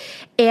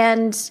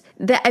 And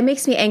that it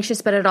makes me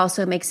anxious, but it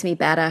also makes me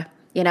better.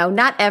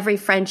 Not every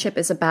friendship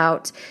is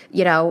about,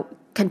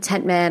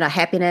 contentment or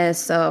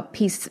happiness or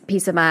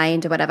peace of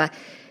mind or whatever.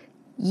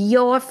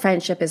 Your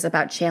friendship is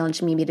about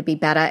challenging me to be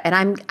better,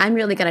 and I'm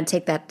really going to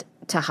take that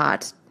to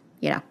heart.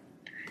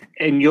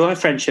 And your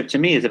friendship to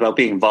me is about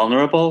being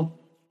vulnerable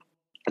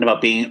and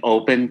about being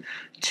open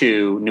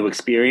to new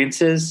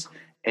experiences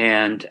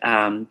and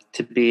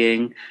to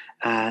being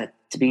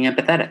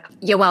empathetic.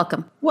 You're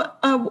welcome. What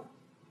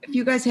if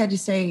you guys had to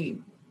say?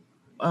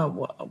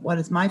 What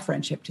is my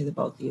friendship to the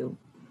both of you?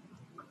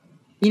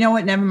 You know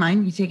what? Never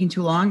mind. You're taking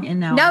too long. And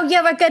now. No,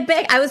 you're a good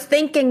big. I was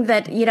thinking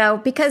that,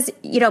 because,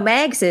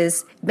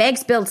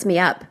 Mags builds me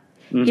up.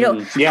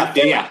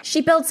 Yeah.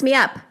 She builds me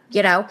up,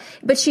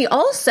 but she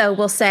also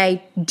will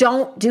say,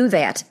 don't do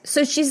that.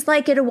 So she's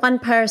like in a one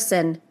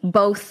person,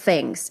 both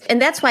things.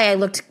 And that's why I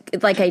looked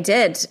like I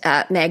did,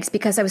 Mags,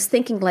 because I was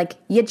thinking like,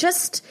 you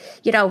just,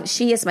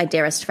 she is my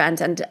dearest friend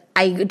and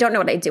I don't know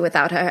what I'd do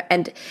without her.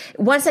 And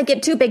once I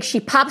get too big, she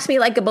pops me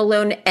like a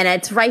balloon and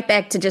it's right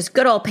back to just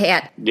good old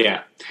Pat.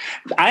 Yeah.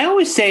 I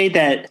always say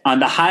that on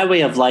the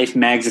highway of life,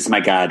 Mags is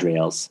my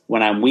guardrails.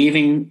 When I'm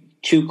weaving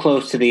too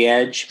close to the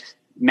edge,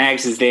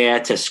 Mags is there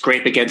to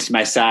scrape against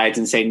my sides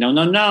and say, no,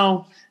 no,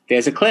 no,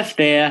 there's a cliff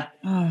there.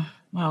 Oh,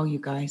 wow, you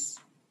guys.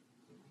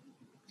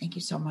 Thank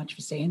you so much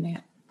for saying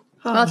that.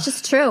 Well, it's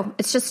just true.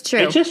 It's just true.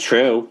 It's just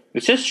true.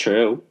 It's just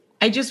true.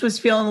 I just was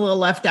feeling a little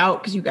left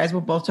out because you guys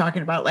were both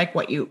talking about like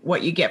what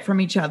you get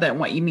from each other and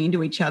what you mean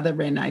to each other.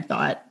 And I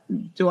thought,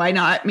 do I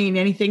not mean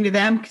anything to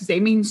them? Because they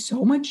mean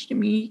so much to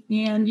me.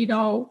 And, you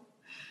know,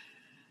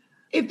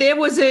 if there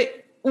was a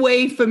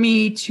way for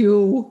me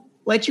to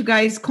let you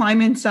guys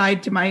climb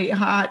inside to my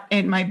heart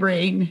and my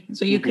brain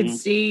so you could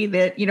see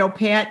that, you know,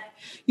 Pat,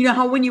 you know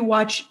how when you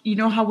watch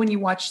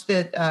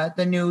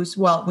the news,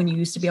 well, when you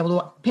used to be able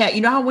to, Pat,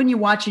 you know how when you're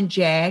watching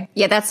JAG?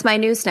 Yeah, that's my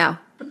news now.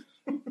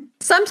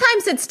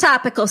 Sometimes it's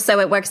topical,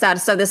 so it works out.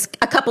 So there's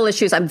a couple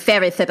issues I'm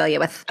very familiar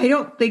with. I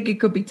don't think it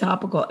could be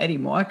topical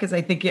anymore because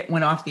I think it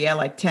went off the air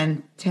like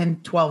 10,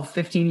 12,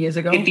 15 years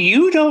ago. If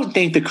you don't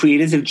think the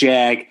creators of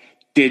JAG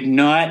did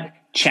not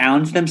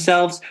challenge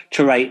themselves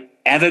to write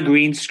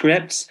evergreen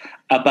scripts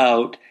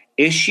about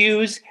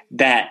issues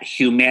that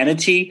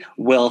humanity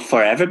will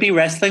forever be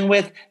wrestling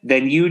with,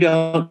 then you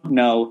don't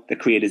know the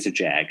creators of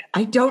JAG.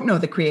 I don't know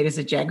the creators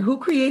of JAG. Who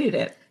created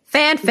it?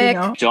 Fanfic. You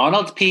know?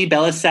 Donald P.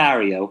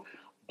 Belisario,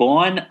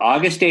 born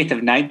August 8th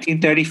of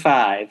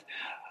 1935,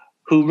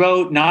 who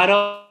wrote not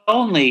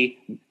only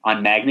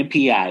on Magnum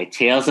P.I.,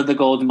 Tales of the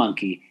Golden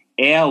Monkey,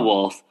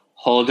 Airwolf,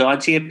 Hold On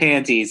to Your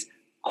Panties,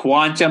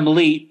 Quantum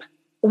Leap,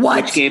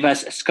 which gave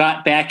us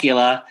Scott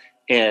Bakula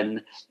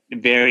in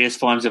various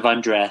forms of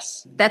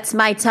undress. That's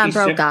my Tom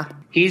Brokaw.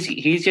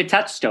 He's your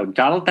touchstone.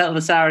 Donald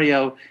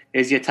Belisario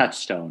is your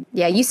touchstone.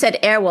 Yeah, you said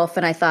Airwolf,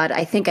 and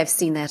I think I've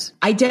seen that.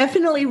 I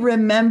definitely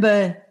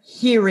remember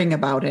hearing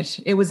about it.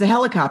 It was a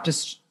helicopter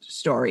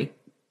story,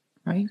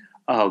 right?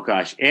 Oh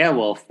gosh,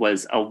 Airwolf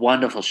was a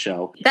wonderful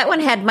show. That one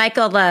had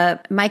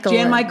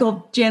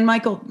Jan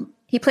Michael.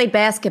 He played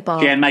basketball.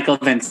 Jan Michael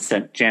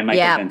Vincent.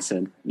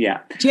 Vincent.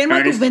 Yeah. Jan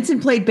Michael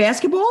Vincent played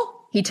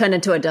basketball? He turned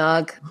into a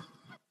dog.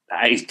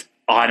 I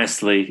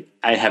honestly,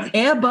 I have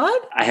Air Bud?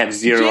 I have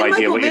zero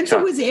idea what you're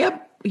talking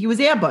about. He was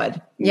Air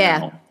Bud. Yeah.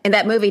 No. In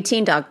that movie,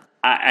 Teen Dog.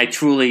 I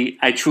truly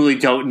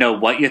don't know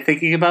what you're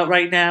thinking about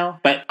right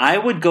now, but I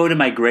would go to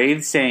my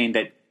grave saying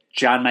that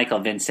John Michael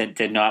Vincent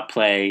did not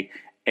play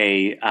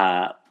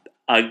a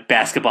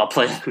basketball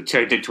player who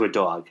turned into a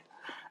dog.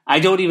 I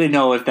don't even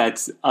know if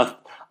that's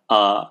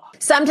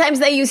Sometimes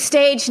they use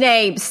stage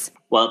names.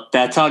 Well,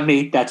 that's on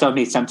me. That's on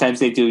me. Sometimes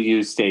they do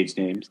use stage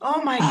names.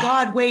 Oh my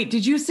God! Wait,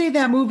 did you say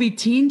that movie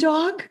Teen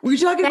Dog? Were you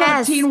talking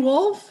about Teen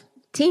Wolf?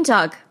 Teen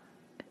Dog.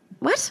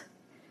 What?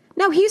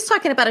 No, he was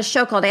talking about a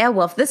show called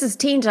Airwolf. This is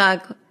Teen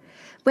Dog,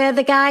 where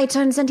the guy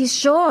turns into he's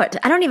short.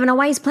 I don't even know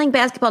why he's playing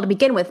basketball to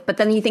begin with, but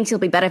then he thinks he'll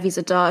be better if he's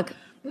a dog.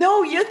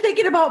 No, you're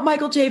thinking about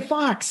Michael J.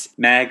 Fox.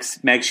 Mags,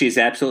 she's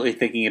absolutely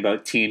thinking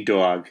about Teen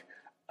Dog,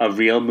 a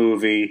real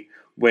movie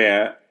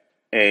where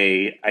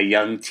a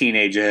young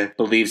teenager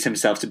believes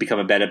himself to become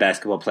a better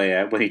basketball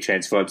player when he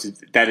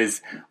transforms. That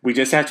is, we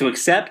just have to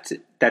accept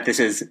that this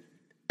is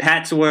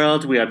Pat's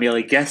world. We are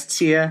merely guests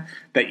here.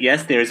 That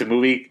yes, there is a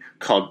movie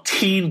called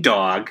Teen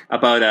Dog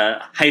about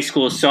a high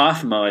school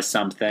sophomore or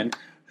something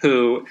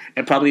who,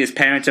 and probably his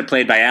parents are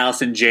played by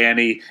Allison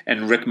Janney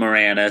and Rick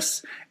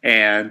Moranis,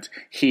 and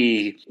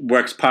he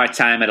works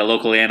part-time at a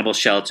local animal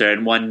shelter,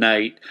 and one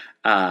night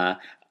a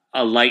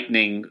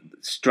lightning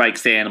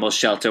strikes the animal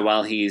shelter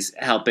while he's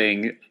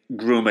helping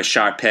groom a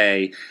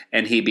Shar-Pei,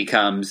 and he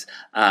becomes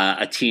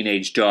a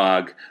teenage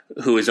dog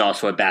who is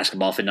also a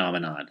basketball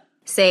phenomenon.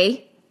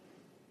 See?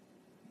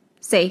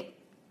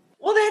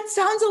 Well, that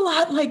sounds a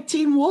lot like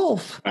Teen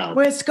Wolf,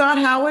 where Scott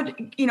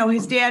Howard, you know,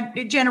 his dad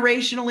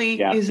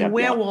generationally is a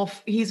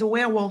werewolf. Yeah. He's a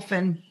werewolf,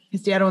 and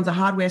his dad owns a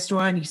hardware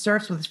store, and he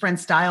surfs with his friend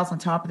Styles on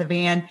top of the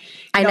van.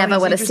 I never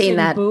would have seen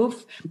that.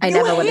 I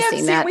never would have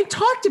seen that. We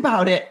talked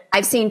about it.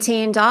 I've seen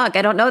Teen Dog.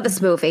 I don't know this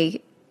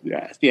movie.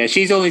 Yeah.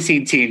 She's only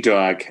seen Teen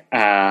Dog,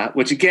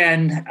 which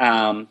again,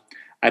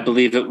 I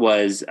believe it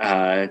was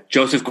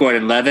Joseph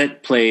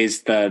Gordon-Levitt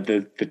plays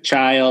the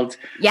child,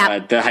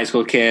 the high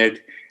school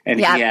kid. And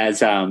he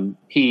has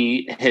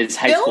his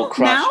high school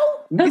crush. Now?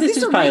 No, this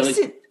is probably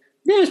it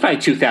was probably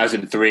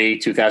 2003,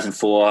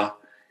 2004.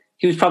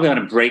 He was probably on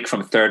a break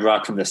from Third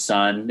Rock from the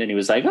Sun, and he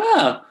was like,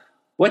 "Oh,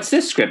 what's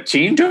this script?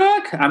 Teen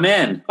Dog? I'm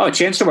in. Oh, a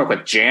chance to work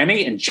with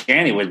Janny." And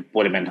Janny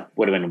would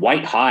have been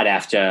white hot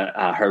after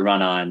her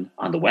run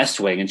on The West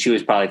Wing, and she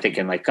was probably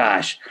thinking like,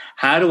 "Gosh,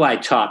 how do I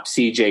top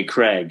C.J.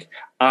 Craig?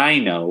 I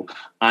know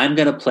I'm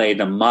going to play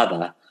the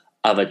mother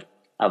of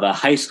a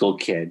high school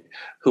kid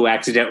who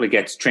accidentally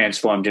gets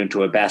transformed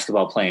into a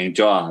basketball playing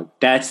dog."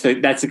 That's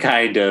the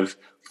kind of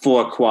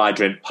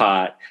 4-quadrant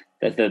part,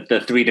 that the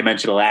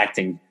 3-dimensional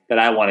acting that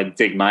I want to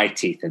dig my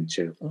teeth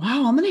into.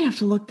 Wow, I'm going to have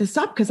to look this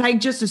up because I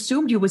just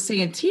assumed you were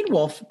saying Teen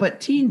Wolf,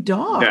 but Teen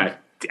Dog. Yeah,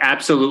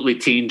 absolutely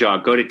Teen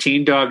Dog. Go to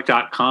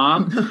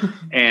teendog.com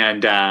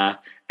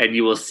and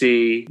you will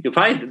see. You'll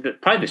probably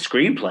the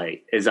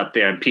screenplay is up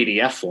there in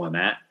PDF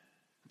format.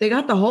 They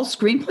got the whole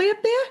screenplay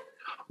up there?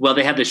 Well,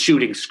 they have the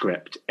shooting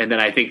script, and then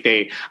I think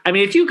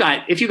if you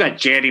got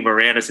Janny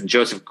Moranis and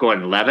Joseph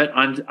Gordon-Levitt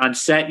on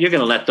set, you're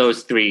going to let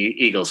those three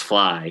eagles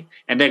fly,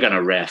 and they're going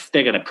to riff,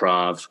 they're going to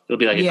prov. It'll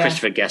be like a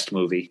Christopher Guest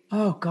movie.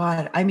 Oh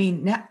God, I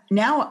mean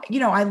now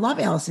I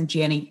love Allison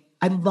Janney.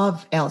 I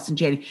love Allison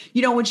Janney.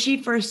 When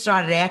she first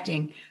started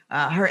acting,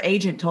 her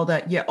agent told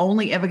her, "You're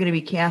only ever going to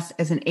be cast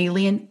as an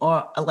alien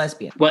or a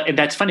lesbian." Well, and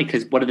that's funny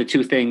because one of the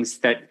two things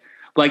that,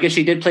 I guess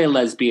she did play a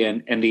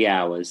lesbian in The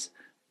Hours.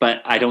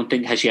 But I don't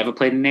think, has she ever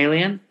played an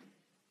alien?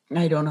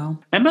 I don't know.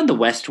 Remember on The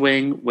West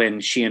Wing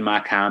when she and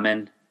Mark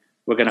Harmon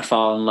were going to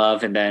fall in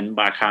love, and then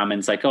Mark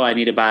Harmon's like, "Oh, I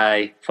need to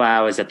buy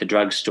flowers at the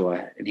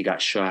drugstore," and he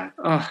got shot.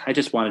 Oh, I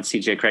just wanted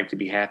CJ Craig to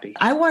be happy.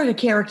 I wanted a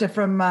character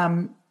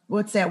from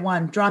what's that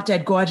one? Drop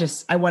Dead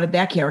Gorgeous. I wanted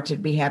that character to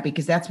be happy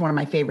because that's one of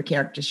my favorite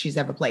characters she's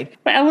ever played.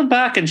 But Alan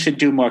Barkin should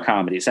do more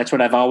comedies. That's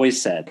what I've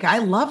always said. I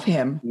love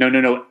him. No,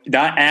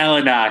 not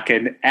Alan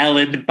Arkin.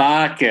 Alan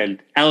Barkin.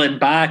 Alan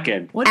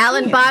Barkin.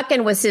 Alan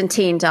Barkin was in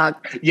Teen Dog.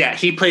 Yeah,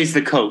 he plays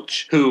the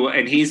coach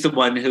and he's the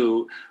one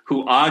who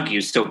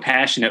argues so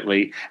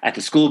passionately at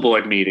the school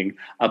board meeting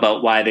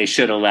about why they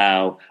should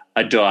allow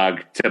a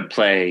dog to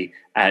play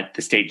at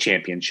the state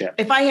championship.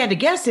 If I had to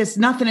guess, there's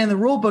nothing in the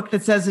rule book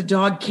that says a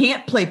dog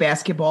can't play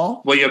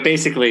basketball. Well, you're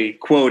basically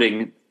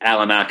quoting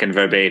Alan Arkin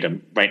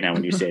verbatim right now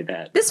when you say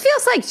that. This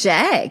feels like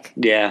Jag.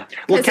 Yeah.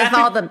 Well, because of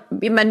all the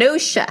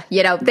minutia.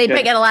 They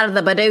bring in a lot of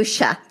the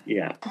minutia.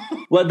 Yeah.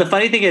 Well, the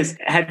funny thing is,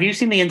 have you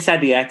seen the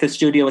Inside the Actors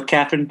Studio with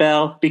Catherine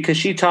Bell? Because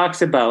she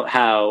talks about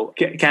how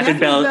Catherine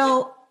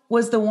Bell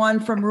was the one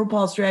from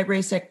RuPaul's Drag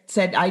Race that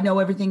said, "I know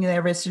everything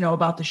there is to know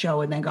about the show,"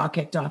 and then got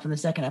kicked off in the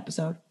second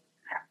episode.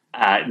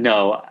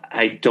 No,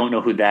 I don't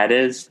know who that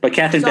is. But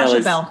Catherine Bell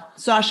is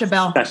Sasha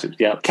Bell.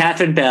 Yeah,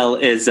 Catherine Bell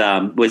is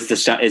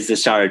the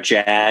star of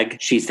Jag.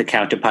 She's the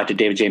counterpart to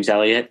David James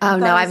Elliott. Oh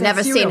no, I've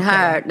never seen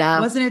her. No,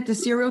 wasn't it the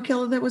serial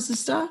killer that was the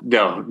star?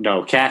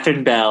 No.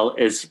 Catherine Bell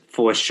is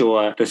for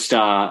sure the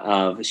star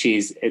of.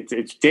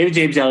 It's David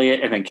James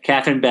Elliott and then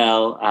Catherine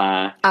Bell.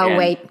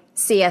 Wait.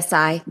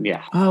 CSI.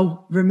 Yeah.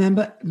 Oh,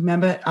 remember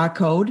our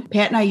code?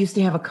 Pat and I used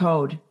to have a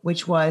code,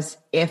 which was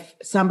if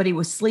somebody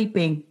was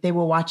sleeping, they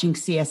were watching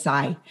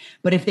CSI.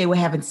 But if they were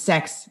having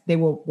sex, they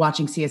were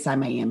watching CSI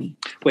Miami.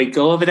 Wait,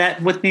 go over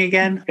that with me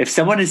again. If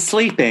someone is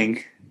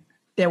sleeping,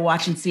 they're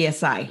watching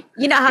CSI.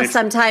 You know how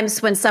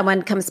sometimes when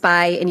someone comes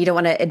by and you don't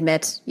want to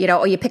admit,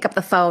 or you pick up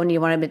the phone and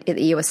you want to admit that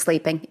you were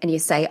sleeping and you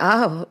say,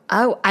 oh,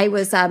 I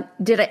was,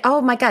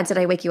 oh my God, did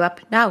I wake you up?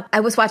 No,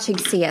 I was watching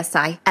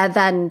CSI. And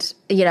then,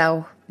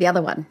 the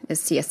other one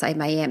is CSI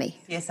Miami.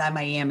 CSI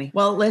Miami.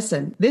 Well,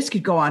 listen, this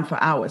could go on for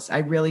hours. I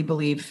really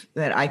believe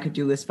that I could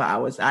do this for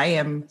hours. I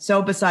am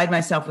so beside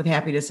myself with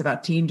happiness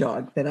about Teen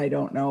Dog that I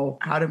don't know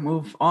how to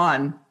move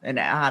on and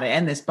how to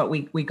end this, but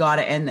we got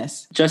to end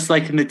this. Just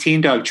like in the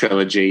Teen Dog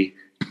trilogy,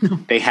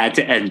 they had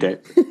to end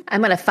it. I'm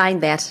going to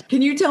find that.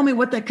 Can you tell me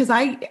because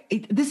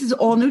this is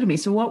all new to me.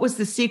 So what was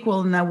the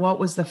sequel and then what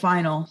was the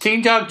final?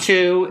 Teen Dog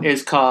 2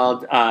 is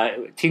called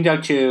Teen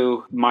Dog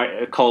 2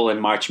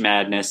 March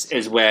Madness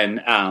is when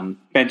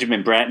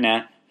Benjamin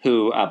Bratner,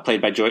 who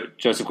played by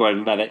Joseph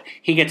Gordon-Levitt,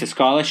 he gets a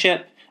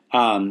scholarship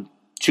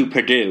to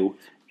Purdue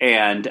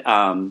and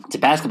it's a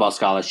basketball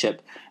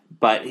scholarship.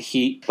 But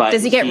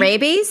does he get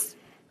rabies?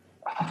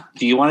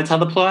 Do you want to tell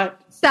the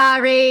plot?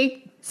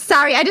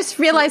 Sorry, I just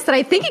realized that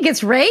I think he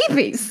gets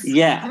rabies.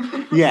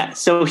 Yeah.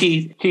 So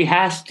he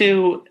has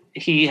to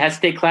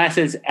take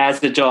classes as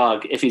the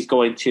dog if he's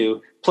going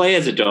to play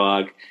as a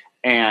dog.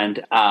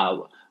 And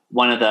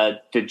one of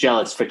the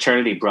jealous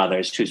fraternity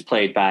brothers, who's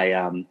played by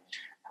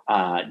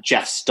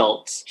Jeff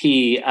Stoltz,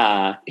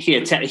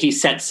 he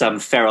set some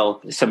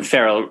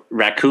feral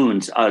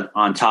raccoons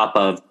on top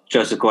of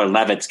Joseph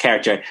Gordon-Levitt's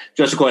character.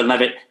 Joseph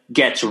Gordon-Levitt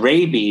gets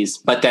rabies,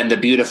 but then the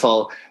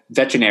beautiful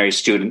veterinary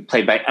student,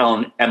 played by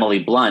Emily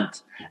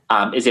Blunt,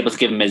 is able to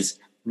give him his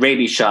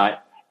rabies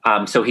shot.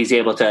 So he's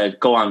able to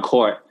go on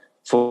court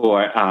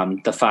for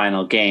the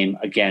final game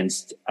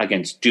against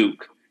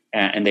Duke,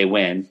 and they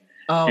win.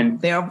 Oh,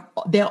 and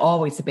they're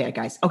always the bad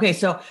guys. Okay,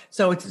 so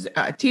it's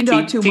Teen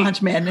Dog 2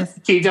 March Madness.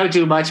 Teen Dog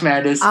 2 March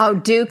Madness. Oh,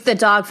 Duke the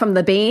dog from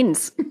the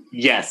Beans.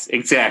 Yes,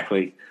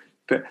 exactly.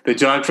 The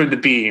dog from the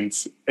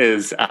Beans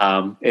is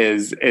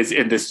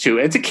in this too.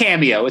 It's a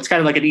cameo. It's kind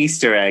of like an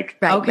Easter egg.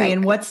 Right, okay,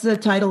 and what's the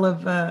title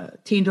of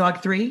Teen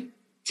Dog 3?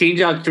 Teen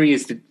Dog 3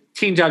 is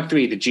Teen Dog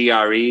 3, the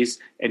GREs,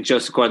 and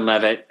Joseph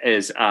Gordon-Levitt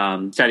is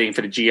studying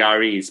for the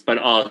GREs, but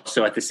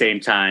also at the same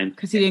time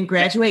because he didn't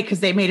graduate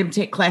because they made him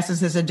take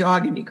classes as a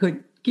dog and he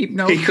could keep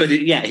notes.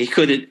 He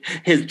couldn't.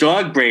 His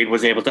dog brain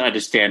was able to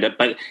understand it,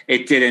 but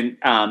it didn't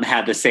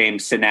have the same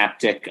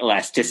synaptic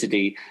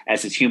elasticity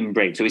as his human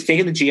brain. So he's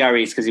taking the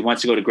GREs because he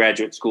wants to go to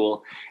graduate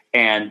school,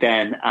 and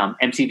then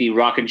MTV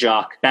Rock and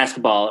Jock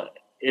Basketball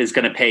is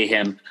going to pay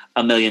him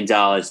 $1 million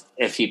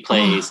if he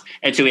plays,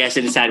 and so he has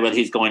to decide whether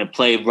he's going to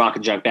play Rock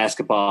and Jock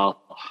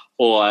Basketball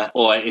or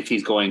if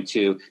he's going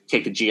to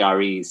take the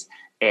GREs.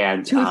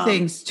 And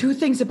two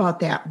things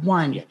about that.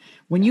 One,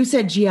 When you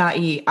said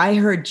GRE, I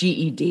heard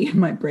GED in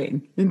my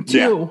brain. And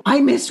two,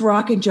 I miss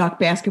Rock and Jock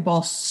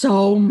basketball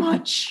so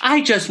much. I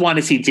just want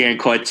to see Dan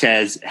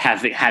Cortez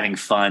having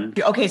fun.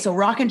 Okay, so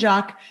Rock and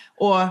Jock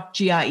or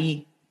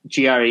GRE?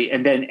 GRE,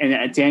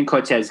 and Dan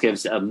Cortez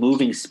gives a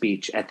moving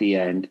speech at the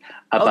end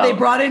about. They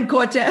brought in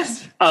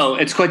Cortez. Oh,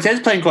 it's Cortez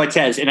playing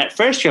Cortez, and at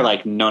first you're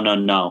like,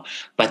 no,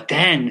 but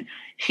then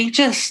he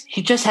just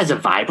has a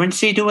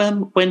vibrancy to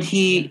him when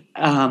he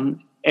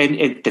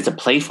there's a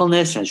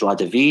playfulness and joie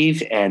de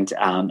vivre, and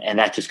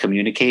that just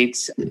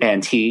communicates.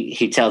 And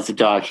he tells the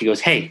dog, he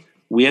goes, "Hey,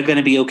 we are going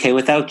to be okay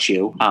without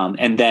you."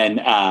 And then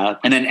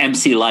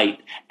MC Light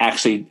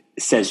actually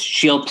says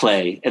she'll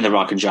play in the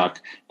Rock and Jock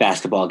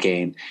basketball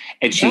game,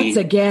 and that's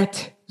a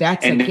get.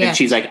 And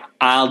she's like,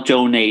 I'll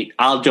donate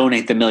the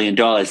 $1 million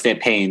they're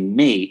paying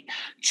me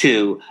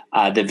to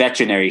the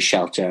veterinary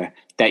shelter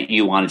that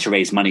you wanted to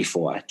raise money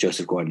for,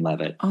 Joseph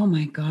Gordon-Levitt. Oh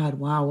my God.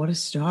 Wow. What a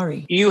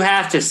story. You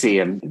have to see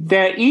them.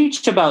 They're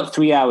each about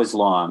 3 hours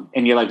long.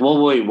 And you're like,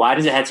 well, wait, why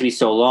does it have to be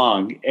so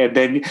long? And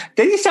then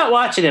you start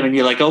watching them and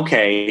you're like,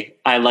 okay,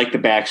 I like the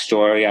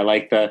backstory. I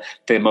like the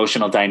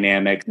emotional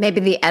dynamic.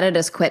 Maybe the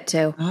editors quit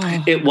too.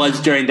 Oh. It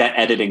was during that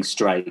editing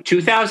strike.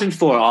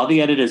 2004, all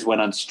the editors went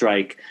on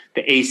strike.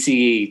 The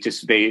ACE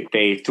just,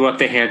 they threw up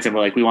their hands and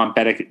were like, we want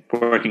better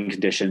working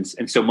conditions.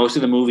 And so most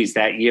of the movies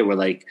that year were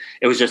like,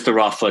 it was just the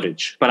raw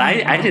footage. But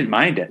I didn't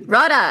mind it.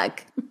 Raw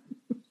dog.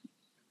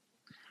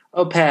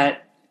 Oh,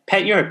 Pat,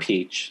 you're a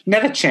peach.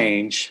 Never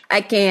change.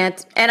 I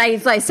can't. And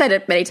I said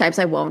it many times,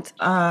 I won't.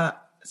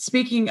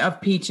 Speaking of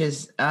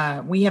peaches,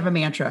 we have a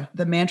mantra.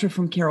 The mantra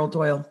from Carol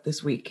Doyle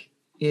this week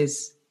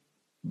is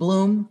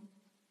bloom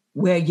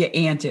where your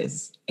aunt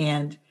is.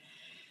 And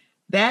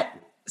that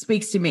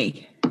speaks to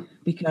me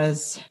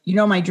because,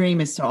 my dream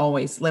is to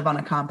always live on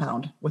a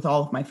compound with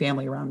all of my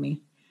family around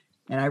me.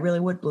 And I really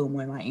would bloom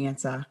where my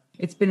aunts are.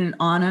 It's been an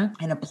honor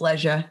and a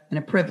pleasure and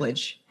a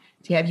privilege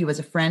to have you as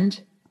a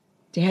friend,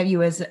 to have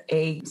you as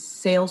a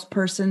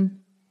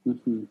salesperson,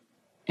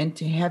 and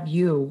to have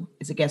you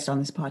as a guest on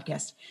this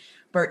podcast.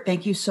 Bert,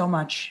 thank you so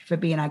much for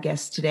being our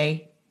guest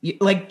today.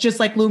 Just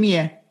like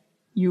Lumiere,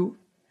 you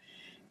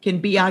can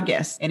be our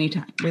guest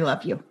anytime. We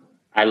love you.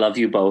 I love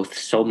you both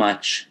so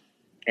much,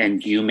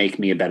 and you make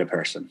me a better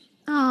person.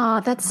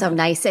 Oh, that's so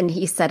nice. And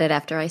he said it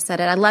after I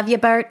said it. I love you,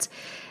 Bert,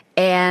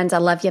 and I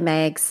love you,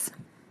 Megs.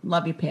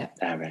 Love you, Pat.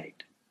 All right.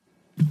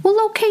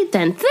 Well, okay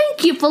then.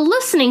 Thank you for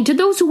listening to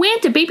Those Who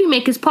Ant, a Baby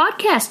Makers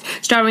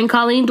podcast, starring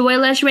Colleen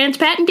Doyle as your Aunt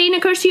Pat and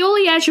Dana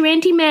Curcioli as your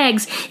Auntie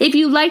Megs. If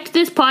you liked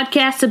this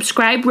podcast,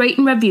 subscribe, rate,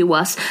 and review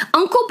us.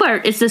 Uncle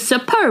Bert is the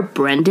superb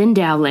Brendan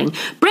Dowling.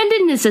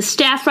 Brendan is a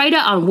staff writer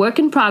on Work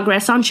in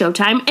Progress on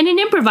Showtime and an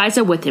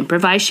improviser with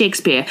Improvised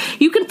Shakespeare.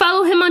 You can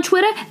follow him on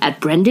Twitter at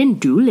Brendan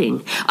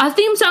Dooling. Our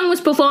theme song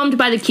was performed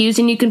by The Q's,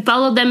 and you can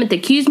follow them at The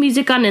Q's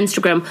Music on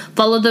Instagram.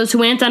 Follow Those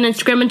Who Ant on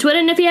Instagram and Twitter,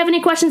 and if you have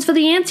any questions for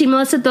the ants, email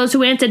us at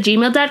thosewhoant@gmail.com.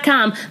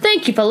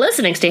 Thank you for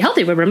listening. Stay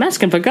healthy, wear a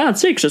mask, and for God's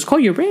sake, just call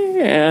your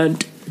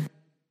aunt.